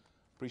please,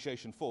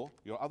 appreciation for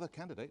your other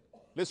candidate,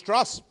 Liz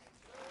Truss.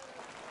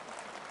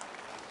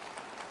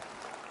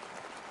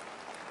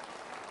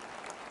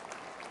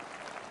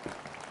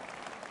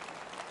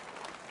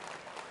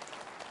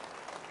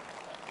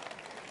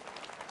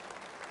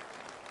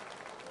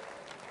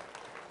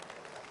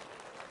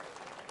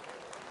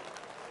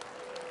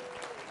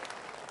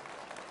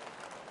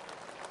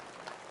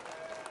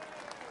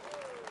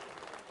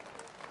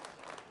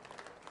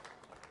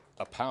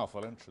 A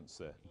powerful entrance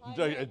there.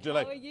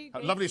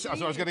 Lovely. I was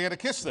going to get a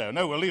kiss there.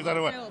 No, we'll leave that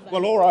away.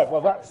 Well, all right.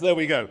 Well, there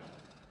we go.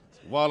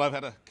 While I've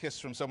had a kiss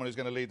from someone who's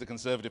going to lead the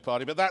Conservative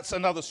Party, but that's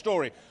another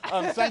story.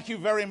 Thank you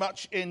very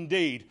much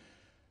indeed.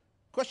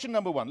 Question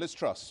number one, Liz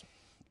Truss.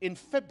 In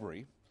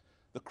February,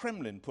 the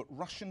Kremlin put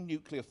Russian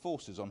nuclear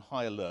forces on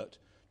high alert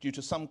due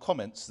to some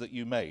comments that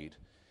you made.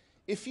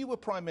 If you were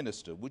Prime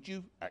Minister, would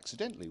you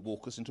accidentally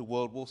walk us into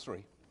World War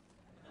III?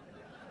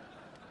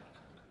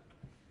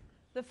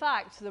 The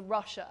fact that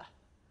Russia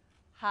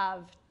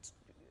have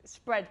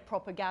spread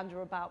propaganda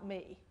about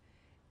me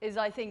is,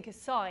 I think, a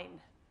sign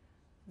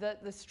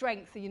that the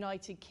strength the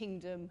United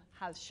Kingdom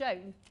has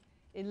shown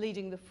in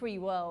leading the free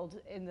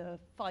world in the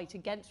fight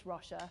against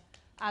Russia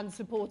and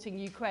supporting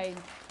Ukraine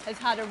has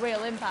had a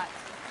real impact.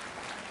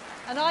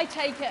 And I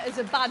take it as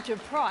a badge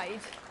of pride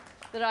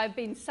that I've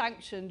been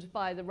sanctioned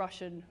by the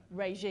Russian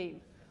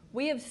regime.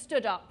 We have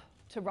stood up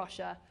to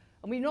Russia,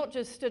 and we've not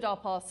just stood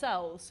up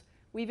ourselves,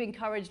 we've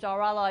encouraged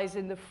our allies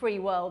in the free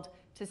world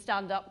to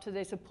stand up to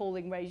this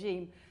appalling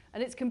regime.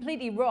 And it's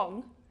completely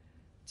wrong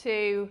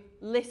to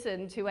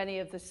listen to any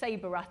of the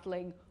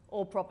saber-rattling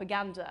or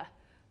propaganda.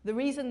 The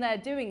reason they're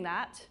doing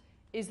that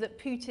is that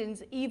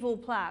Putin's evil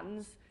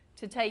plans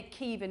to take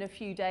Kyiv in a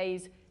few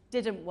days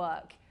didn't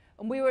work.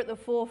 And we were at the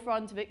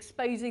forefront of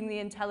exposing the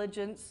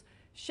intelligence,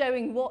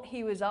 showing what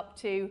he was up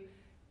to,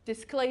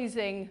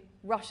 disclosing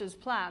Russia's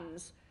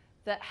plans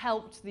that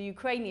helped the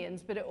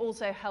Ukrainians, but it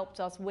also helped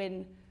us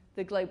win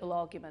the global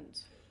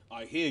argument.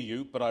 I hear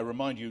you, but I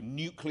remind you,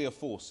 nuclear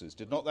forces.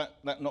 Did not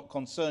that not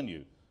concern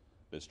you,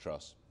 Liz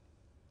Truss?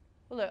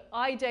 Well, look,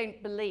 I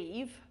don't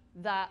believe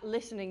that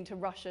listening to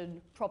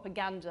Russian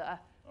propaganda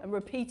and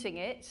repeating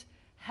it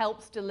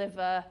helps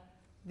deliver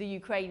the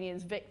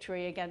Ukrainians'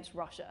 victory against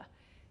Russia.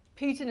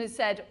 Putin has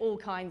said all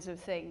kinds of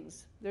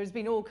things. There's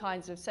been all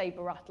kinds of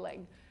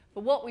saber-rattling.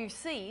 But what we've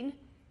seen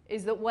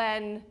is that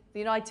when the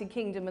United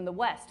Kingdom and the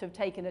West have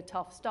taken a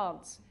tough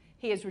stance,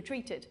 he has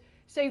retreated.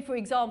 So, for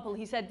example,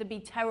 he said there'd be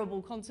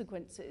terrible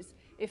consequences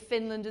if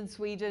Finland and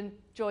Sweden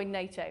joined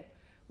NATO.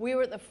 We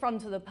were at the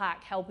front of the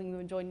pack helping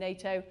them join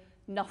NATO.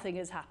 Nothing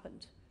has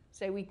happened.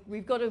 So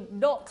we've got to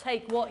not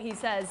take what he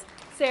says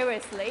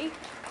seriously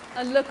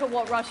and look at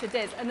what Russia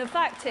did. And the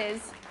fact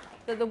is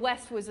that the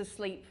West was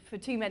asleep for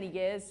too many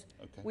years.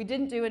 Okay. We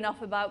didn't do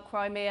enough about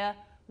Crimea.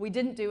 We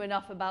didn't do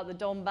enough about the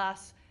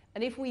Donbass.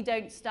 And if we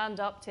don't stand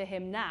up to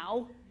him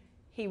now,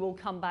 he will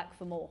come back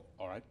for more.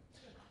 All right.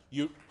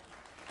 You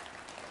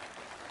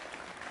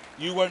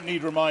won't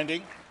need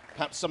reminding.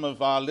 Perhaps some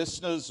of our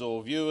listeners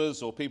or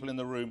viewers or people in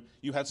the room,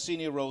 you had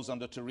senior roles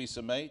under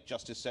Theresa May,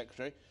 Justice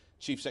Secretary,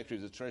 Chief Secretary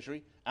of the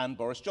Treasury, and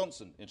Boris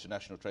Johnson,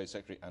 International Trade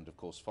Secretary and, of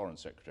course, Foreign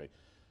Secretary.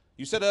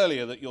 You said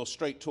earlier that you're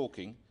straight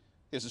talking.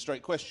 Here's a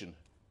straight question.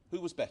 Who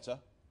was better?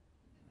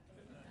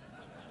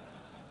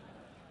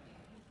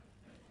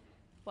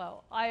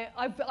 Well,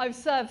 I've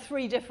served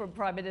 3 different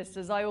prime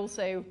ministers. I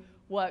also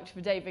worked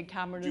for David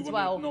Cameron as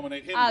well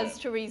as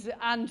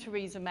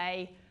Theresa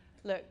May.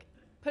 Look,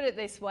 put it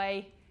this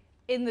way,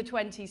 in the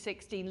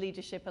 2016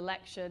 leadership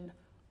election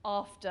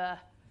after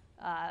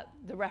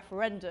the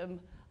referendum,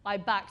 I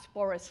backed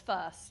Boris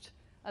first,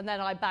 and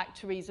then I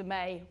backed Theresa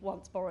May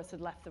once Boris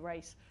had left the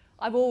race.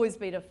 I've always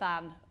been a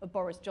fan of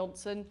Boris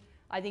Johnson.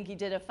 I think he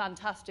did a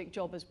fantastic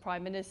job as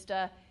Prime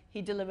Minister.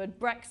 He delivered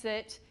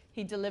Brexit,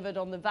 he delivered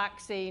on the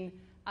vaccine,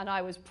 and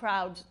I was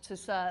proud to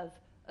serve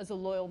as a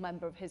loyal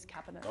member of his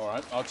cabinet. All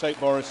right, I'll take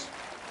Boris.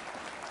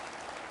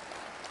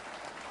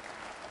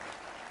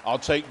 I'll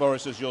take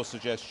Boris as your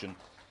suggestion.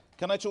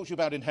 Can I talk to you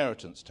about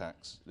inheritance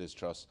tax, Liz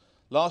Truss?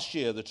 Last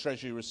year, the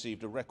Treasury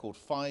received a record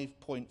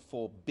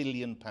 £5.4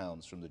 billion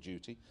from the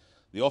duty.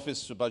 The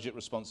Office for Budget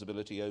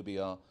Responsibility,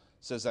 OBR,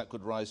 says that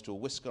could rise to a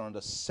whisker under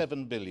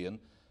 £7 billion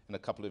in a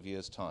couple of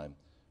years' time.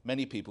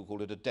 Many people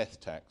call it a death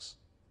tax.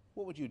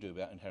 What would you do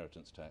about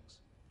inheritance tax?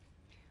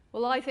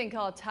 Well, I think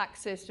our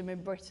tax system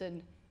in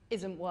Britain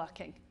isn't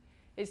working.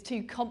 It's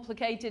too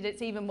complicated.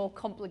 It's even more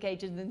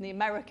complicated than the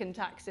American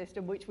tax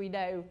system, which we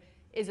know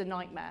is a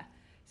nightmare.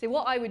 So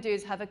what I would do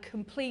is have a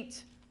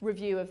complete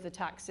review of the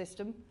tax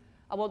system.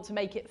 I want to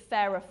make it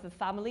fairer for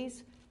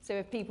families. So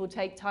if people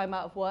take time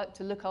out of work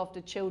to look after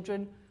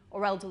children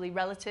or elderly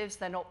relatives,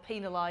 they're not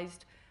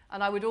penalised.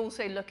 And I would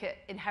also look at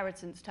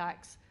inheritance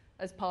tax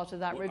as part of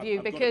that review,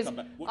 because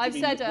I've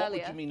said earlier... What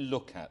would you mean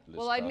look at, Liz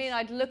Well, I mean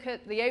I'd look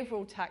at the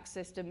overall tax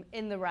system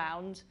in the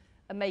round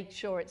and make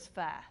sure it's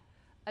fair.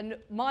 And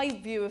my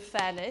view of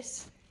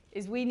fairness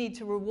is we need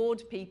to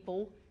reward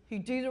people who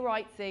do the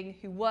right thing,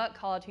 who work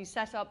hard, who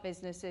set up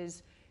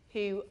businesses,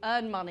 who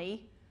earn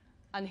money,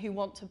 and who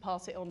want to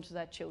pass it on to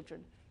their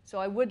children. So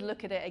I would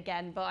look at it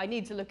again, but I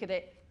need to look at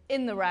it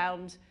in the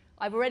round.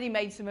 I've already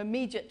made some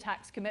immediate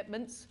tax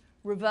commitments,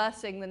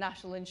 reversing the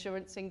national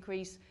insurance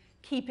increase,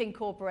 keeping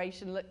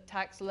corporation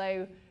tax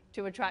low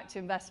to attract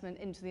investment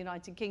into the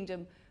United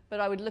Kingdom. But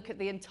I would look at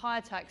the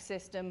entire tax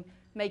system,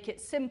 make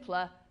it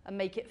simpler, and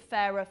make it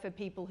fairer for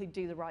people who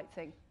do the right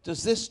thing.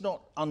 Does this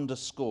not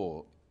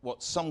underscore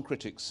what some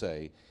critics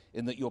say,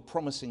 in that you're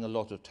promising a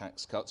lot of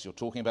tax cuts? You're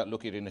talking about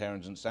looking at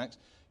inheritance tax.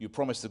 You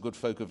promised the good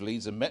folk of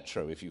Leeds a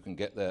metro if you can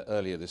get there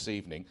earlier this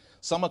evening.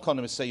 Some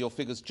economists say your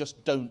figures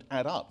just don't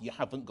add up. You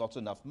haven't got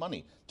enough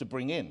money to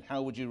bring in.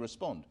 How would you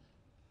respond?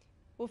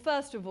 Well,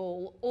 first of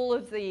all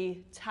of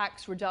the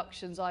tax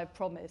reductions I've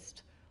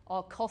promised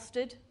are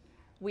costed.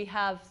 We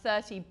have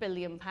 £30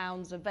 billion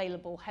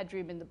available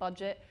headroom in the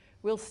budget.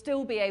 We'll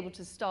still be able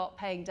to start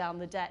paying down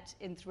the debt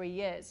in 3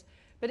 years.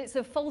 But it's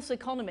a false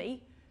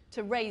economy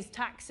to raise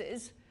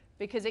taxes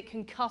because it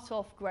can cut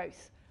off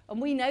growth.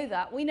 And we know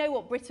that. We know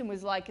what Britain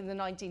was like in the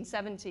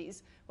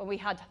 1970s when we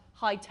had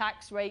high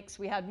tax rates,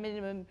 we had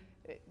minimum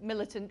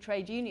militant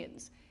trade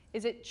unions,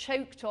 is it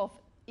choked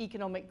off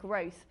economic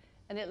growth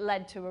and it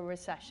led to a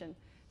recession.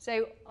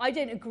 So I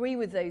don't agree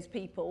with those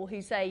people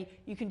who say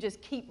you can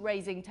just keep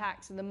raising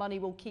tax and the money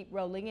will keep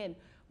rolling in.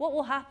 What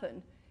will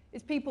happen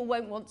is people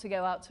won't want to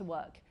go out to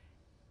work.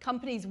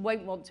 Companies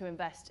won't want to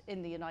invest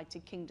in the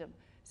United Kingdom.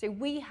 So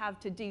we have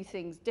to do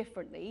things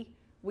differently.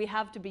 We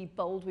have to be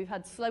bold. We've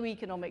had slow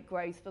economic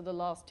growth for the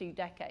last 2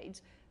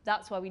 decades.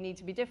 That's why we need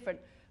to be different.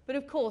 But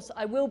of course,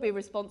 I will be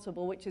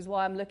responsible, which is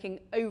why I'm looking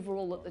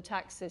overall at the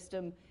tax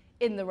system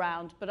in the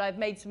round. But I've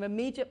made some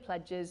immediate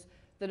pledges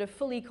that are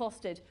fully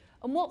costed.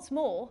 And what's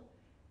more,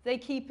 they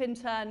keep in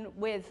turn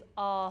with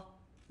our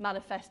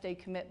manifesto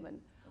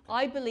commitment.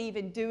 I believe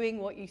in doing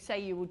what you say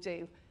you will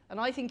do. And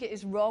I think it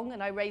is wrong,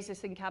 and I raised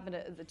this in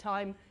Cabinet at the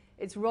time,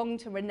 it's wrong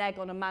to renege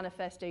on a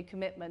manifesto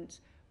commitment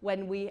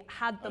when we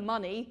had the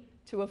money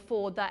to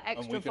afford that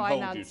extra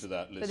finance for the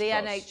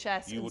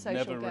NHS you and would social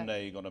never care.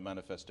 renege on a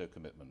manifesto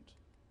commitment.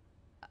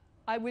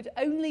 I would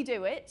only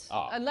do it,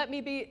 and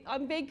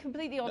I'm being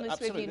completely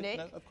honest with you, Nick.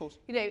 No, of course.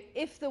 You know,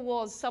 if there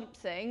was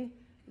something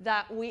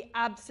that we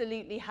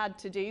absolutely had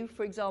to do,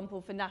 for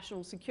example, for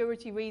national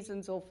security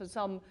reasons or for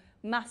some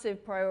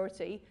massive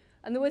priority,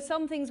 and there were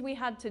some things we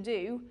had to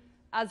do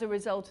as a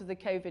result of the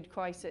COVID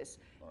crisis.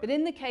 Right. But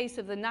in the case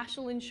of the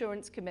national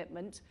insurance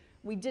commitment,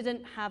 we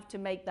didn't have to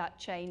make that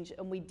change,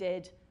 and we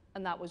did,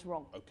 and that was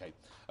wrong. Okay.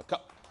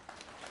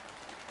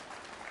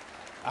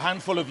 A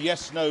handful of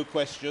yes-no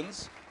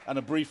questions and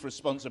a brief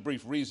response, a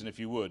brief reason, if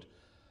you would.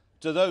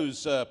 To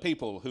those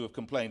people who have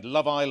complained,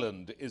 Love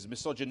Island is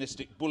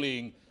misogynistic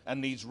bullying and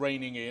needs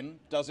reining in,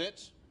 does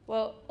it?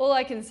 Well, all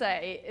I can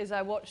say is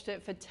I watched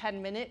it for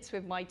 10 minutes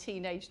with my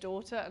teenage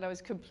daughter, and I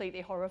was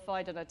completely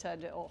horrified, and I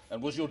turned it off.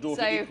 And was your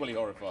daughter equally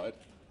horrified?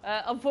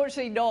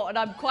 Unfortunately not, and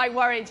I'm quite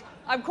worried.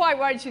 I'm quite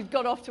worried she's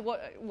gone off to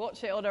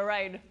watch it on her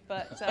own,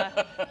 but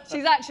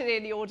she's actually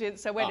in the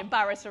audience, so I won't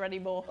embarrass her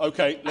anymore.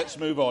 Okay, let's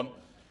move on.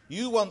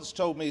 You once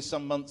told me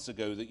some months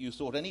ago that you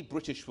thought any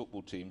British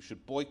football team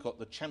should boycott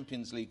the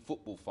Champions League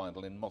football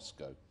final in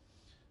Moscow.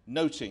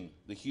 Noting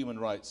the human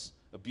rights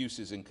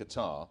abuses in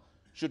Qatar,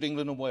 should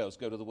England and Wales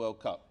go to the World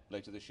Cup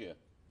later this year?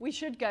 We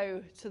should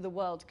go to the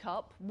World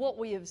Cup. What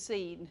we have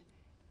seen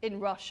in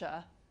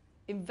Russia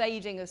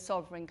invading a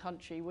sovereign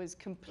country was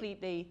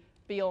completely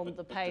beyond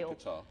the pale.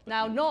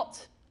 Now,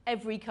 not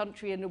every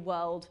country in the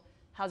world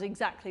has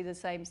exactly the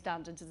same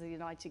standards as the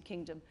United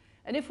Kingdom.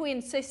 And if we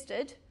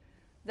insisted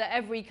that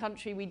every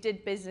country we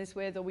did business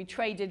with or we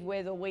traded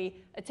with or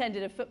we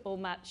attended a football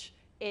match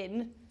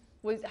in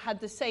had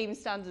the same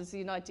standards as the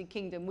United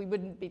Kingdom, we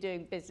wouldn't be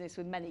doing business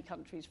with many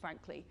countries,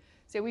 frankly.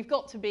 So we've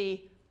got to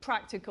be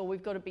practical,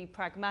 we've got to be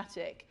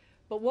pragmatic.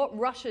 But what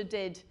Russia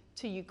did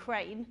to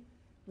Ukraine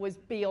was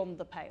beyond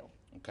the pale.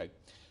 Okay.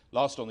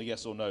 Last on the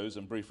yes or no's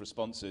and brief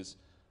responses.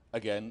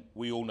 Again,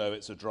 we all know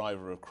it's a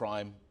driver of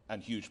crime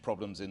and huge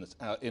problems in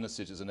inner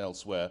cities and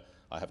elsewhere.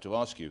 I have to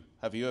ask you,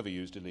 have you ever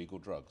used illegal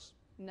drugs?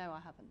 No, I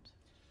haven't.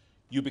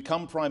 You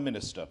become Prime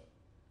Minister.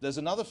 There's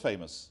another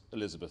famous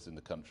Elizabeth in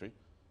the country.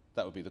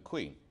 That would be the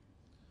Queen.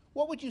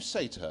 What would you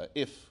say to her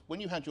if,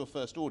 when you had your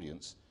first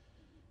audience,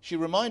 she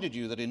reminded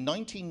you that in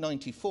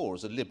 1994,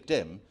 as a Lib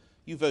Dem,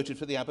 you voted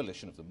for the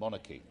abolition of the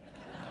monarchy?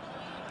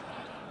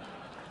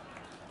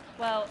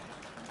 Well,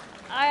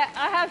 I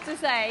have to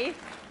say,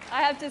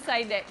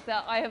 Nick,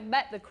 that I have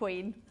met the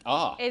Queen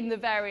in the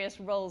various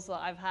roles that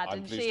I've had,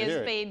 and she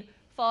has been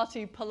far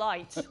too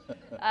polite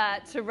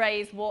to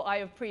raise what I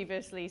have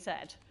previously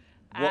said.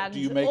 What do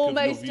you make of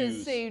your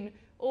views?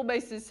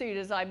 Almost as soon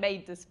as I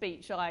made the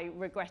speech, I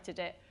regretted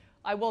it.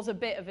 I was a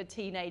bit of a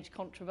teenage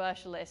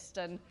controversialist,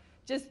 and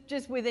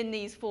just within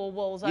these 4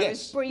 walls, I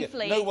was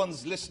briefly... No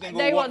one's listening or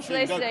watching. No one's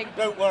listening.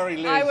 Don't worry,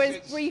 Liz. I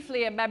was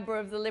briefly a member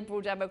of the Liberal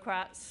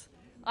Democrats.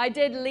 I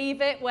did leave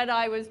it when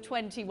I was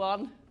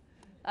 21,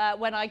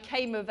 when I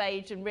came of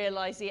age and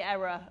realised the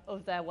error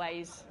of their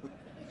ways.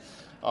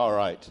 All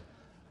right.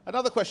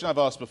 Another question I've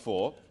asked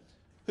before.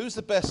 Who's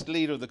the best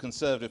leader of the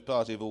Conservative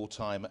Party of all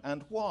time,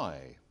 and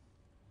why?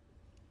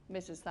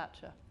 Mrs.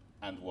 Thatcher.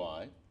 And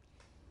why?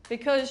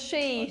 Because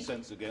she... I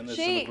sense again there's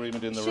some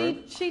agreement in the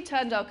room. She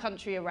turned our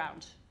country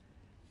around.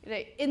 You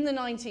know, in the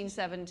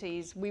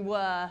 1970s, we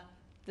were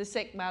the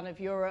sick man of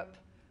Europe.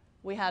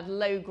 We had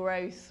low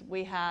growth.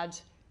 We had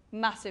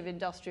massive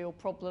industrial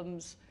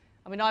problems.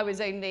 I mean, I was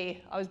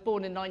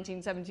born in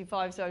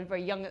 1975, so I was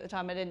very young at the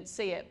time. I didn't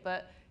see it,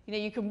 but you know,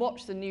 you can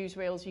watch the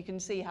newsreels, you can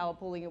see how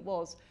appalling it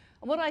was.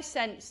 And what I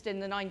sensed in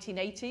the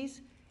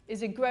 1980s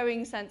is a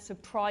growing sense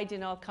of pride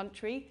in our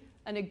country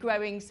and a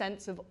growing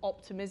sense of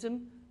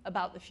optimism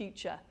about the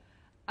future.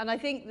 And I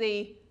think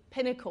the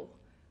pinnacle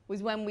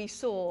was when we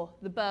saw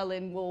the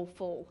Berlin Wall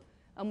fall,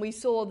 and we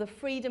saw the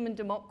freedom and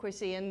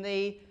democracy and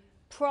the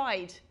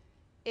pride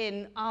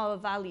in our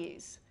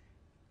values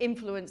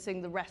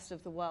influencing the rest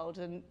of the world.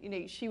 And you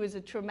know, she was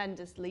a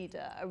tremendous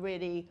leader, a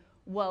really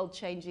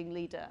world-changing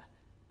leader.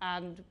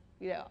 And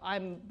you know,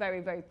 I'm very,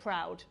 very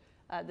proud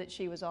that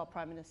she was our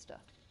Prime Minister.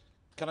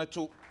 Can I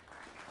talk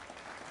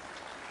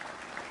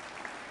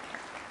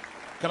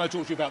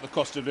to you about the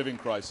cost of living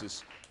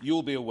crisis?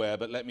 You'll be aware,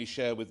 but let me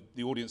share with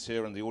the audience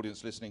here and the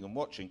audience listening and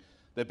watching,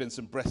 there have been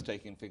some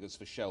breathtaking figures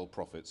for Shell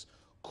profits.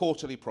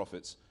 Quarterly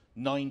profits,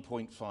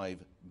 £9.5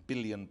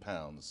 billion.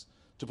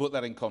 To put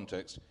that in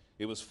context,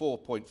 it was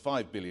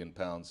 £4.5 billion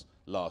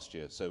last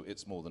year, so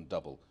it's more than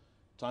double.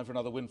 Time for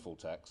another windfall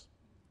tax.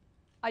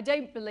 I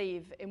don't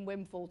believe in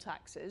windfall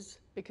taxes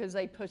because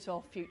they put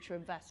off future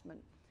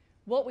investment.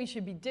 What we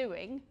should be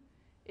doing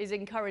is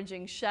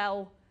encouraging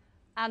Shell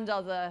and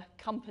other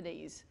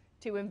companies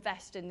to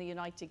invest in the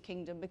United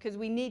Kingdom because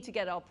we need to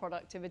get our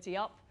productivity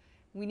up.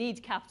 We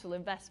need capital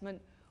investment.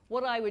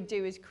 What I would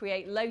do is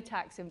create low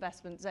tax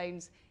investment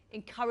zones,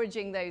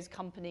 encouraging those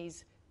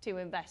companies to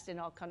invest in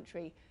our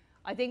country.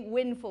 I think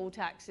windfall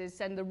taxes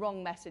send the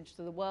wrong message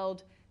to the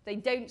world. They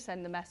don't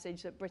send the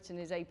message that Britain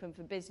is open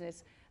for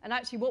business. And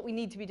actually what we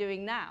need to be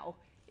doing now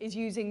is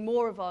using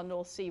more of our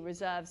North Sea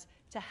reserves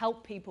to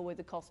help people with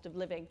the cost of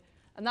living.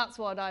 And that's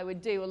what I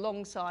would do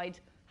alongside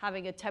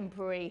having a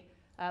temporary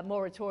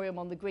moratorium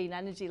on the green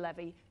energy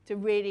levy to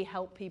really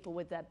help people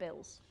with their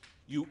bills.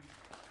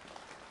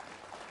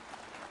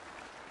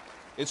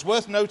 It's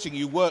worth noting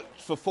you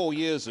worked for 4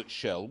 years at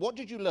Shell. What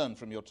did you learn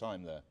from your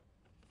time there?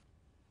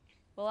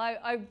 Well,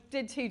 I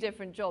did 2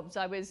 different jobs.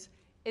 I was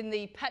in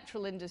the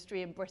petrol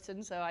industry in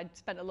Britain, so I'd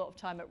spent a lot of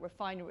time at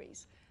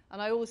refineries.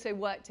 And I also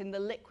worked in the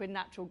liquid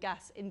natural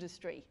gas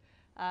industry,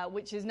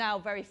 which is now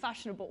very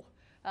fashionable.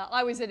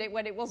 I was in it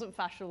when it wasn't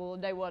fashionable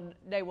and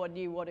no one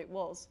knew what it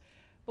was.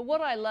 But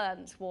what I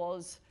learned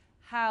was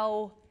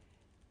how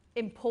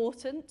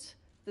important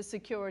the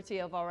security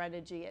of our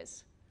energy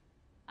is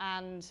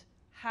and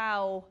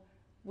how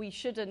we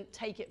shouldn't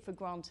take it for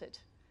granted.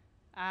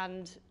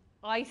 And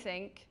I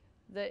think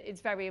that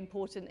it's very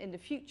important in the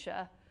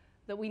future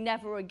that we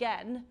never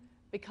again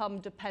become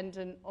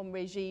dependent on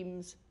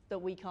regimes that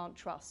we can't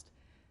trust.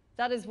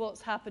 That is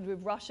what's happened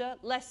with Russia,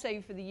 less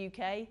so for the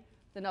UK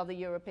than other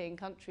European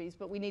countries,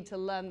 but we need to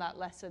learn that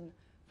lesson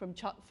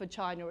for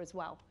China as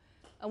well.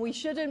 And we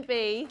shouldn't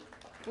be,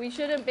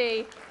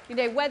 you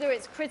know, whether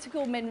it's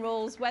critical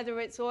minerals, whether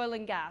it's oil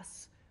and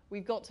gas,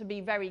 we've got to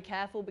be very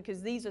careful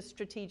because these are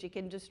strategic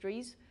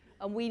industries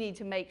and we need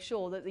to make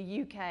sure that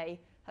the UK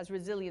has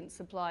resilient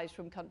supplies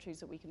from countries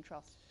that we can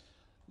trust.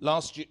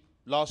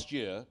 Last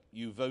year,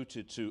 you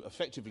voted to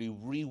effectively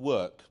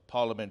rework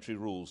parliamentary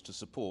rules to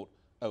support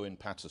Owen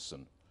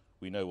Paterson.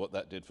 We know what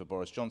that did for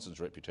Boris Johnson's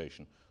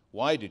reputation.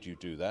 Why did you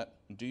do that,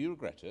 and do you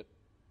regret it?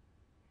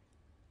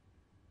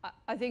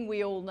 I think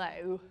we all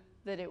know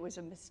that it was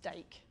a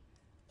mistake.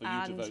 For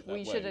you to vote that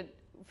way? Shouldn't,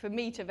 for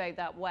me to vote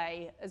that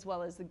way, as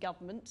well as the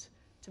government,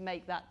 to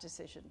make that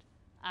decision.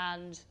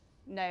 And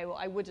no,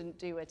 I wouldn't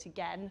do it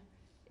again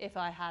if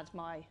I had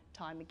my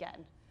time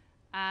again.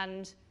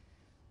 And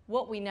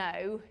what we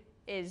know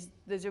is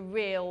there's a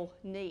real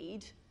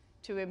need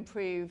to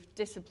improve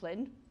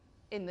discipline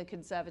in the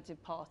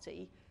Conservative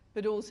Party,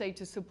 but also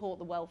to support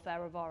the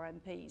welfare of our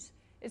MPs.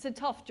 It's a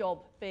tough job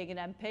being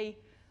an MP.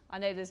 I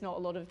know there's not a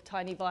lot of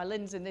tiny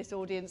violins in this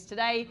audience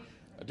today,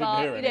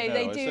 but you know,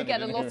 they do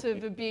get a lot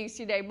of abuse.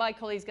 You know, my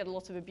colleagues get a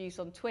lot of abuse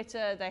on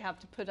Twitter. They have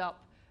to put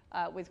up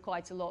with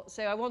quite a lot.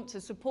 So I want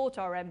to support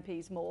our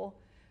MPs more,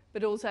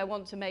 but also I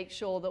want to make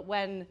sure that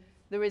when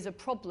there is a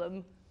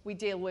problem, we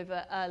deal with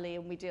it early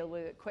and we deal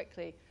with it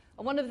quickly.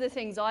 And one of the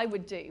things I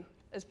would do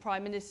as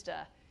Prime Minister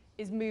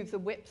is move the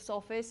Whip's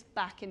office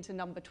back into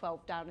number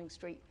 12 Downing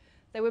Street.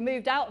 They were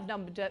moved out of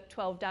number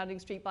 12 Downing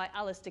Street by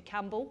Alistair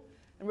Campbell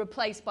and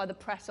replaced by the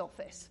press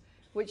office,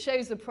 which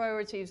shows the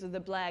priorities of the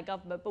Blair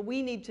government. But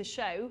we need to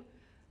show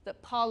that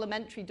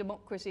parliamentary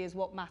democracy is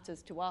what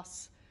matters to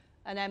us,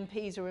 and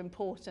MPs are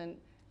important,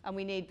 and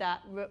we need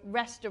that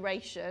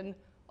restoration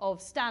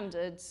of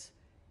standards,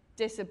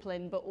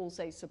 discipline, but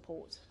also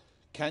support.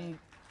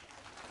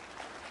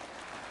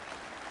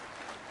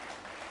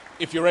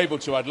 If you're able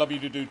to, I'd love you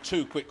to do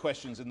 2 quick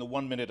questions in the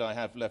 1 minute I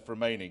have left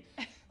remaining.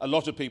 A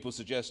lot of people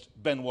suggest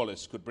Ben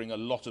Wallace could bring a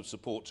lot of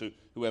support to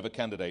whoever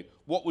candidate.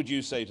 What would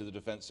you say to the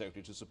Defence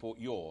Secretary to support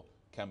your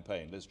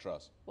campaign, Liz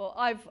Truss? Well,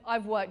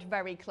 I've worked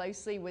very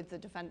closely with the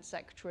Defence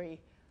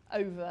Secretary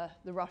over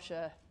the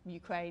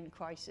Russia-Ukraine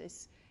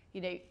crisis.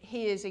 You know,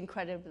 he is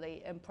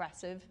incredibly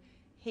impressive.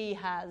 He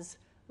has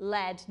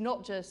led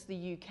not just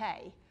the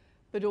UK,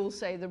 but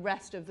also the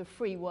rest of the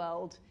free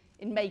world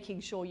in making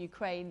sure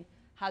Ukraine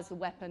has the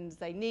weapons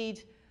they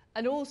need.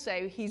 And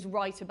also, he's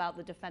right about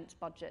the defence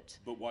budget.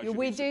 But why should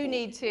we do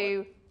need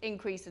to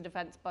increase the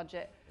defence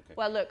budget. Okay.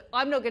 Well, look,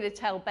 I'm not going to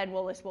tell Ben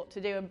Wallace what to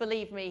do, and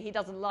believe me, he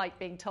doesn't like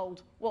being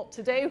told what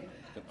to do.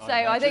 So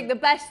I think the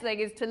best thing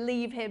is to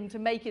leave him to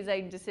make his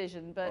own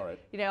decision. But,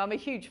 you know, I'm a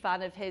huge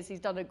fan of his.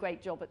 He's done a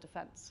great job at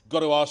defence.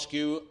 Got to ask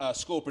you,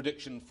 score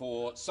prediction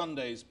for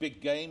Sunday's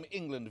big game,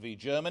 England v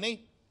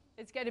Germany.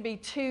 It's going to be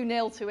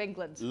 2-0 to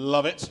England.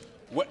 Love it.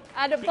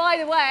 And by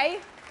the way,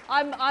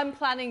 I'm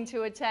planning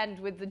to attend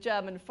with the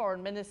German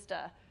foreign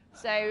minister,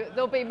 so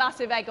there'll be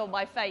massive egg on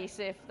my face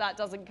if that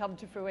doesn't come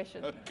to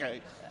fruition.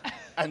 Okay.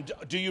 And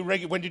do you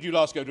when did you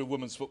last go to a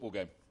women's football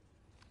game?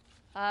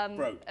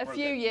 A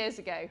few years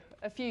ago.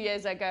 A few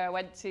years ago, I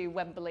went to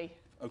Wembley.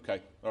 Okay.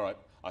 All right.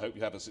 I hope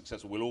you have a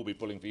successful. We'll all be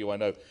pulling for you, I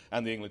know,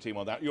 and the England team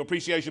on that. Your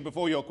appreciation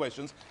before your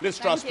questions. Liz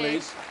Truss,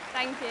 please.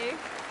 Thank you.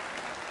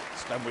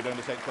 Stand, we're going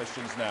to take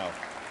questions now.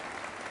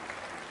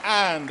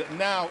 And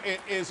now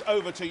it is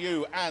over to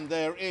you, and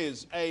there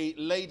is a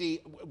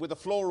lady with a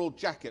floral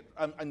jacket,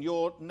 and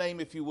your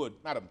name, if you would,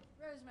 madam.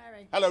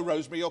 Rosemary. Hello,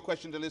 Rosemary. Your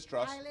question to Liz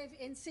Truss. I live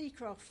in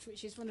Seacroft,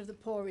 which is one of the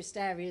poorest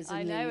areas in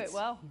I know Leeds. it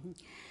well.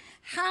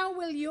 How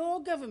will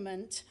your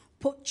government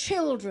put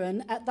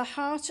children at the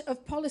heart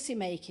of policy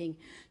making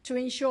to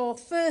ensure,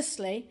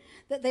 firstly,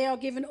 that they are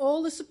given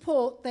all the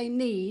support they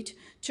need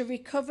to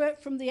recover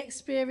from the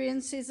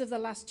experiences of the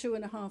last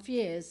 2.5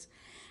 years,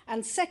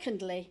 and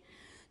secondly,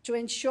 to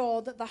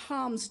ensure that the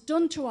harms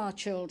done to our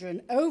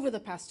children over the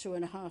past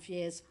 2.5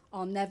 years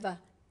are never,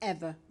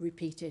 ever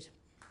repeated?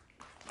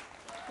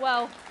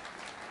 Well,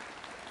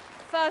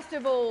 first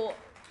of all,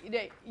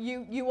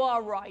 you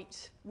are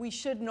right. We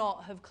should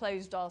not have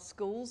closed our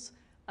schools,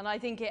 and I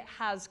think it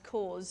has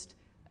caused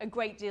a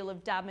great deal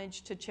of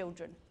damage to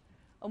children.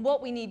 And what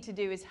we need to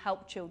do is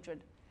help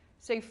children.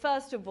 So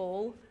first of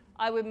all,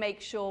 I would make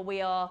sure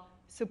we are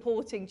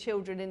supporting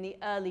children in the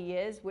early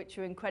years, which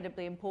are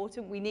incredibly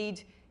important. We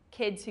need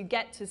kids who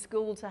get to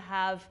school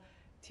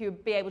to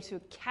be able to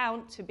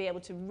count, to be able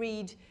to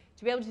read,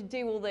 to be able to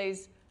do all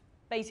those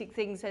basic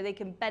things so they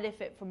can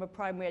benefit from a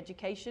primary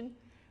education.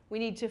 We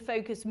need to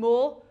focus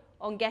more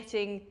on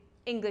getting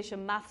English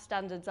and math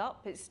standards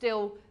up. It's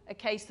still a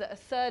case that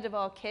 1/3 of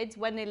our kids,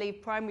 when they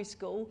leave primary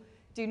school,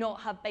 do not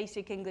have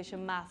basic English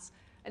and maths.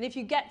 And if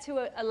you get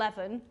to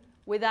 11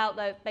 without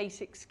the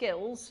basic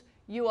skills,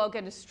 you are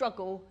going to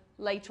struggle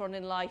later on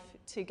in life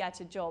to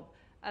get a job.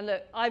 And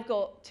look, I've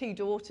got 2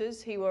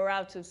 daughters who were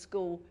out of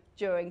school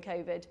during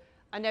COVID.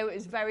 I know it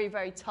was very,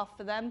 very tough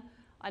for them.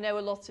 I know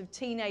a lot of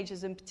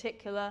teenagers in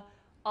particular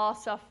are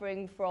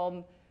suffering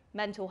from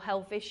mental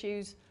health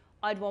issues.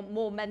 I'd want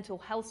more mental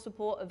health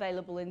support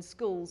available in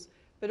schools,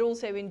 but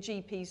also in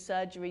GP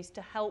surgeries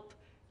to help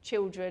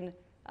children.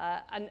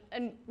 And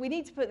we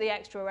need to put the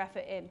extra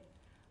effort in.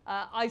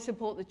 I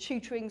support the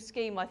tutoring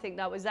scheme. I think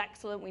that was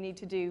excellent. We need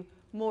to do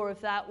more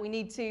of that. We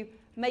need to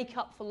make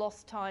up for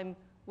lost time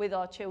with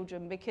our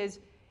children, because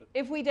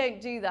if we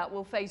don't do that,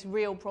 we'll face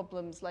real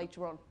problems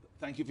later on.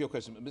 Thank you for your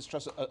question. Ms.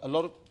 Truss, a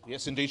lot of,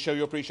 yes, indeed, show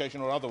your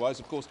appreciation or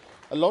otherwise, of course.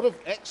 A lot of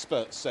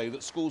experts say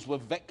that schools were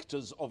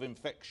vectors of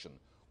infection.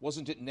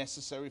 Wasn't it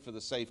necessary for the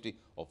safety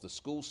of the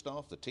school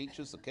staff, the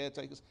teachers, the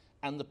caretakers,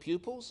 and the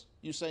pupils?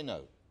 You say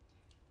no.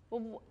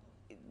 Well,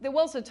 there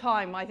was a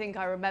time, I think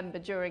I remember,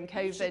 during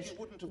COVID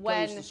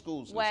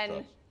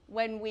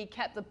when we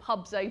kept the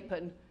pubs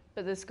open,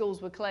 but the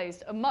schools were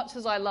closed. And much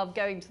as I love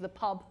going to the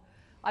pub,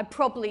 I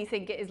probably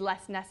think it is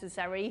less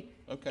necessary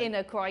in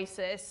a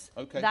crisis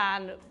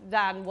than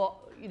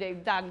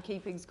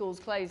keeping schools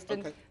closed.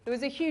 And there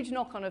was a huge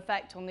knock-on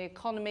effect on the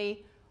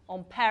economy,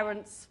 on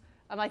parents,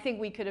 and I think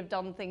we could have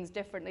done things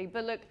differently.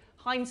 But look,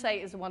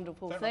 hindsight is a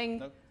wonderful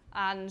thing,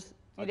 and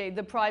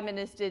the Prime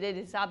Minister did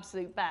his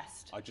absolute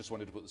best. I just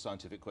wanted to put the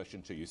scientific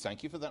question to you.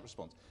 Thank you for that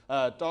response.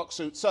 Dark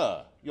suit,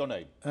 sir, your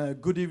name.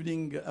 Good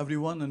evening,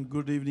 everyone, and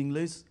good evening,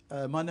 Liz.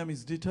 My name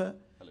is Dieter.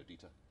 Hello,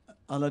 Dieter.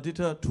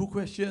 Dieter, 2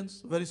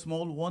 questions, very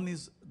small. One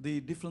is the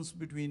difference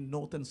between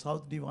North and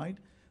South divide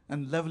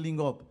and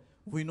leveling up.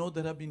 We know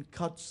there have been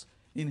cuts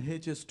in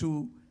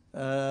HS2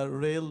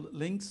 rail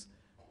links.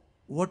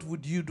 What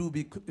would you do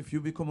if you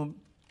become a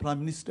Prime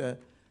Minister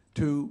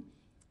to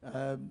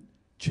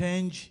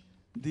change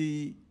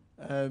the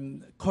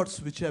cuts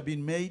which have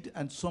been made,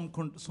 and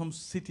some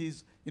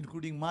cities,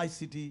 including my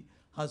city,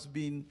 has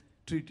been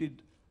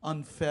treated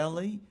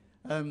unfairly?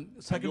 Second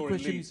you're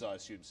question in Leeds, is, I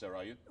assume, sir,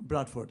 are you?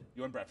 Bradford.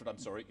 You're in Bradford, I'm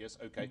sorry, yes,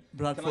 okay.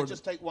 Bradford. Can I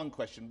just take one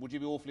question? Would you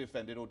be awfully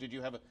offended, or did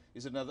you have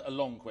is it a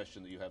long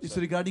question that you have, It's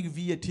sir? regarding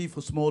VAT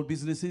for small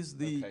businesses.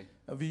 The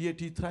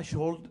VAT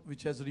threshold,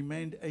 which has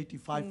remained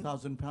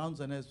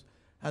 £85,000 and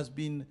has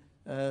been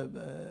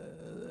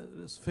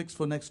fixed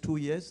for next 2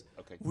 years.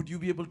 Would you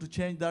be able to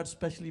change that,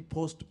 especially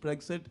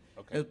post-Brexit?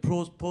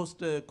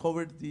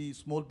 Post-COVID, the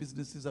small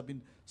businesses have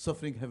been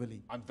suffering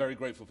heavily. I'm very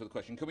grateful for the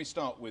question. Can we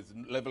start with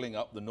levelling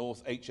up the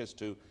North,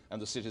 HS2,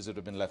 and the cities that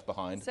have been left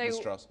behind? So Ms.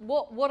 Truss.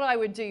 what I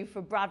would do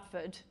for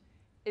Bradford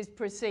is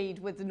proceed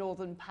with the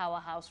Northern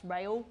Powerhouse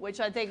Rail, which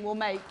I think will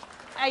make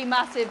a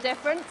massive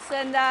difference.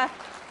 And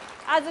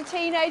as a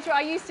teenager,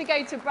 I used to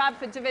go to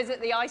Bradford to visit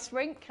the ice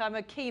rink. I'm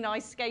a keen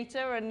ice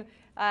skater, and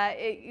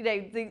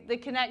the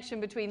connection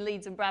between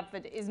Leeds and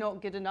Bradford is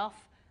not good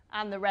enough,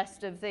 and the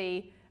rest of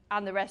the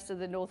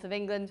north of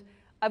England.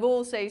 I've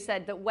also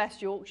said that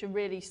West Yorkshire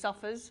really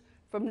suffers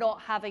from not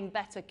having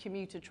better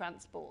commuter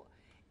transport.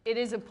 It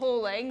is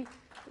appalling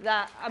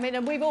that,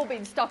 and we've all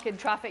been stuck in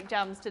traffic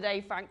jams today,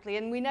 frankly,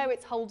 and we know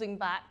it's holding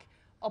back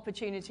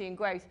opportunity and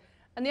growth.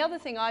 And the other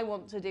thing I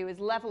want to do is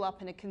level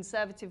up in a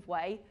conservative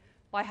way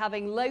by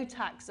having low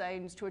tax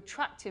zones to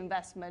attract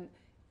investment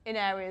in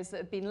areas that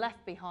have been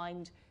left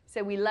behind.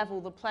 So we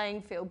level the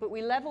playing field, but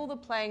we level the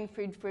playing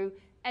field through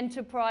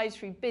enterprise,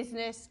 through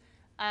business,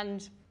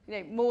 and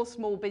more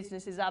small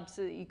business is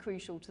absolutely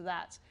crucial to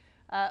that.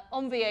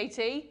 On VAT,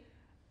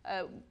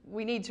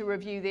 we need to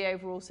review the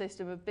overall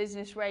system of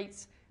business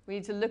rates. We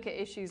need to look at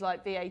issues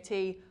like VAT.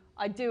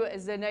 I do it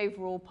as an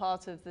overall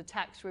part of the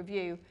tax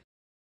review.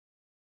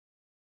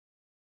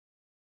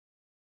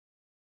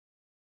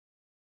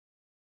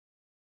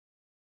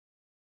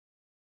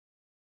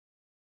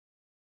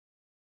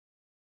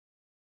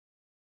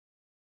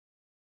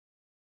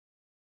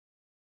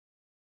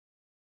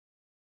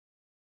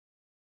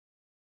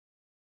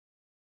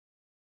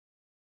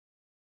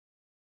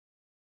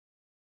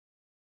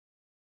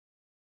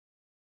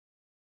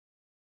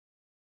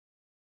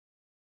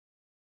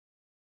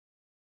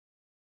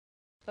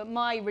 but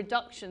my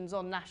reductions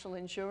on national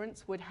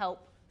insurance would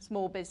help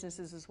small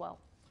businesses as well.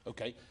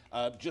 Okay.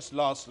 Just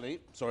lastly,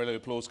 sorry, no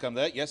applause come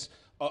there. Yes,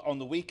 on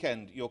the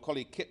weekend, your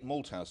colleague Kit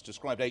Malthouse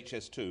described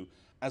HS2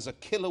 as a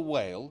killer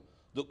whale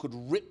that could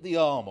rip the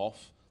arm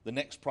off the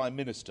next Prime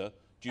Minister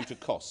due to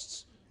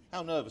costs.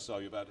 How nervous are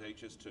you about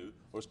HS2?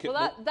 Or has Kit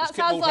that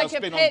sounds like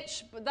a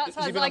pitch.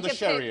 Has he been on the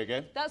sherry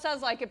again? That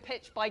sounds like a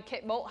pitch by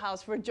Kit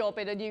Malthouse for a job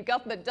in a new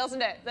government,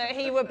 doesn't it? That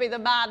he would be the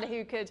man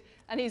who could,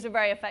 and he's a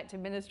very effective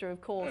minister, of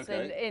course,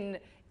 in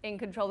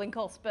controlling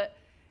costs. But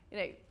you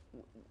know,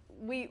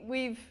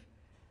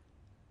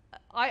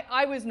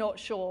 I was not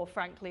sure,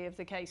 frankly, of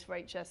the case for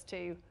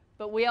HS2.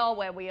 But we are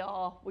where we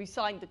are. We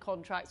signed the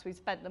contracts, we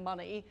spent the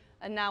money,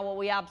 and now what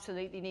we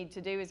absolutely need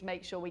to do is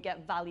make sure we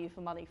get value for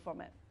money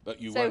from it. But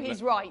you so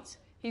he's right.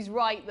 He's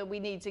right that we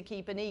need to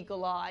keep an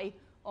eagle eye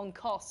on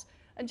costs.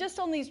 And just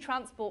on these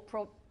transport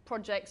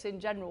projects in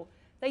general,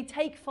 they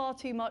take far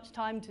too much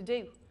time to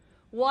do.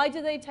 Why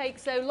do they take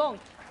so long?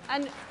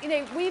 And you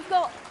know, we have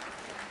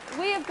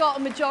got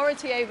a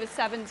majority over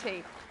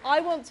 70.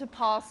 I want to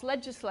pass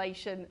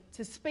legislation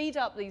to speed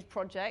up these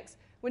projects.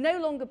 We're no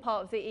longer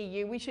part of the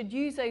EU. We should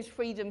use those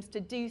freedoms to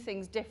do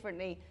things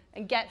differently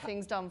and get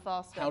things done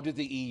faster. How did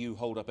the EU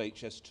hold up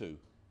HS2?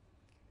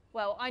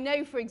 Well, I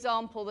know, for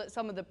example, that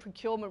some of the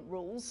procurement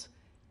rules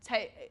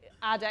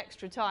add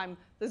extra time.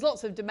 There's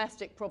lots of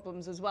domestic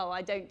problems as well.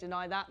 I don't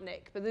deny that,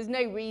 Nick. But there's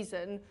no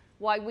reason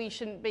why we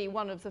shouldn't be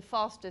one of the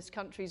fastest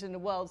countries in the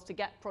world to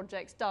get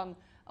projects done.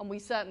 And we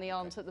certainly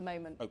aren't at the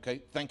moment.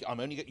 Okay, thank you.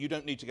 You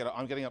don't need to get up.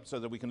 I'm getting up so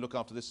that we can look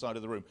after this side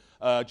of the room.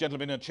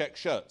 Gentleman in a check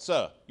shirt.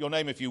 Sir, your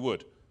name if you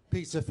would.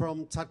 Peter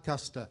from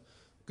Tadcaster.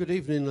 Good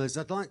evening, Liz.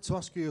 I'd like to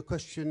ask you a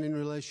question in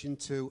relation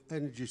to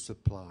energy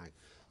supply.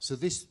 So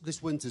this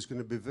winter is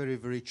going to be very,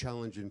 very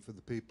challenging for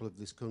the people of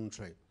this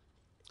country.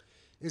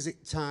 Is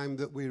it time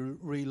that we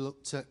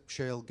re-looked at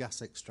shale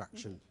gas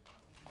extraction?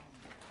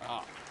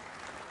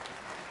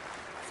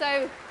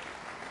 So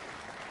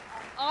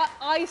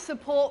I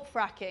support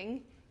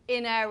fracking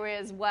in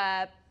areas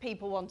where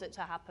people want it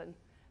to happen.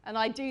 And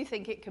I do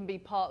think it can be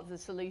part of the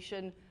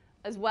solution,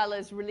 as well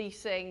as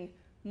releasing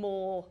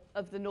more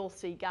of the North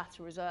Sea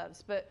gas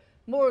reserves. But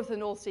more of the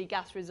North Sea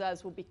gas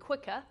reserves will be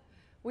quicker.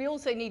 We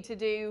also need to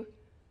do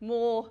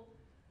more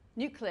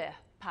nuclear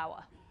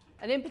power.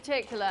 And in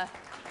particular,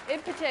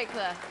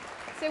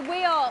 so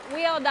we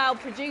are now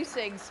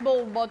producing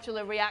small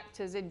modular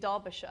reactors in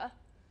Derbyshire.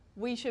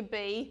 We should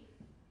be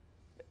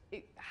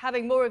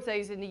having more of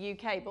those in the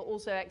UK, but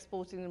also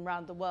exporting them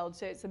around the world.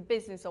 So it's a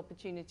business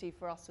opportunity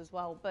for us as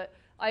well. But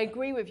I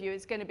agree with you,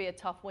 it's going to be a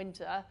tough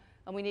winter,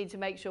 and we need to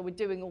make sure we're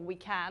doing all we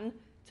can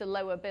to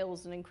lower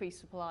bills and increase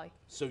supply.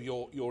 So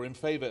you're in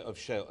favour of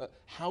shale.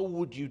 How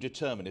would you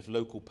determine if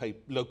local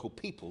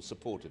people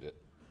supported it?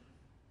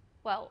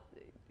 Well,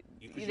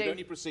 you should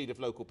only proceed if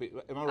local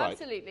people. Am I right?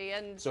 Absolutely.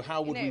 And so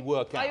how would we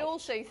work out? I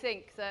also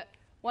think that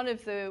one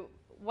of the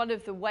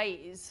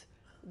ways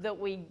that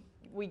we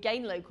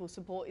gain local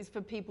support is for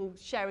people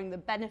sharing the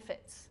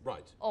benefits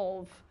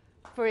of,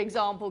 for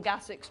example,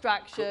 gas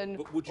extraction.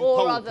 But would you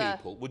poll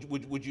people?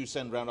 Would you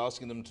send around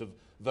asking them to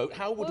vote?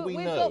 How would we know?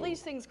 We've got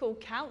these things called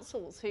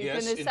councils who can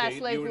assess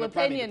indeed. local you were in the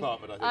opinion.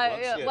 Department, I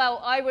think, once, yeah.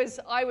 Well, I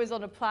was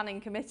on a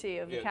planning committee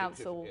of the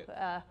council,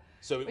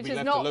 so which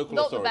is not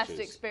the best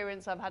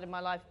experience I've had in my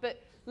life.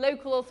 But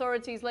local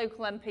authorities,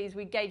 local MPs,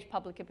 we gauge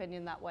public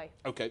opinion that way.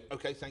 Okay,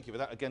 thank you for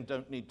that. Again,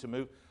 don't need to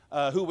move.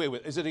 Who we're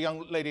with? Is it a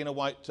young lady in a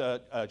white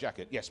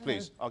jacket? Yes,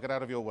 please. Hello. I'll get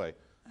out of your way.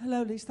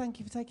 Hello, Liz. Thank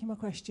you for taking my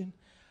question.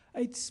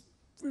 It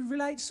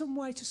relates some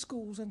way to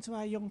schools and to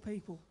our young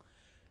people.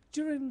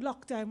 During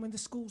lockdown, when the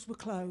schools were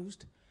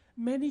closed,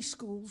 many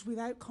schools,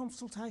 without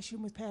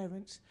consultation with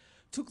parents,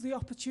 took the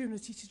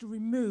opportunity to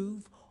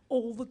remove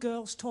all the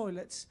girls'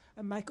 toilets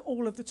and make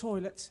all of the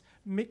toilets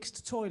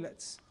mixed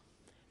toilets.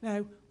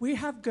 Now, we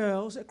have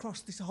girls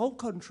across this whole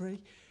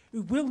country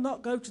who will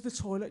not go to the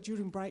toilet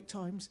during break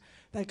times.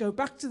 They go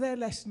back to their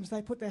lessons,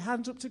 they put their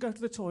hands up to go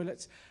to the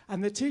toilets,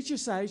 and the teacher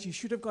says you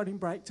should have gone in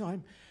break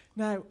time.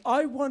 Now,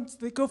 I want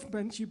the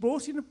government, you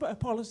brought in a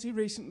policy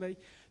recently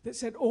that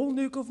said all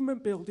new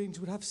government buildings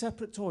would have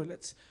separate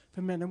toilets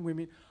for men and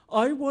women.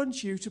 I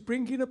want you to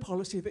bring in a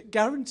policy that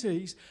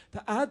guarantees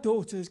that our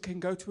daughters can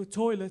go to a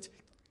toilet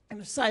in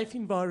a safe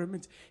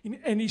environment in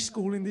any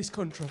school in this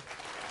country.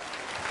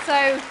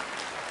 So,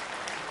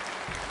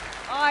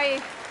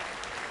 I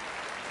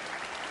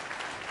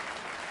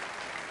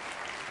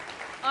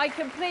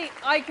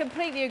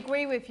completely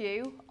agree with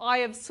you. I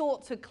have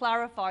sought to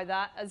clarify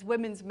that as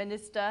Women's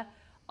Minister.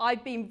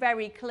 I've been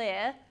very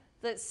clear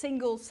that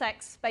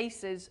single-sex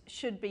spaces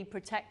should be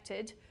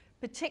protected,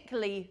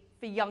 particularly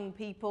for young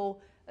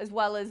people, as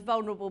well as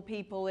vulnerable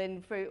people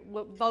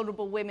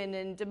vulnerable women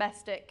in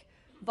domestic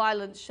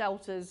violence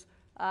shelters,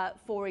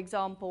 for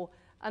example.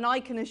 And I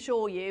can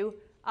assure you,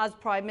 as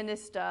Prime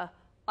Minister,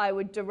 I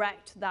would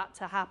direct that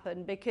to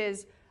happen,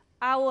 because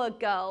our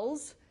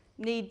girls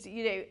need,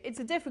 it's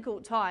a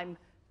difficult time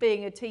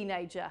being a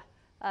teenager,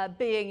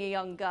 being a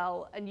young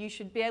girl, and you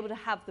should be able to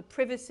have the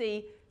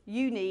privacy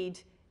you need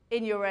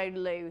in your own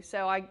loo.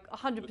 So I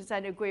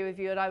 100% agree with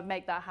you, and I would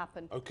make that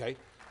happen. Okay,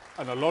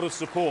 and a lot of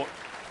support.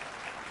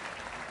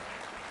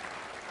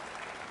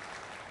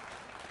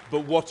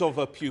 But what of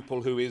a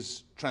pupil who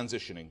is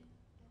transitioning?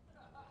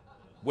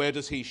 Where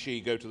does he,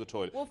 she go to the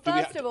toilet? Well,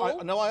 first of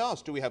all... No, I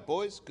asked, do we have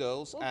boys,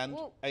 girls, and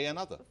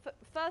another?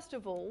 First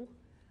of all,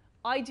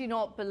 I do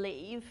not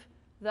believe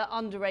that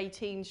under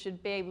 18s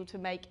should be able to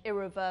make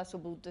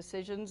irreversible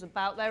decisions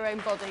about their own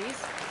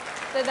bodies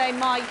that they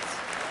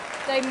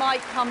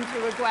might come to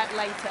regret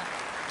later.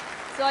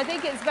 So I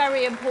think it's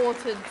very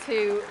important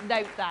to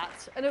note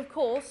that. And of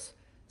course,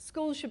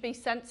 schools should be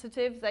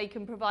sensitive. They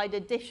can provide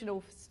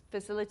additional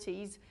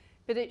facilities,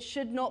 but it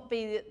should not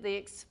be at the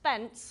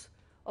expense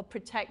of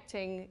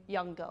protecting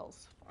young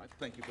girls. All right,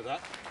 thank you for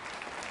that.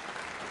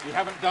 You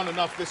haven't done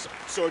enough this...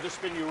 Sorry to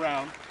spin you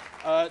round.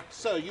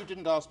 Sir, you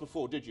didn't ask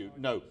before, did you?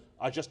 No.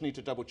 I just need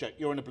to double check.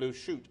 You're in a blue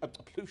suit, a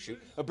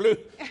blue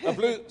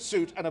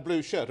suit and a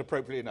blue shirt,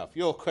 appropriately enough.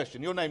 Your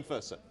question, your name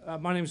first, sir.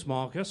 My name's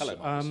Marcus. Hello,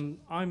 Marcus.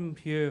 I'm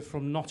here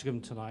from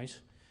Nottingham tonight,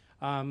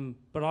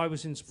 but I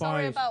was inspired...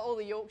 Sorry about all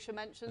the Yorkshire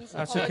mentions.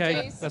 That's Apologies.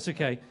 okay, that's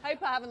okay.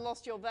 Hope I haven't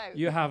lost your vote.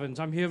 You haven't.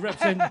 I'm here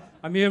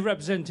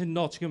representing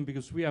Nottingham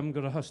because we haven't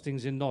got a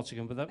hustings in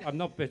Nottingham, but I'm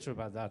not bitter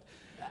about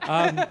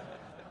that.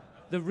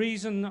 The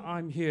reason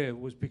I'm here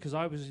was because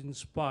I was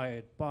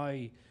inspired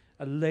by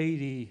a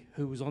lady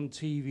who was on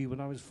TV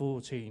when I was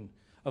 14.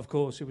 Of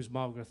course, it was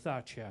Margaret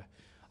Thatcher.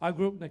 I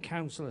grew up in a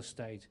council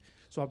estate,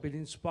 so I've been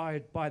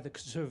inspired by the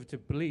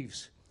Conservative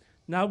beliefs.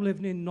 Now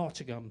living in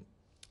Nottingham,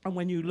 and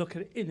when you look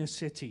at inner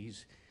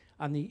cities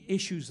and the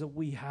issues that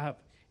we have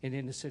in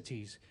inner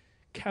cities,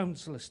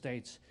 council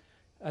estates,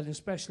 and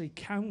especially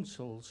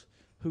councils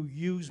who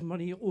use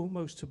money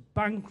almost to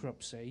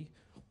bankruptcy,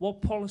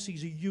 what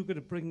policies are you going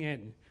to bring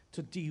in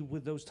to deal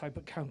with those type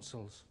of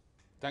councils?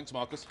 Thanks,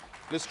 Marcus.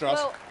 Liz Truss.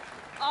 Well,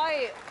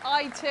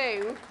 I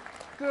too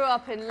grew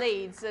up in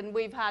Leeds, and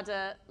we've had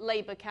a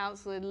Labour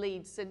council in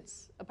Leeds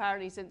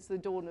apparently since the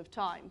dawn of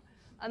time,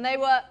 and they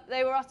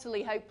were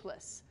utterly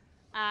hopeless.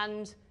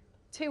 And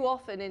too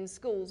often in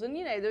schools, and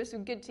you know, there were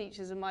some good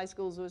teachers in my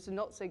schools, there were some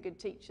not so good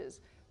teachers,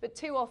 but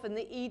too often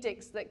the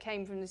edicts that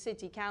came from the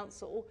city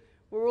council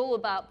were all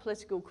about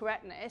political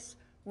correctness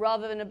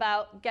rather than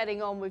about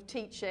getting on with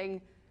teaching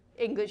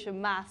English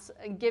and maths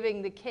and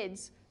giving the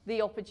kids the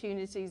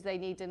opportunities they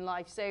need in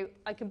life. So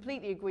I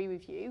completely agree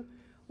with you.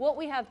 What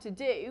we have to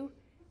do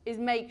is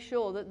make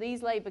sure that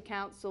these Labour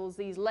councils,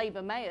 these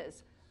Labour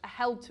mayors, are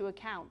held to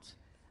account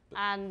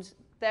and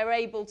they're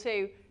able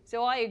to.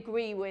 So I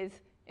agree with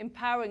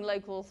empowering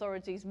local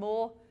authorities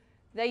more.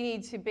 They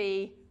need to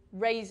be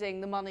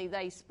raising the money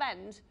they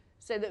spend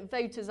so that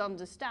voters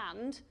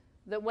understand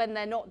that when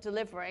they're not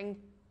delivering,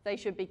 they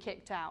should be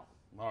kicked out.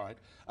 All right.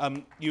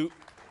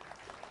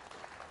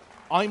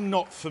 I'm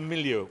not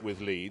familiar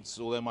with Leeds,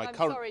 although my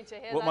current... sorry to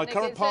hear well, that, my Nick.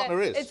 current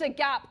partner is. It's a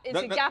gap. It's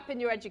a gap in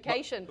your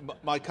education.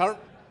 My current...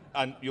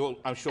 And you'll,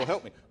 I'm sure,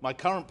 help me. My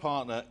current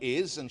partner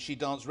is, and she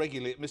danced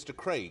regularly at Mr.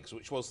 Craig's,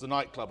 which was the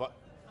nightclub.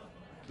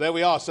 There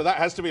we are. So that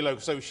has to be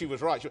local. So she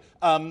was right.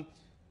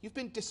 You've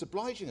been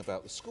disobliging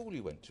about the school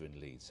you went to in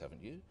Leeds,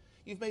 haven't you?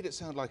 You've made it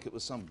sound like it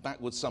was some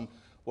backwards,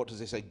 what does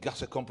they say,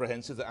 gutter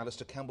comprehensive that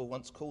Alistair Campbell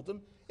once called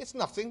them. It's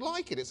nothing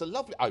like it. It's a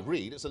lovely,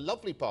 it's a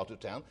lovely part of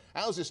town.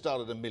 Houses start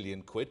at £1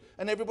 million,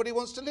 and everybody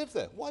wants to live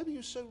there. Why were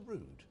you so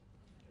rude?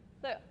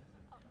 Look,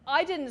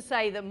 I didn't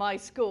say that my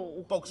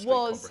school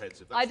was...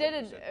 comprehensive. I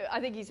didn't. I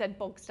think he said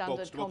bog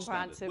standard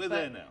comprehensive. Standard. We're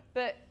there now.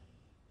 But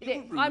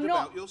you were rude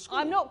about your school.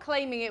 I'm not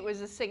claiming it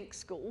was a sink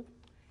school.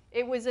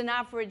 It was an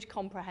average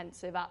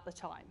comprehensive at the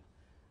time.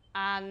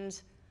 And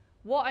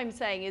what I'm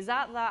saying is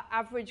that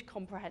average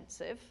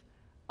comprehensive,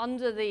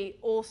 under the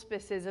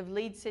auspices of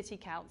Leeds City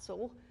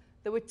Council,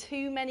 there were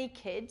too many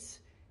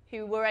kids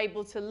who were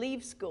able to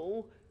leave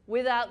school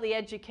without the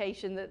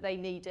education that they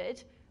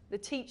needed. The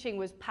teaching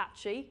was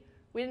patchy.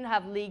 We didn't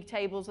have league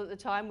tables at the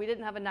time. We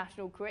didn't have a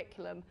national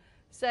curriculum.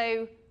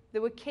 So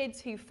there were kids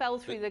who fell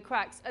through the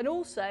cracks. And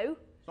also,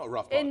 it's not a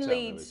rough part in of town,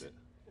 Leeds, though,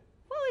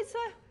 is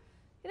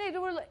it?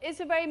 Well, it's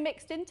a very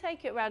mixed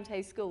intake at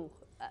Roundhay School,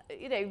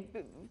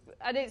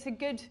 and it's a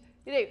good,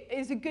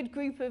 it's a good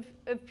group of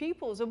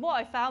pupils. And what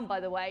I found, by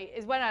the way,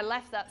 is when I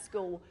left that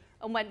school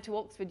and went to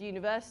Oxford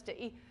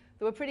University,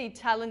 there were pretty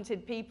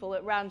talented people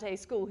at Roundhay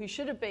School who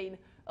should have been at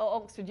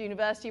Oxford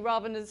University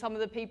rather than some of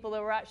the people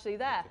that were actually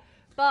there.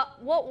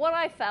 But what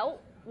I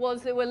felt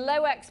was there were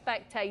low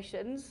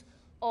expectations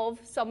of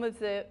some of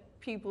the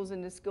pupils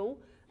in the school,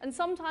 and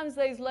sometimes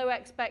those low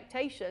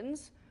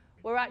expectations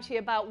were actually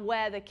about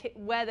where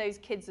those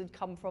kids had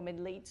come from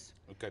in Leeds.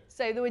 Okay.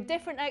 So there were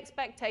different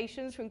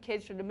expectations from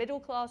kids from the middle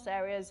class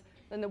areas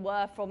than there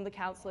were from the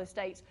council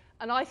estates,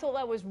 and I thought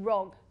that was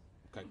wrong.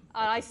 Okay.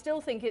 And I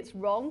still think it's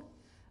wrong.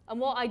 And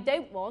what I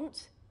don't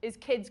want is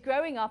kids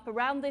growing up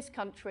around this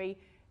country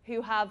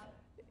who have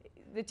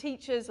the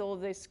teachers or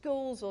the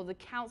schools or the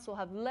council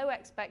have low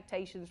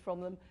expectations from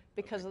them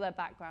because of their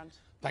background.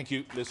 Thank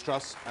you, Liz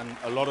Truss, and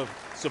a lot of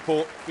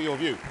support for your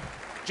view.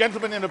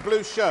 Gentleman in a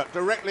blue shirt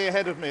directly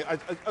ahead of me.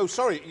 Oh,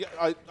 sorry,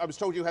 I was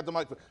told you had the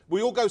microphone.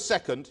 Will you go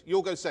second?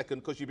 You'll go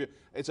second because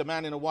it's a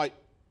man in a white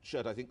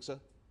shirt, I think, sir.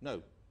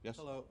 No, yes?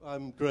 Hello,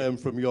 I'm Graham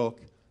from York.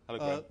 Hello,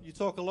 Graham. You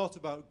talk a lot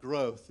about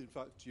growth. In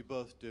fact, you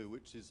both do,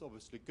 which is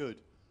obviously good.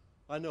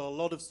 I know a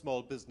lot of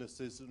small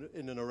businesses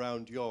in and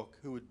around York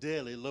who would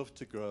dearly love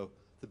to grow.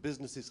 The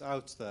business is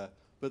out there,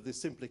 but they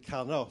simply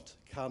cannot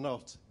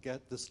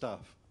get the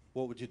staff.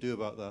 What would you do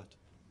about that?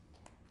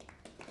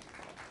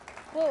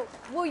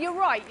 Well, you're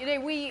right. You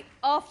know,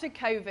 after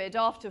COVID,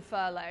 after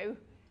furlough,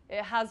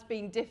 it has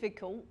been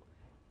difficult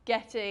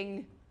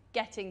getting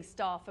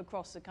staff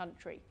across the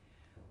country.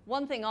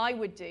 One thing I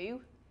would do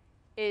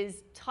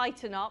is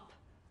tighten up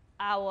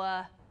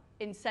our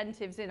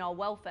incentives in our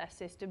welfare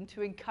system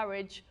to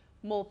encourage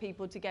more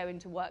people to go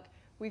into work.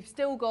 We've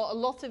still got a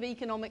lot of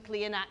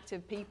economically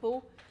inactive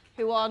people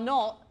who are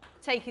not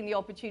taking the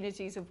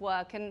opportunities of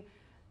work. And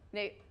you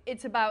know,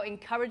 it's about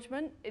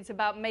encouragement. It's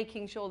about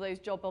making sure those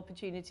job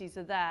opportunities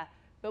are there.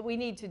 But we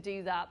need to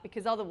do that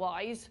because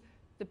otherwise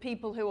the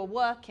people who are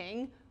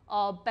working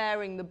are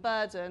bearing the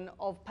burden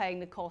of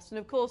paying the cost. And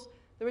of course,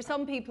 there are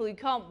some people who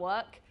can't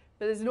work,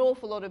 but there's an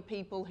awful lot of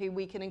people who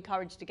we can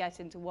encourage to get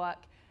into work.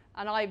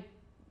 And I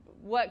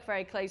work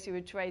very closely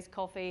with Therese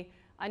Coffey.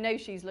 I know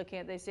she's looking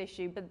at this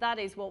issue, but that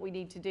is what we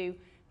need to do.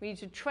 We need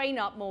to train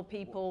up more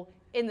people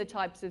in the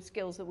types of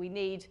skills that we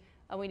need,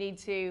 and we need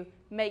to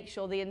make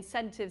sure the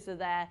incentives are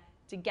there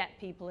to get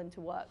people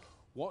into work.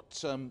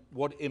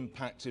 What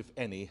impact, if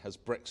any, has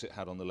Brexit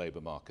had on the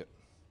labour market?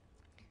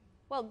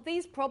 Well,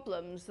 these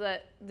problems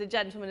that the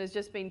gentleman has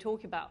just been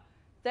talking about,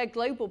 they're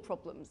global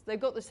problems. They've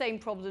got the same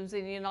problems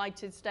in the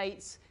United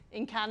States,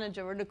 in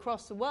Canada, and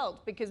across the world,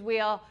 because we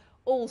are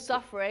all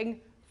suffering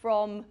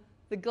from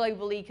the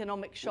global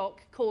economic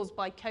shock caused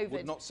by COVID.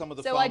 Would not some of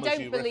the farmers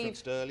you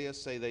referenced earlier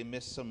say they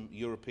miss some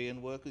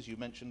European workers? You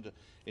mentioned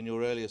in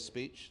your earlier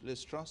speech,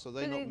 Liz Truss, are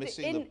they not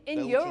missing the Belgians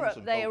in Europe,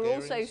 and they are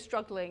Bulgarians? also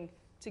struggling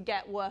to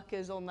get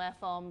workers on their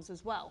farms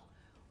as well.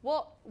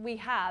 What we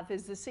have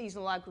is the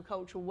Seasonal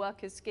Agricultural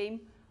Workers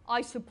Scheme.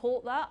 I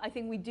support that. I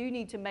think we do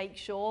need to make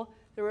sure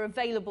there are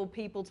available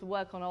people to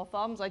work on our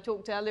farms. I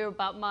talked earlier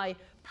about my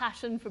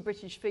passion for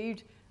British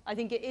food. I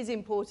think it is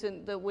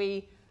important that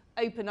we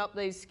open up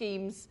those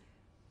schemes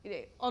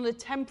on a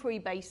temporary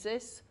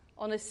basis,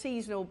 on a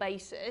seasonal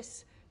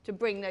basis, to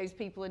bring those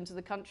people into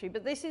the country.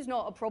 But this is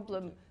not a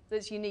problem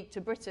that's unique to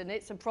Britain.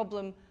 It's a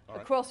problem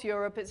across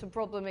Europe. It's a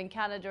problem in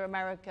Canada,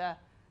 America,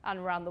 and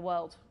around the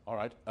world. All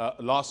right.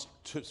 Last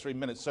 2-3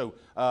 minutes. So,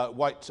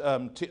 white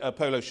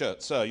polo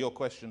shirt. Sir, your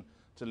question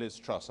to Liz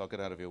Truss. I'll get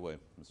out of your way,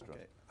 Mr. Truss.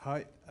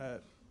 Hi.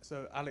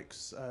 So,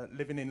 Alex,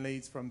 living in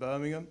Leeds from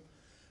Birmingham.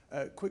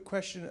 Quick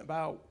question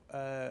about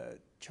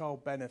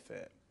child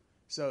benefit.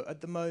 So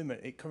at the moment,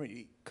 it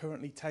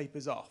currently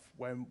tapers off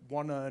when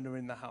one earner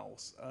in the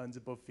house earns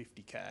above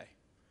 50k.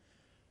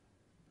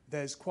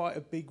 There's quite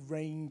a big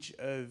range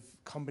of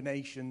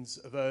combinations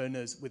of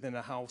earners within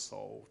a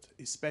household,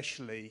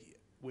 especially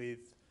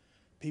with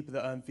people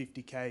that earn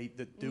 50k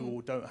that do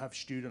or don't have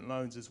student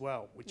loans as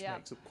well, which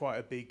makes up quite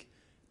a big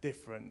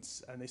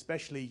difference. And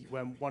especially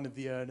when one of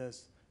the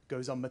earners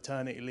goes on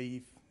maternity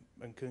leave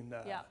and can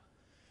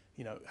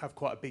have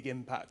quite a big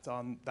impact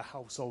on the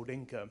household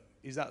income.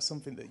 Is that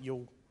something that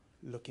you'll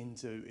look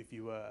into if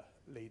you were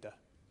leader?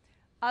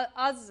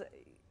 As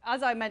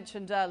I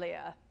mentioned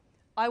earlier,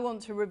 I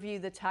want to review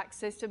the tax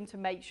system to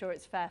make sure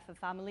it's fair for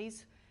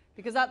families.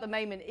 Because at the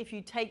moment, if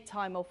you take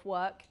time off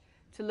work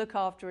to look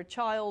after a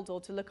child or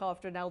to look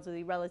after an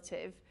elderly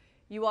relative,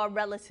 you are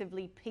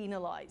relatively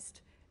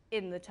penalised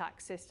in the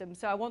tax system.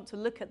 So I want to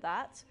look at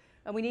that,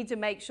 and we need to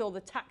make sure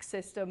the tax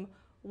system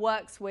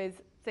works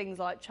with things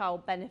like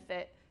child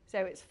benefit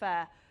so it's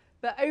fair.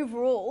 But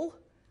overall,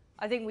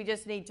 I think we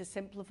just need to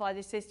simplify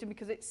the system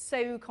because it's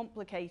so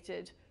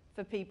complicated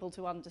for people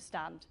to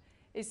understand.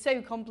 It's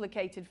so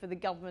complicated for the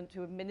government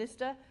to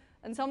administer,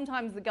 and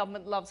sometimes the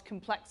government loves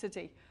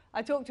complexity.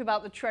 I talked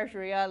about the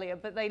Treasury earlier,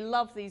 but they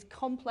love these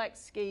complex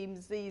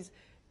schemes, these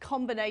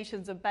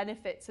combinations of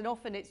benefits, and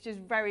often it's just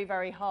very,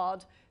 very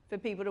hard for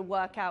people to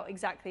work out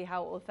exactly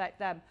how it will affect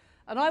them.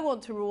 And I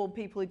want to reward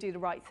people who do the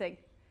right thing,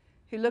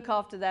 who look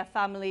after their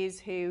families,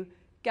 who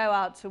go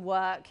out to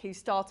work, who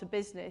start a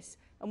business,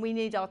 and we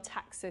need our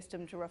tax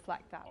system to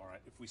reflect that. All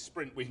right, if we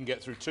sprint, we can get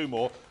through two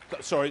more.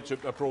 Sorry to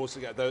pause to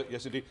get there.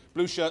 Yes, indeed.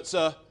 Blue shirt,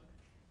 sir.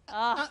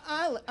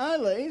 Hi,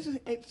 Liz.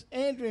 It's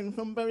Adrian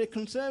from Bury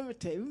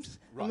Conservatives,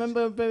 a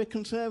member of Bury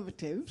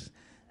Conservatives.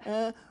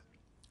 And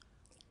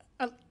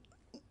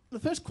the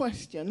first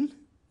question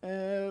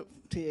to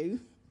you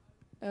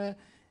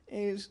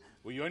is...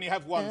 Well, you only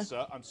have one,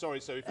 sir. I'm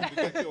sorry, so if you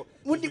could get your...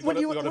 we've got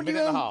a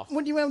minute and a half.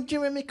 Would you have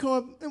Jeremy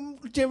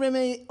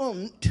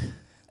Hunt?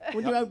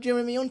 Would you have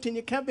Jeremy Hunt in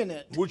your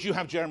cabinet? Would you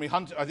have Jeremy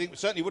Hunt? I think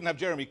certainly wouldn't have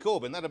Jeremy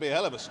Corbyn. That'd be a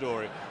hell of a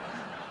story.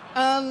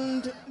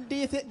 And do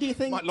you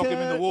think... Might lock him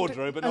in the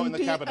wardrobe, but not in the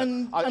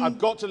cabinet. I've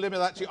got to limit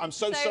that to you. I'm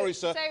so sorry,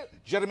 sir.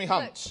 Jeremy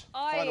Hunt,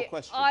 final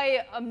question.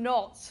 I am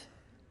not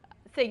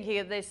thinking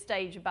at this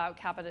stage about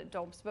cabinet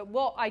jobs, but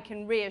what I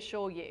can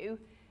reassure you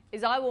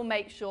is I will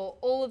make sure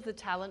all of the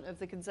talent of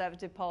the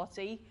Conservative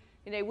Party,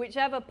 you know,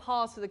 whichever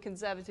part of the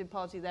Conservative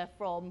Party they're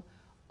from,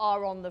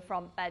 are on the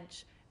front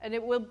bench. And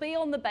it will be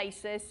on the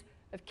basis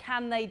of,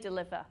 can they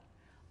deliver?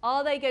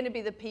 Are they going to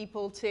be the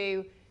people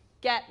to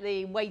get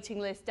the waiting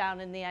list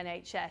down in the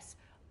NHS?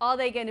 Are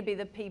they going to be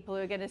the people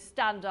who are going to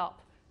stand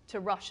up to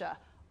Russia?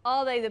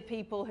 Are they the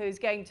people who's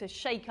going to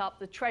shake up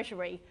the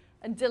Treasury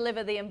and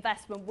deliver the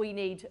investment we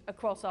need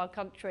across our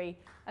country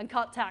and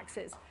cut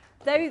taxes?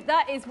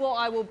 That is what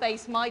I will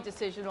base my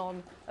decision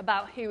on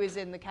about who is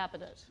in the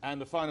cabinet. And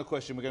the final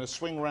question, we're going to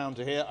swing round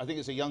to here. I think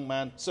it's a young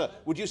man. Sir,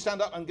 would you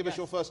stand up and give us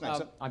your first name,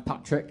 sir? I'm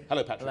Patrick.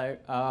 Hello, Patrick.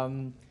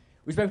 Hello.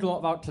 We've spoken a lot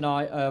about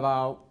tonight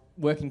about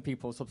working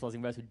people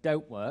subsidising those who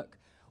don't work.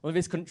 Well, in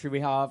this country, we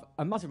have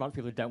a massive amount of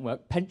people who don't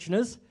work.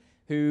 Pensioners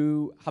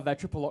who have their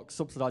triple lock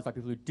subsidised by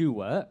people who do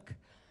work.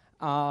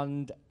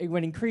 And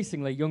when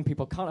increasingly young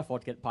people can't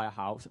afford to buy a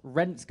house,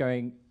 rent's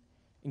going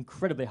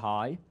incredibly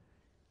high,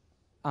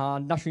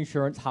 and national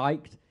insurance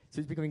hiked, so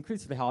it's becoming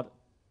increasingly hard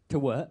to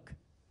work.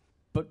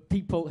 But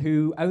people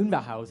who own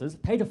their houses,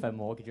 paid off their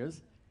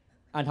mortgages,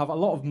 and have a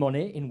lot of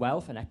money in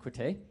wealth and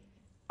equity,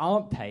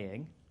 aren't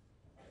paying,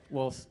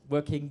 whilst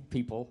working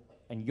people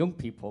and young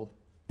people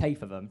pay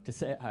for them to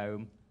sit at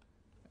home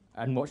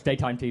and watch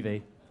daytime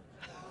TV.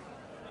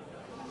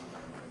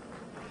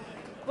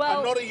 Well,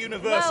 and not a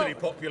universally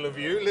popular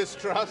view, Liz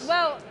Truss.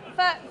 Well,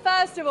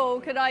 first of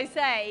all, can I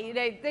say, you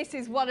know, this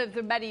is one of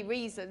the many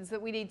reasons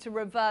that we need to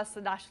reverse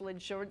the national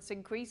insurance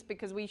increase,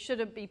 because we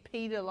shouldn't be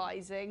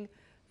penalising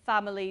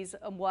families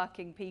and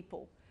working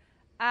people.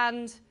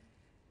 And,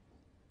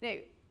 you know,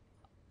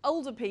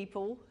 older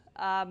people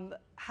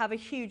have a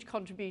huge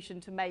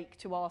contribution to make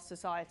to our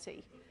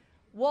society.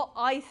 What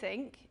I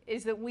think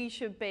is that we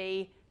should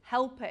be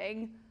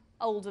helping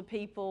older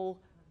people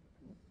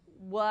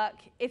work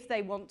if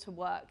they want to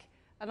work.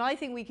 And I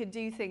think we could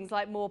do things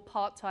like more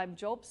part-time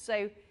jobs.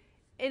 So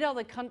in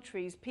other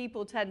countries,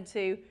 people tend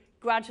to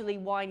gradually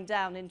wind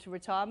down into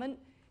retirement.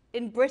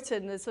 In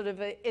Britain, there sort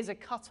of is a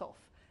cut-off.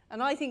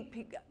 And I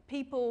think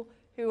people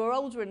who are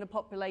older in the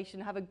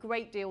population have a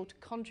great deal to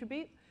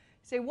contribute.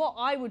 So what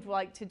I would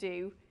like to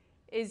do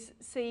is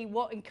see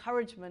what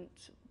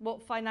encouragement,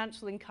 what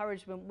financial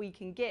encouragement we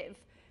can give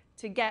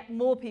to get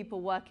more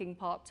people working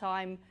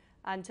part-time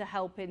and to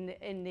help in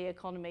the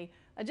economy.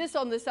 And just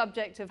on the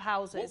subject of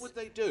houses, what would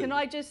they do? Can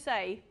I just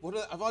say...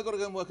 Have I got to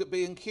go and work at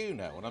B&Q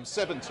now when I'm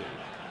 70?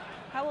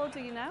 How old are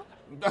you now?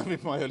 I'm in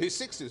my early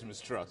 60s, Miss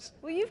Truss.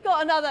 Well, you've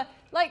got another...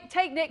 Like,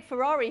 take Nick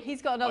Ferrari.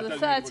 He's got another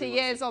 30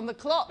 years on the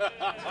clock.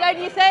 Don't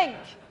you think?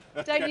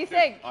 Don't you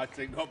think? I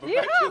think not. But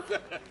you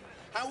have.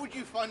 How would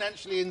you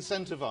financially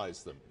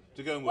incentivise them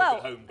to go and work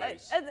at home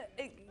base?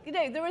 You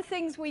know, there are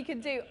things we can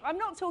do. I'm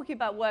not talking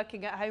about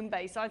working at home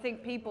base. I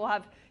think people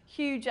have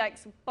huge...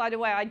 By the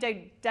way, I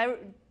don't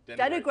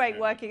denigrate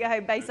working at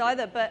home base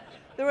either, but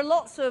there are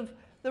lots of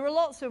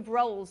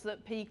roles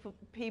that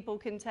people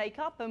can take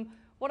up, and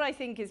what I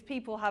think is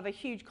people have a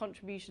huge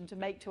contribution to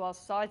make to our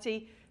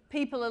society.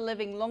 People are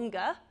living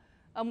longer,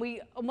 and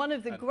one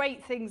of the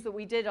great things that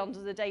we did under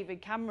the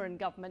David Cameron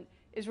government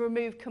is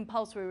remove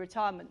compulsory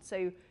retirement,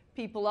 so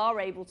people are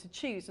able to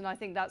choose, and I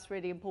think that's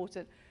really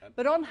important.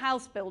 But on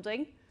house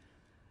building,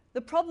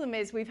 the problem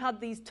is we've had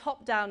these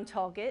top-down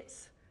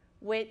targets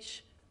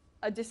which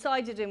are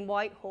decided in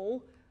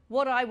Whitehall.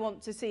 What I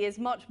want to see is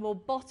much more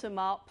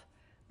bottom-up,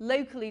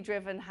 locally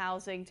driven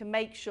housing to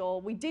make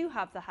sure we do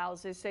have the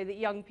houses so that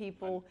young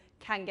people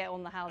can get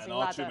on the housing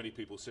ladder. And are too many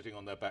people sitting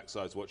on their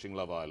backsides watching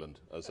Love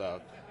Island, as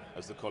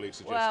the colleague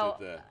suggested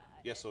there?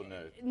 Yes or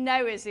no?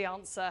 No is the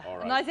answer. All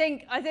right. And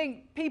I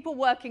think people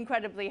work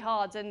incredibly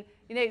hard, and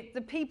you know,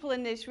 the people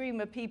in this room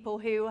are people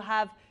who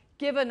have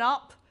given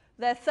up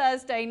their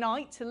Thursday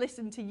night to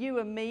listen to you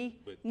and me,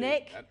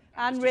 Nick,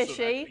 and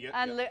Rishi,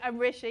 and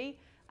Rishi,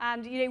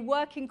 and you know,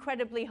 work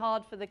incredibly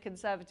hard for the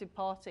Conservative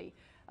Party.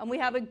 And we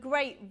have a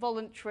great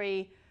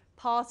voluntary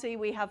party.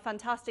 We have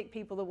fantastic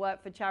people that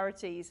work for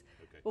charities.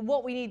 Okay. But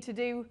what we need to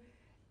do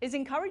is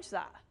encourage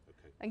that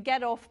and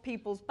get off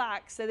people's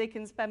backs so they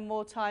can spend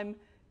more time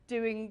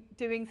doing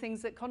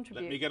things that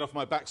contribute. Let me get off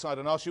my backside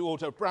and ask you all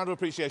to a round of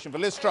appreciation for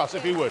Liz Truss,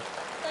 if you would.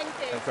 Thank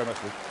you. Thanks very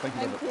much, Liz. Thank you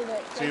very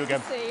much. Nick. See you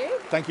again. See you.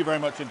 Thank you very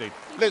much indeed.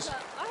 Liz.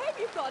 I hope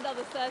you've got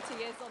another 30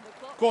 years on the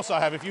clock. Of course I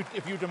have. If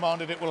you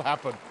demand it, it will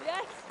happen.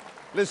 Yes.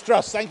 Liz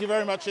Truss, thank you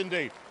very much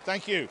indeed.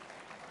 Thank you.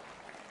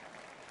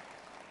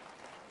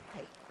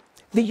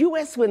 The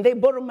US, when they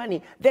borrow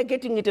money, they're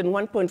getting it in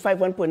 1.5,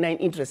 1.9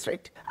 interest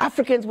rate.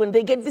 Africans, when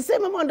they get the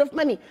same amount of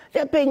money,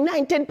 they're paying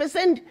 9,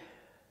 10%.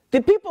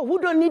 The people who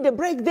don't need a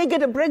break, they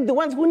get a break. The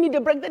ones who need a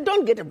break, they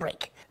don't get a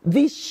break.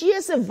 The sheer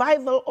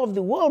survival of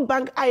the World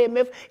Bank,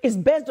 IMF, is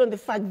based on the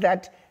fact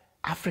that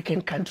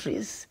African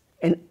countries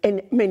and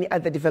many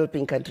other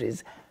developing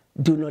countries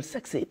do not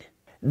succeed.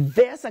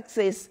 Their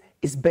success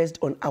is based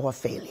on our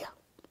failure.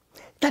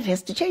 That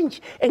has to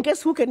change. And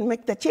guess who can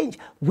make that change?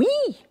 We,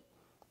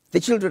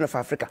 the children of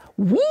Africa,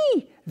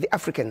 we, the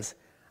Africans,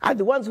 are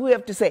the ones who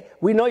have to say,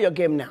 we know your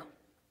game now.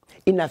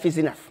 Enough is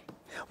enough.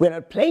 We're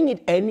not playing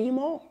it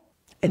anymore.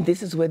 And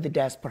this is where the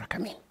diaspora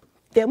come in.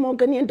 There are more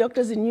Ghanaian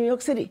doctors in New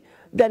York City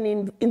than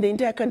in the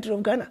entire country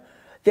of Ghana.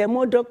 There are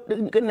more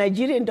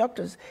Nigerian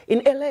doctors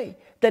in LA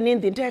than in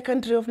the entire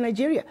country of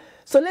Nigeria.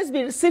 So let's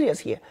be serious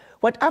here.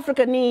 What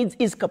Africa needs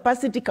is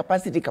capacity,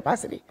 capacity,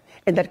 capacity.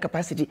 And that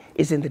capacity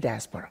is in the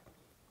diaspora.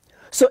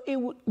 So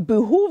it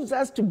behooves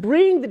us to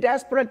bring the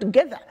diaspora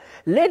together.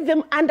 Let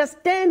them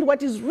understand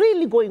what is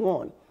really going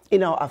on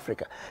in our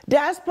Africa.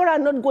 Diaspora are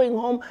not going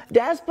home.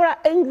 Diaspora are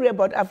angry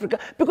about Africa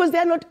because they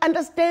are not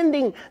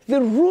understanding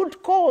the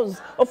root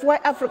cause of why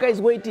Africa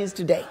is where it is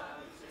today.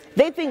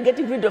 They think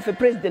getting rid of a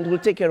president will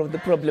take care of the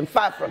problem.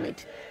 Far from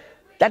it.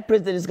 That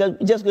president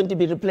is just going to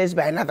be replaced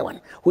by another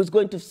one who is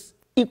going to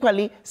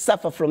equally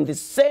suffer from the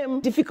same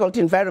difficult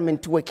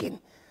environment to work in.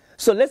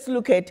 So let's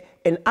look at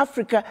an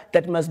Africa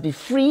that must be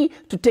free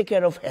to take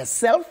care of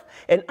herself,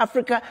 an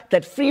Africa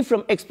that's free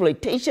from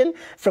exploitation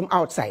from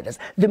outsiders.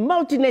 The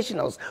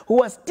multinationals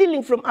who are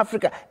stealing from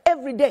Africa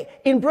every day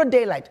in broad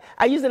daylight.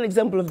 I use an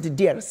example of the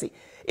DRC.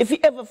 If you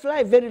ever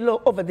fly very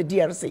low over the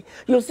DRC,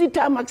 you'll see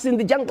tarmacs in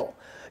the jungle.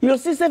 You'll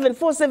see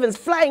 747s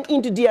flying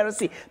into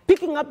DRC,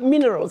 picking up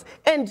minerals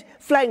and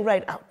flying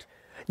right out.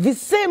 The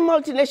same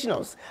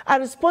multinationals are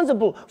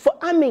responsible for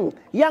arming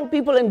young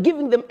people and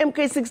giving them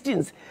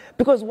MK-16s.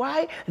 Because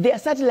why? Their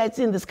satellites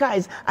in the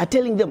skies are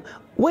telling them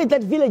where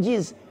that village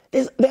is.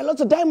 There are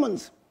lots of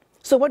diamonds.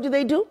 So what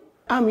do?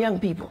 Arm young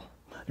people,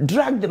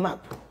 drag them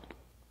up,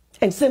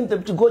 and send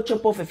them to go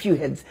chop off a few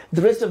heads.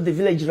 The rest of the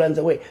village runs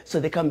away, so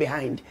they come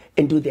behind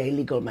and do their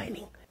illegal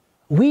mining.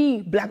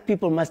 We black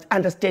people must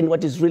understand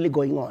what is really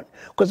going on.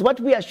 Because what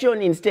we are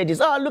shown instead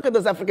is, oh, look at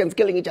those Africans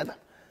killing each other.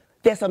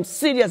 There are some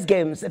serious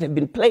games that have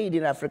been played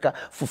in Africa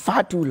for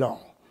far too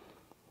long.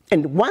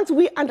 And once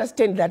we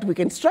understand that, we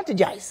can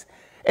strategize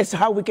as to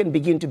how we can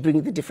begin to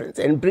bring the difference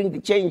and bring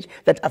the change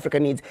that Africa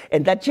needs.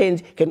 And that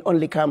change can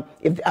only come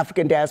if the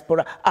African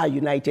diaspora are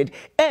united.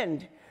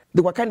 And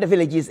the Wakanda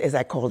villages, as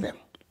I call them,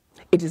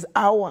 it is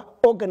our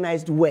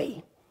organized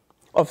way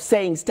of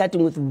saying,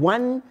 starting with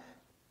one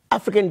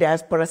African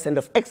diaspora center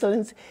of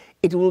excellence,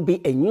 it will be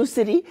a new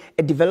city,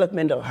 a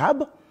developmental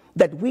hub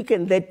that we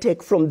can then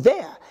take from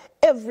there.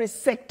 Every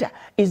sector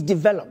is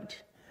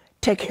developed.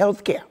 Take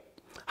healthcare.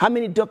 How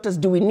many doctors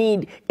do we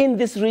need in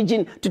this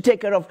region to take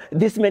care of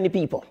this many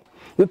people?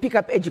 We pick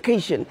up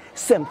education,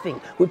 same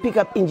thing. We pick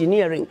up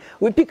engineering.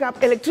 We pick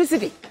up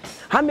electricity.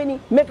 How many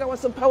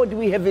megawatts of power do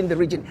we have in the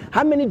region?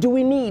 How many do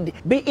we need?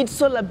 Be it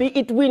solar, be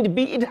it wind,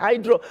 be it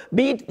hydro,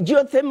 be it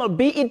geothermal,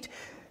 be it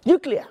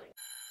nuclear.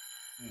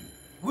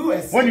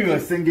 When you were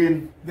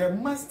singing, the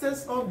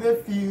masters of the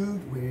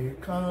field were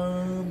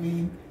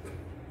coming.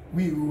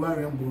 We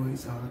Warrior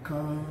boys are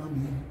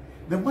coming.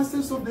 The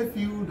masters of the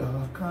field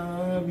are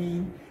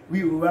coming.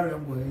 We Warrior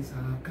boys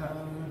are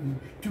coming.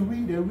 To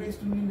win the race,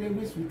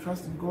 we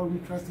trust in God, we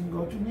trust in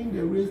God. To win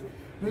the race,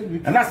 we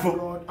trust in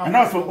God. And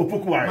that's for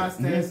Opokuwari.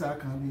 Masters are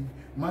coming.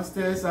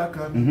 Masters are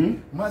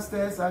coming.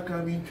 Masters are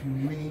coming to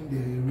win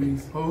the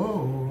race. Oh,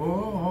 oh,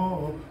 oh,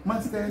 oh.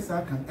 Masters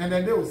are coming. And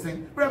then they will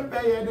sing. Then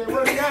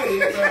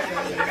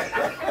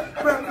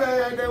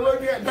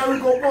we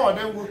go more,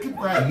 then we'll keep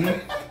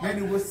quiet. Then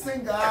they will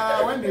sing.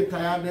 When they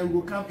tire, they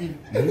will come in.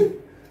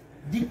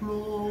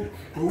 Diplo,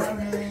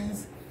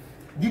 Warriors.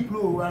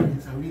 Diplo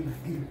Warriors are winning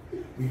again.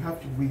 We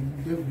have to win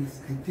the race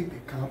and take the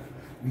cup.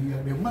 We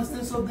are the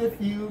masters of the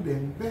field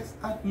and best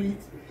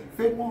athletes,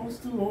 famous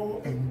to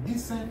all and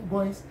decent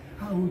boys.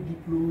 How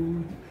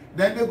Diplo?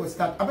 Then they will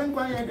start. I've been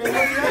quiet. They will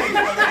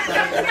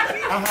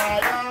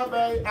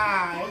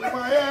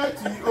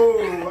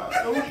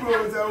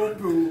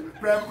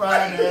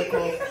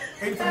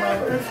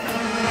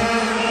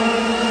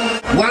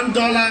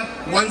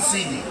 $1, 1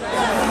 CD.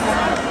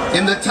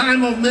 In the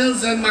time of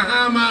Mills and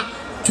Mahama,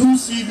 2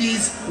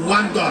 CDs,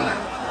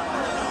 $1.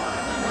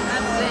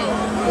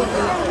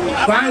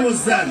 If I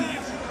was them,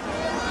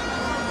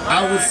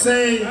 I would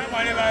say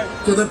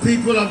to the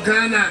people of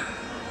Ghana,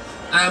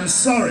 I am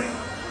sorry.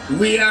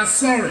 We are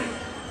sorry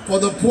for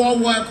the poor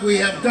work we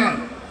have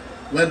done.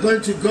 We're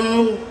going to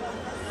go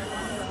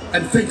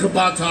and think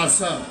about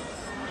ourselves.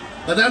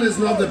 But that is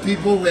not the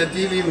people we're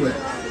dealing with.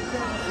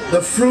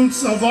 The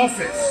fruits of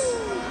office,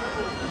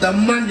 the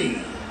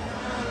money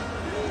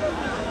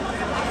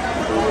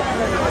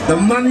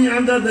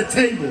under the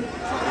table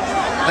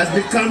has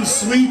become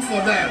sweet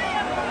for them.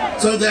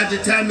 So they're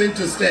determined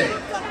to stay.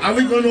 Are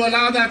we going to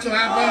allow that to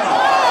happen?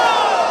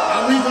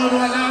 Are we going to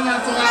allow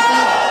that to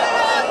happen?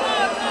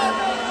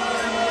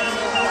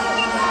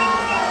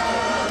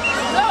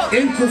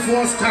 In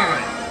Kufuor's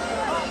time,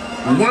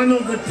 one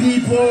of the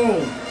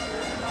people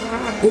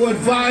who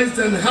advised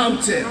and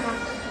helped him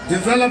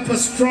develop a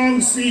strong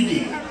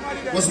CD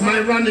was my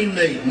running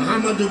mate,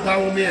 Muhammadu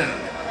Bawumia.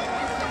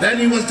 Then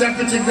he was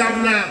deputy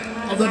governor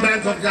of the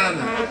Bank of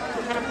Ghana.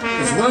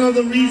 It's one of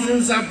the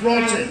reasons I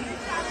brought him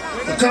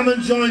to come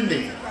and join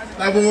me,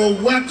 that we will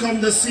work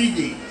on the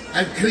CD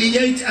and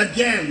create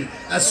again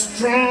a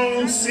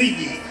strong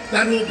CD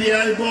that will be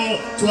able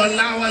to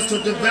allow us to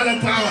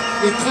develop our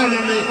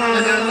economy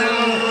and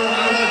allow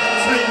our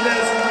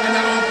traders and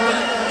our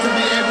to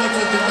be able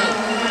to develop.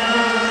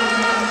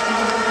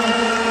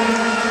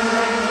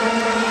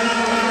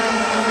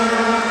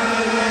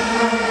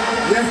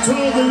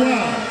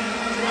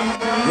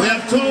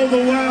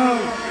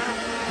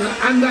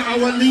 under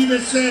our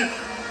leadership,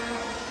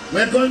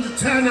 we're going to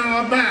turn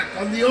our back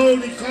on the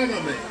old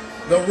economy,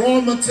 the raw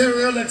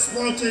material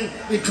exporting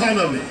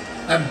economy,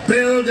 and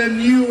build a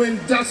new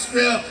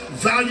industrial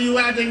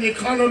value-adding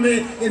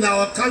economy in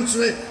our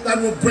country that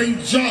will bring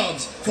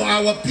jobs for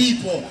our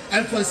people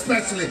and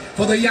especially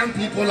for the young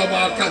people of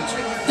our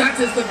country. That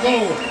is the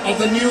goal of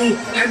the new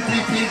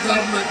NPP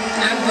government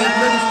and the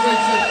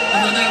administration of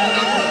the National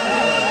Government.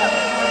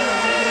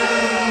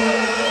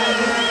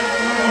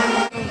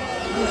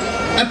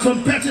 A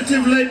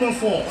competitive labor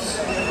force,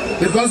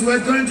 because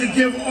we're going to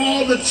give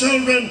all the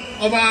children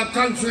of our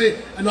country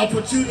an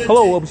opportunity.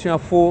 Hello,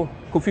 Obusiafo.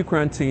 Kofi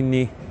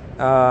Quarantine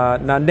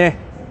na ne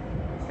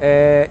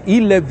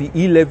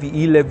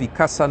e-levy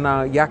kasa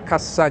na ya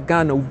kasa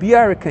Ghana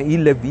ubiara kan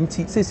e-levy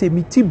nti say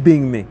miti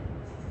bing me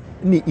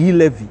ni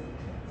e-levy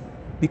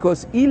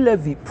because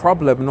e-levy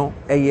problem no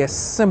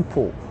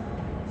simple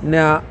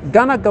na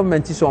Ghana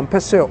government is on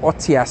person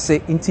otiase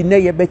nti na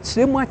ye be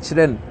kire mu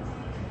akire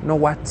no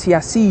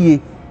watiase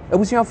ye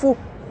Obusiafo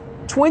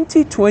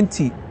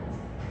 2020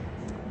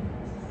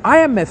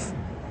 IMF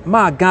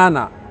ma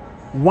Ghana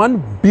 $1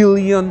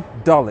 billion,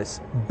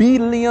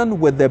 billion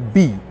with a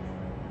B.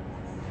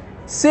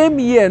 Same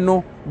year,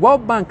 no,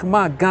 World Bank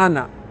ma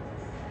Ghana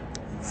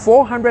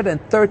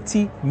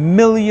 $430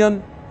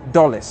 million.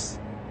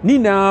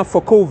 Nina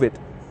for COVID.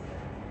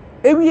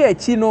 Every year,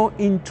 Chino,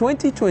 in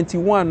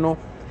 2021, no,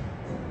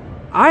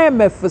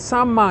 IMF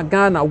sama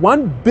Ghana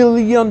 $1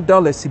 billion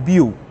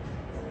bill.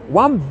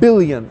 1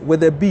 billion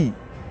with a B.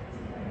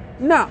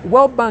 Now,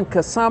 World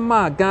Bank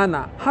sama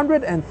Ghana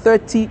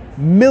 $130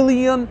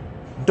 million.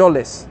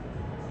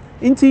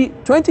 Inti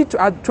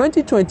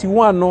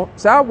 2021 no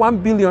sa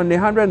 1 billion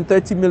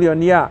 130 million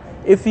yeah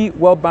if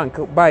World Bank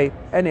buy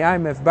any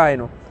IMF buy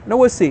no now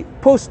we say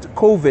post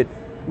COVID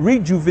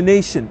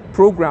rejuvenation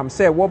program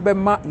say what be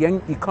ma young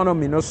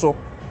economy no so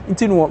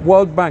inti no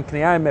World Bank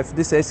and IMF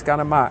this is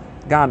Ghana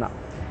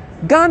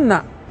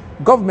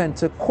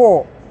government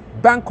core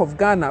Bank of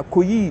Ghana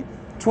koyi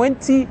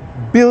 20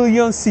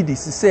 billion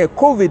cedis say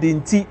COVID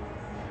inti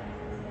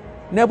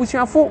na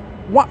busiafo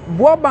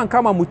World Bank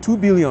ama mu 2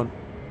 billion.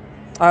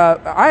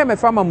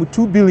 IMF ama mu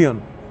 2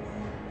 billion.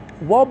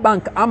 World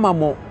Bank ama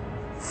mu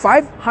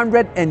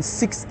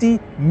 $560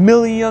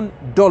 million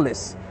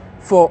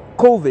for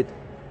COVID.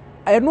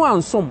 Eno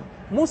ansom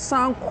mo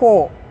san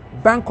call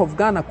Bank of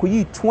Ghana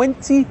koyi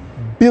 20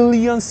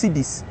 billion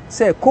cedis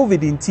say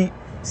COVID inti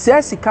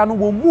say sika no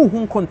wo mu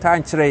hu konta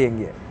nkyere yen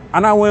ye.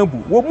 Ana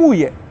wanbu wo mu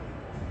ye.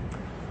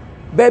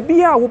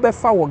 Baby a wo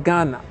befa wo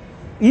Ghana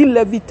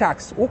e-levy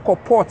tax, woko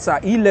ports are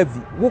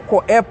e-levy,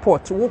 woko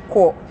airport,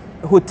 woko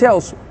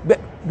hotels, but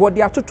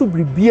they are to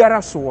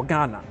biara so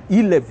Ghana.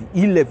 E-levy.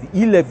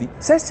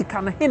 Sesi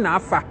kana hina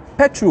afa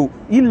petrol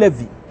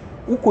e-levy,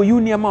 woko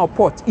Union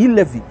port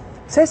e-levy.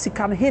 Sesi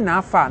kana hina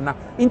afa na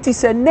inti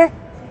se ne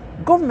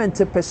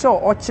government peso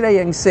o kire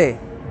yen se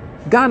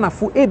Ghana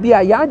fu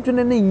ebia ya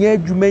adwene ne nya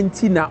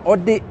adwumenti na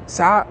ode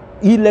sa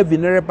e-levy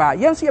ne reba.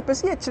 Yenso ye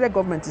pese ye kire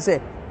government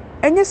se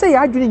enye se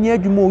ya adwene nya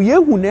adwumo ye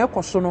hu na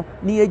ekoso no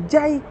ne ye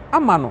jai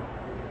ama no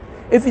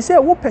if you say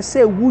wo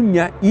pese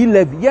wunya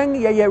e-levy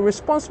ye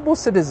responsible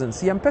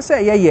citizens ye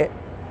pese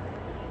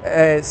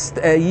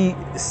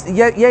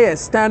ye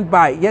stand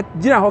by ye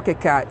gina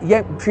hokeka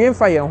ye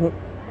twemfa ye ho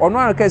ono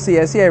an ka say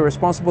ye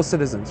responsible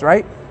citizens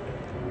right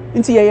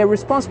inti ye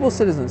responsible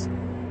citizens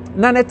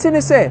na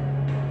netene say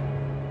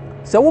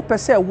wo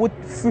pese wo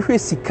fihwe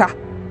sika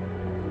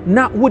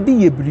na wo di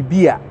ye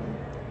bribia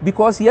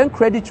because yen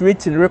credit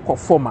rating record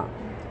former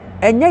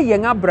enye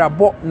yen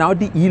abrabo now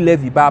the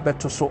e-levy ba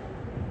beto so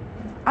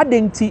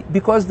adenti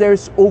because there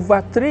is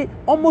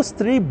almost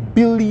 3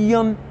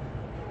 billion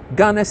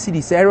Ghana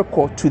cedis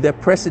record to the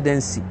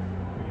presidency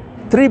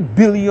 3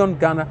 billion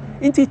Ghana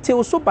inti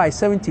also by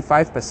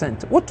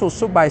 75% what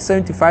also by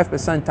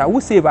 75% I will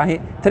save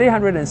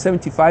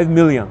 $375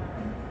 million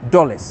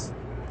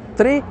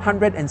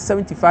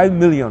 $375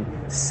 million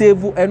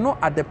save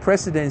at the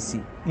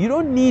presidency. You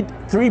don't need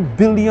 3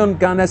 billion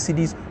Ghana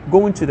cedis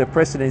going to the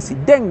presidency.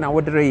 Deng na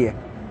wadreye,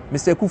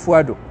 Mr.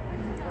 Kufuado.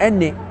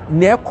 Ene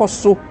ne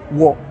koso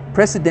wo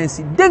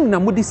presidency. Deng na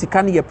mudi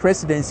sikani ye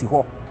presidency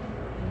ho.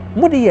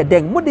 Mudi ye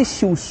deng, mudi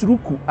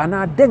shiusuruku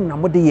ana deng na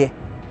mudi ye.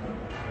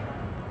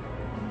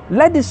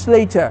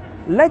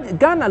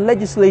 Ghana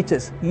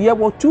legislators, ye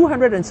were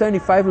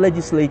 275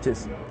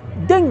 legislators.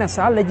 Deng na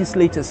sa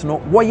legislators no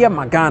woye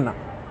magana.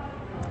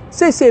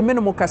 Say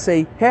minimum ka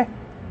say he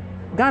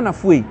Ghana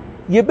fui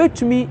ye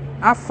betumi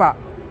afa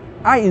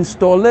I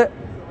install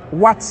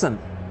Watson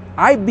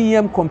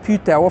IBM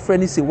computer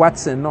offering say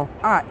Watson no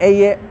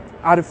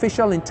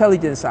artificial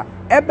intelligence over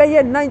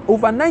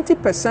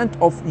 90%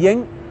 of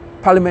young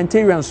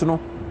parliamentarians no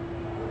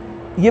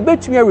ye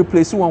betumi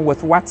replace one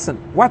with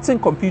Watson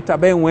computer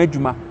be won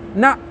adwuma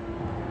na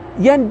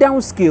yen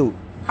downscale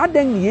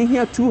aden ye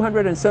here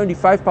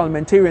 275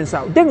 parliamentarians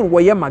out then wo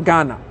ye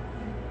magana.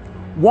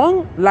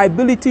 One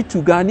liability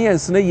to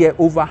Ghanaians na year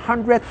over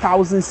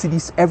 100,000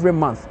 cedis every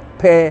month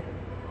per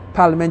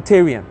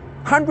parliamentarian.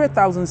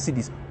 100,000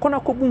 cedis. Kona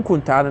kubun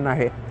kontana na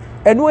he.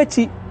 Eno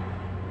echi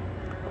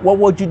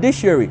What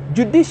judiciary?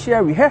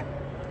 Judiciary, hey.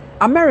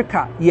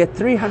 America, yeah,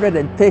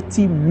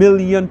 330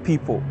 million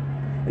people.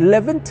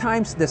 11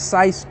 times the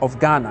size of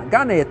Ghana.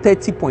 Ghana, yeah,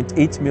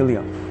 30.8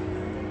 million.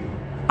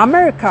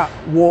 America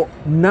were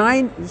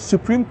 9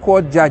 Supreme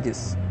Court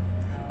judges.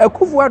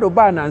 Akufo-Addo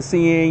ba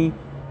nansi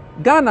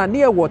Ghana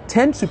near were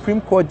 10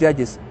 Supreme Court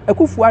judges.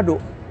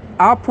 Akufo-Addo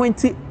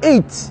appointed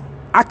 8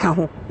 aka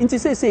ho. Inti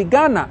say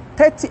Ghana,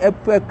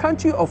 a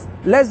country of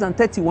less than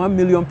 31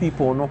 million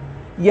people, no,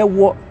 yeah,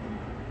 were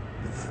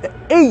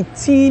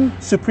 18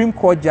 Supreme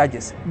Court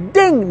judges.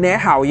 Deng ne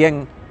how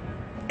young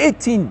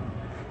 18.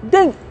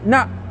 Deng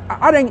na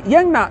aden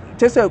young na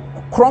just a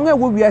kronga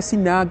we are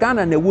seeing na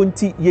Ghana na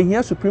wonti ye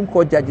here Supreme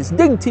Court judges.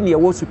 Deng tin ye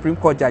wo Supreme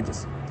Court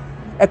judges.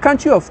 A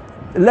country of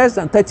less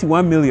than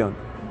 31 million.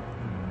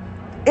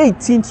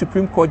 18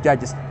 Supreme Court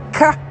judges.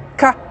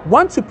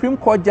 One Supreme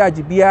Court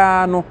judge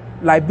biano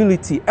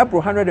liability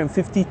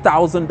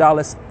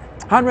 $150,000,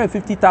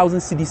 150,000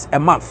 cedis a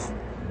month.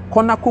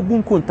 Kona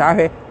kubunku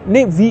ntahe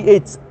ne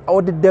V8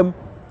 order them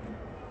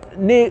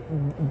ne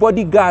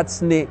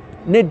bodyguards ne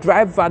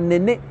driver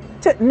ne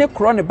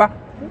krone ba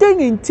then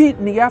inti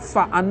ne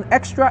yafa an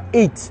extra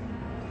 8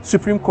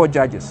 Supreme Court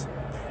judges.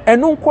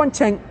 Eno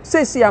nkwanchen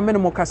say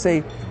amenemo ka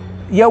say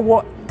ye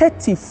wo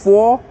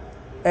 34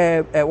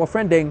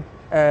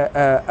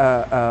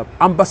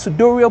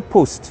 ambassadorial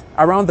posts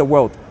around the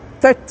world.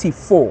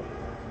 34.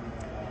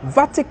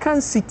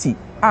 Vatican City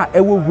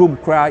ewo Rome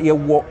kra ye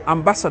wo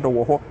ambassador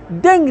wo ho.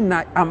 Deng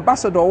na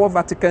ambassador wo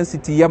Vatican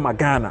City ye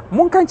Ghana.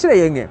 Mon kan kire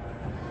ye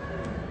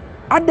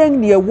adeng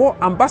ne wo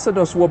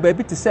ambassadors wo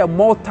baby to say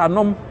Malta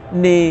nom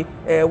ne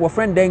wo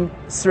friend den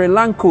Sri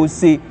Lanka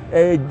say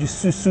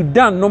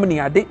Sudan nom ne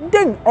ade.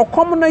 Deng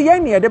okom no ye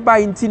ne de ba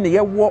inti ne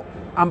ye wo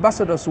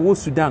ambassadors wo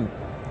Sudan.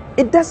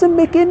 It doesn't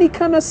make any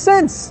kind of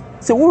sense.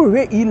 So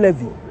we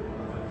e-levy.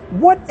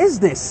 What is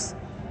this?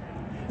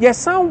 Yes,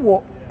 some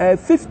were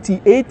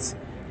 58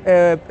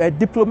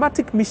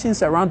 diplomatic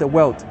missions around the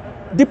world.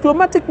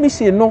 Diplomatic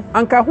mission no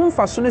anka hon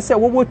fa so ne say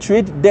wo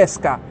trade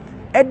desk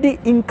the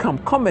income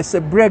commerce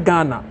bre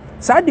Ghana.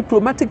 So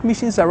diplomatic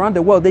missions around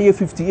the world they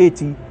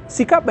 58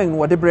 sika ben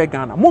wo de bre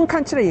Ghana. Mon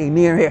kan kire ye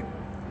near here.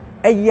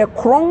 Ye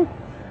krong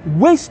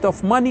waste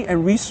of money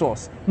and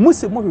resource.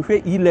 Muse mo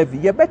hwehwe e-levy.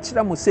 Ye be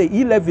kira mo say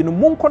e-levy no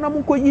mon kona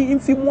mon koyi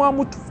imfimu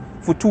amutu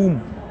futum.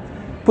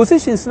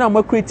 Positions na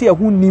mo create a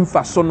hu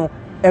nimfa so no.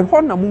 And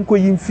what na mun ko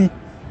yimfi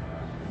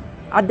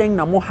adeng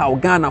na mo haw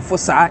Ghana fo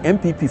saa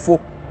MPP fo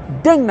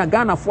deng na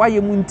Ghana fo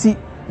aye munti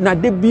na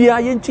de bia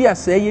yentu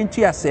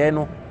ase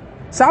no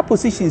saa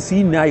positions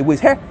yi na we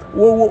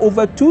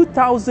over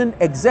 2,000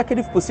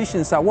 executive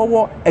positions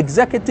wo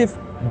executive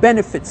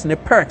benefits ne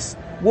perks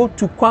wo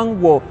to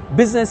kwan wo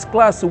business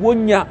class wo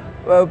nya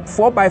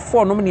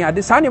 4x4 no me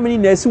ade saa ne me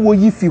na esi wo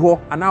yifi ho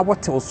ana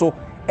wotel so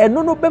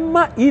eno no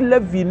bema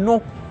e-levy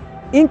no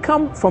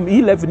income from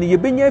e-levy ye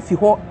benya fi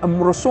ho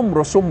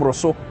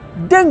mroso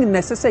deng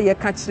necessary ye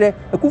ka kire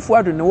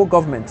Akufo-Addo ne wo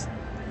government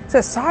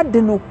say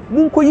saade no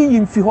munko yi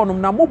mfi ho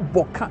nom na mo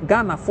boka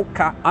Ghana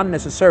foka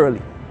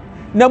unnecessarily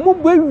na mo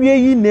bwie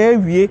yi na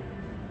awie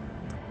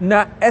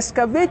na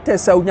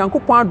excavators a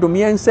Onyankopon adom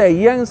yen say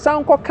yen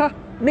sankoka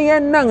ne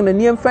yen nan na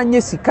ne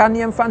mfanye sika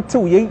ne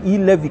mfantew yen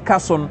e-levy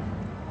kason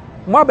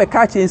mo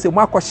abeka chen say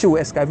mo akwhyew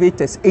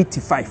excavators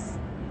 85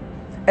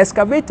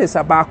 excavators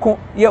abako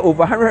ye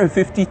over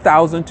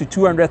 150,000 to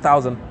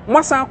 200,000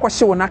 mwasa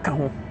akwhyew na ka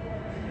ho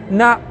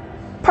na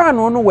pan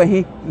no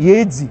we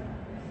ye edi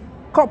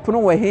cup no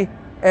we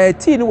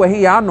tea no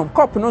we ya anom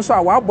cup no so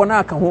a wa abɔ na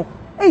aka ho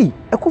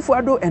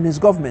Akufo-Addo and his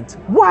government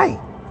why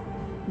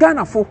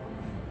Ghana fo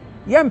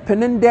ye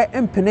mpene nde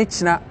mpene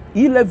kyina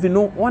e-levy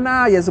no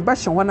wana ye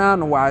zebahye wana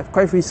no wa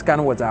kwahwe sika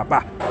no wodza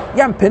ba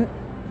ye mpene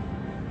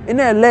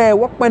ina ele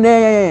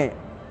wokpene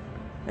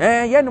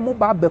ye no mo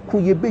ba beku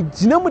ye be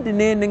gina mu de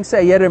ne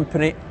say ye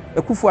rempene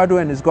Akufo-Addo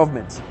and his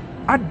government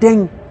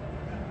adeng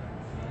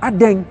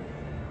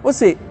we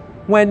say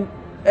when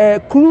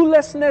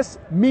cluelessness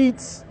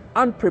meets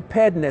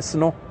unpreparedness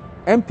no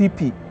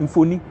MPP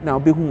infoni na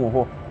obehu wo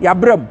ho ya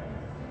bram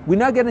we're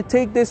not going to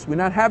take this, we're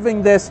not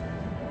having this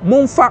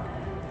monfa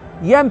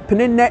ye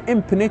mpene na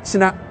mpene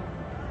kina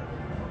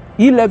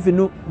e-levy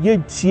no ye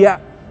gia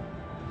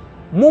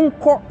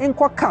monko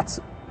enko cut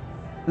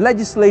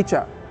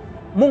legislature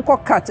monko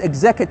cut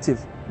executive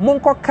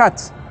monko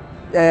cut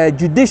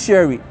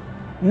judiciary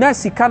na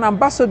sika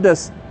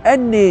ambassadors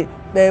any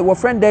wo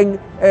friend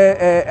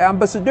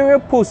ambassadorial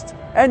post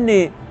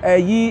any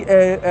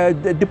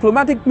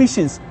diplomatic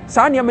missions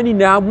saa nyamani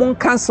na mon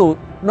cancel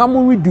na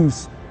mon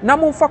reduce na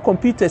mon fa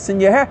computers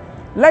in ye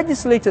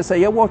legislature say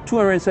ye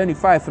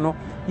 275 no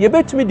ye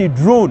betumi the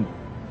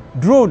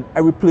drone I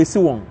replace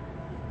one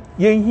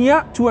ye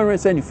here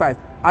 275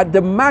 at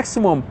the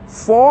maximum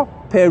 4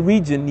 per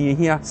region ye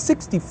here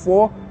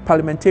 64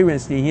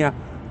 parliamentarians ye here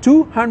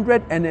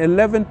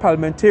 211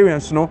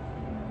 parliamentarians no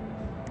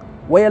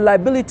where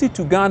liability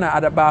to Ghana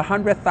at about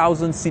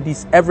 100,000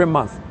 cedis every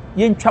month.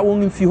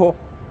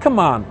 Come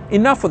on,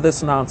 enough of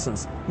this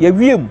nonsense.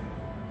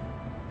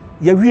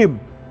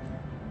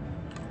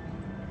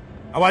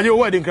 Awaju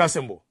wedding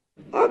krasembo.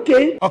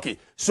 Okay. Okay.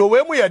 So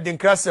when we are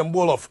the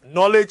symbol of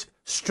knowledge,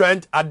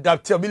 strength,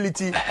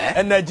 adaptability,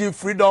 energy,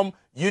 freedom,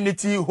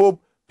 unity,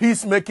 hope,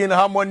 peacemaking,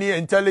 harmony,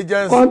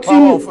 intelligence,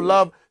 power of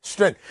love,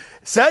 strength.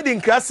 Said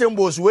in class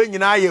symbols when you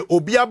know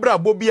obiabra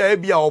bobia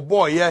ebia or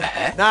boy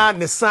na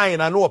the sign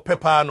and no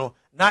pepper no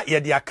na ye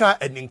the aka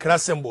and in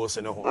class symbols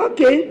no.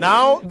 Okay.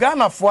 Now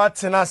Ghana for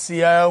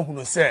tenasia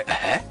who say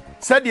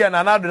said ya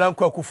na do nan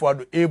kwaku for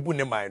do ebu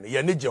ne man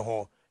ye ne je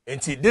ho.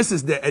 Enti this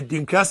is the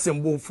Edinkra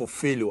symbol for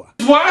failure.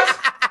 What?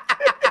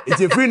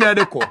 It's a free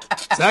medical.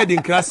 Said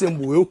Edinkra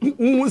symbol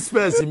who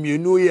spares me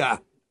no ya.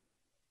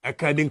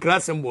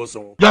 Edinkra symbol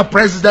so. The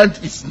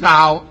president is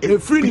now a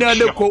free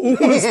medical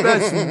who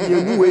spares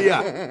me no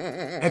ya.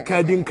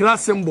 Edinkra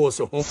symbol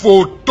so.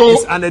 Photo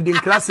is an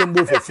Edinkra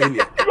symbol for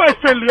failure. You are a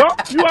failure.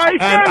 You are a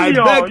failure. And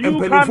I beg you and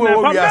can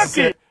never make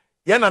it.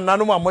 Yana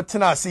nanuma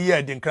motena see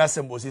here Edinkra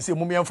symbols. He say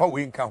mummy amfa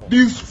we nka ho.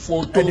 This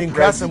photo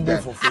Edinkra symbol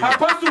for failure.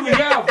 Apostle, we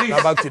hear of this.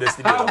 Now back to the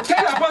studio. I'll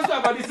tell Apostle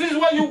about this. This is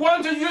what you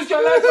want to use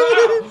your life for.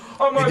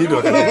 Oh my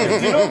God.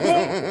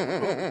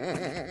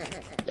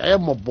 I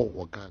am a boy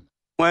worker.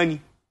 When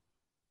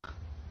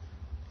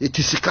it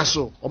is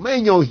Sikaso, or may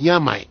you hear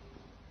my.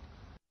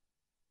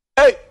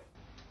 Hey!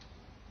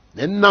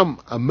 Then nam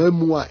a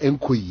memoir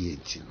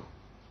enquietino.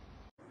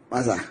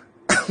 Maza.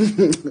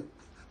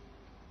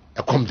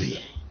 I come there.